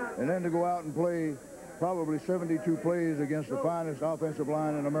 and then to go out and play probably 72 plays against the finest offensive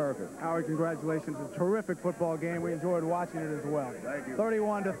line in America. Howard, congratulations. A terrific football game. We enjoyed watching it as well. Thank you.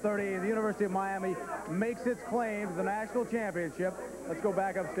 31-30. The University of Miami makes its claim to the national championship. Let's go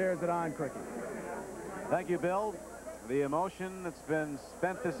back upstairs to Don Criqui. Thank you, Bill. The emotion that's been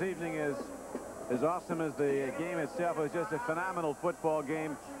spent this evening is as awesome as the game itself. It was just a phenomenal football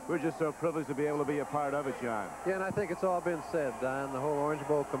game. We're just so privileged to be able to be a part of it, John. Yeah, and I think it's all been said, Don. The whole Orange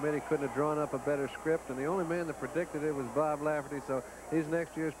Bowl committee couldn't have drawn up a better script, and the only man that predicted it was Bob Lafferty, so he's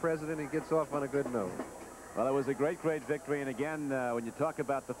next year's president. He gets off on a good note. Well, it was a great, great victory. And again, when you talk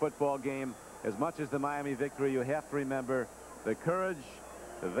about the football game, as much as the Miami victory, you have to remember the courage,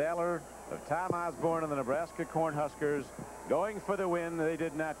 the valor of Tom Osborne and the Nebraska Cornhuskers going for the win. They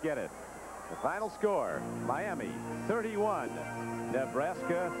did not get it. The final score, Miami 31,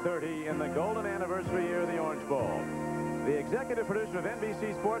 Nebraska 30 in the golden anniversary year of the Orange Bowl. The executive producer of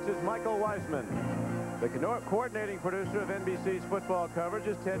NBC Sports is Michael Weisman. The coordinating producer of NBC's football coverage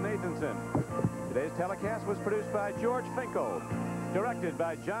is Ted Nathanson. Today's telecast was produced by George Finkel, directed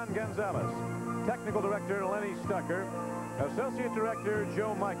by John Gonzalez, technical director Lenny Stucker, associate director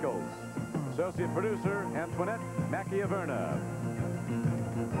Joe Michaels, associate producer Antoinette Macchiaverna.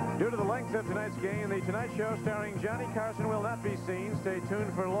 Due to the length of tonight's game, the Tonight Show starring Johnny Carson will not be seen. Stay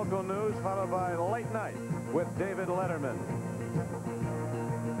tuned for local news, followed by Late Night with David Letterman.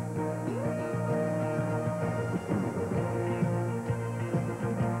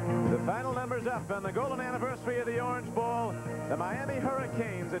 The final numbers up on the golden anniversary of the Orange Bowl. The Miami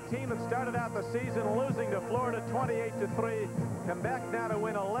Hurricanes, a team that started out the season losing to Florida 28-3, come back now to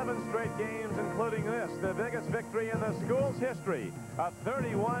win 11 straight games, including this, the biggest victory in the school's history, a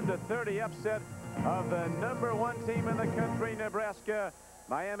 31-30 upset of the #1 team in the country, Nebraska.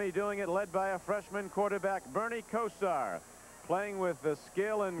 Miami doing it led by a freshman quarterback, Bernie Kosar, playing with the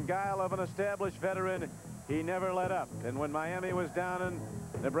skill and guile of an established veteran. He never let up, and when Miami was down and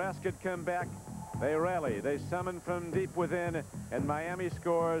Nebraska had come back, they rallied. They summoned from deep within, and Miami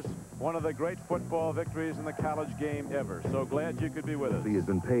scores one of the great football victories in the college game ever. So glad you could be with us. He has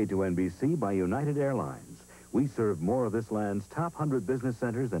been paid to NBC by United Airlines. We serve more of this land's top 100 business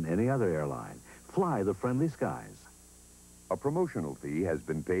centers than any other airline. Fly the friendly skies. A promotional fee has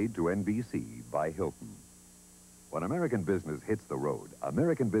been paid to NBC by Hilton. When American business hits the road,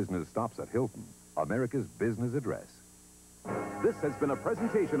 American business stops at Hilton, America's business address. This has been a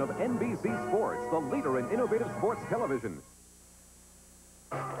presentation of NBC Sports, the leader in innovative sports television.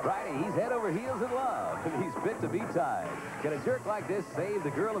 Friday, he's head over heels in love, and he's fit to be tied. Can a jerk like this save the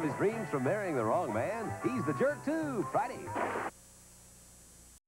girl of his dreams from marrying the wrong man? He's the jerk, too. Friday.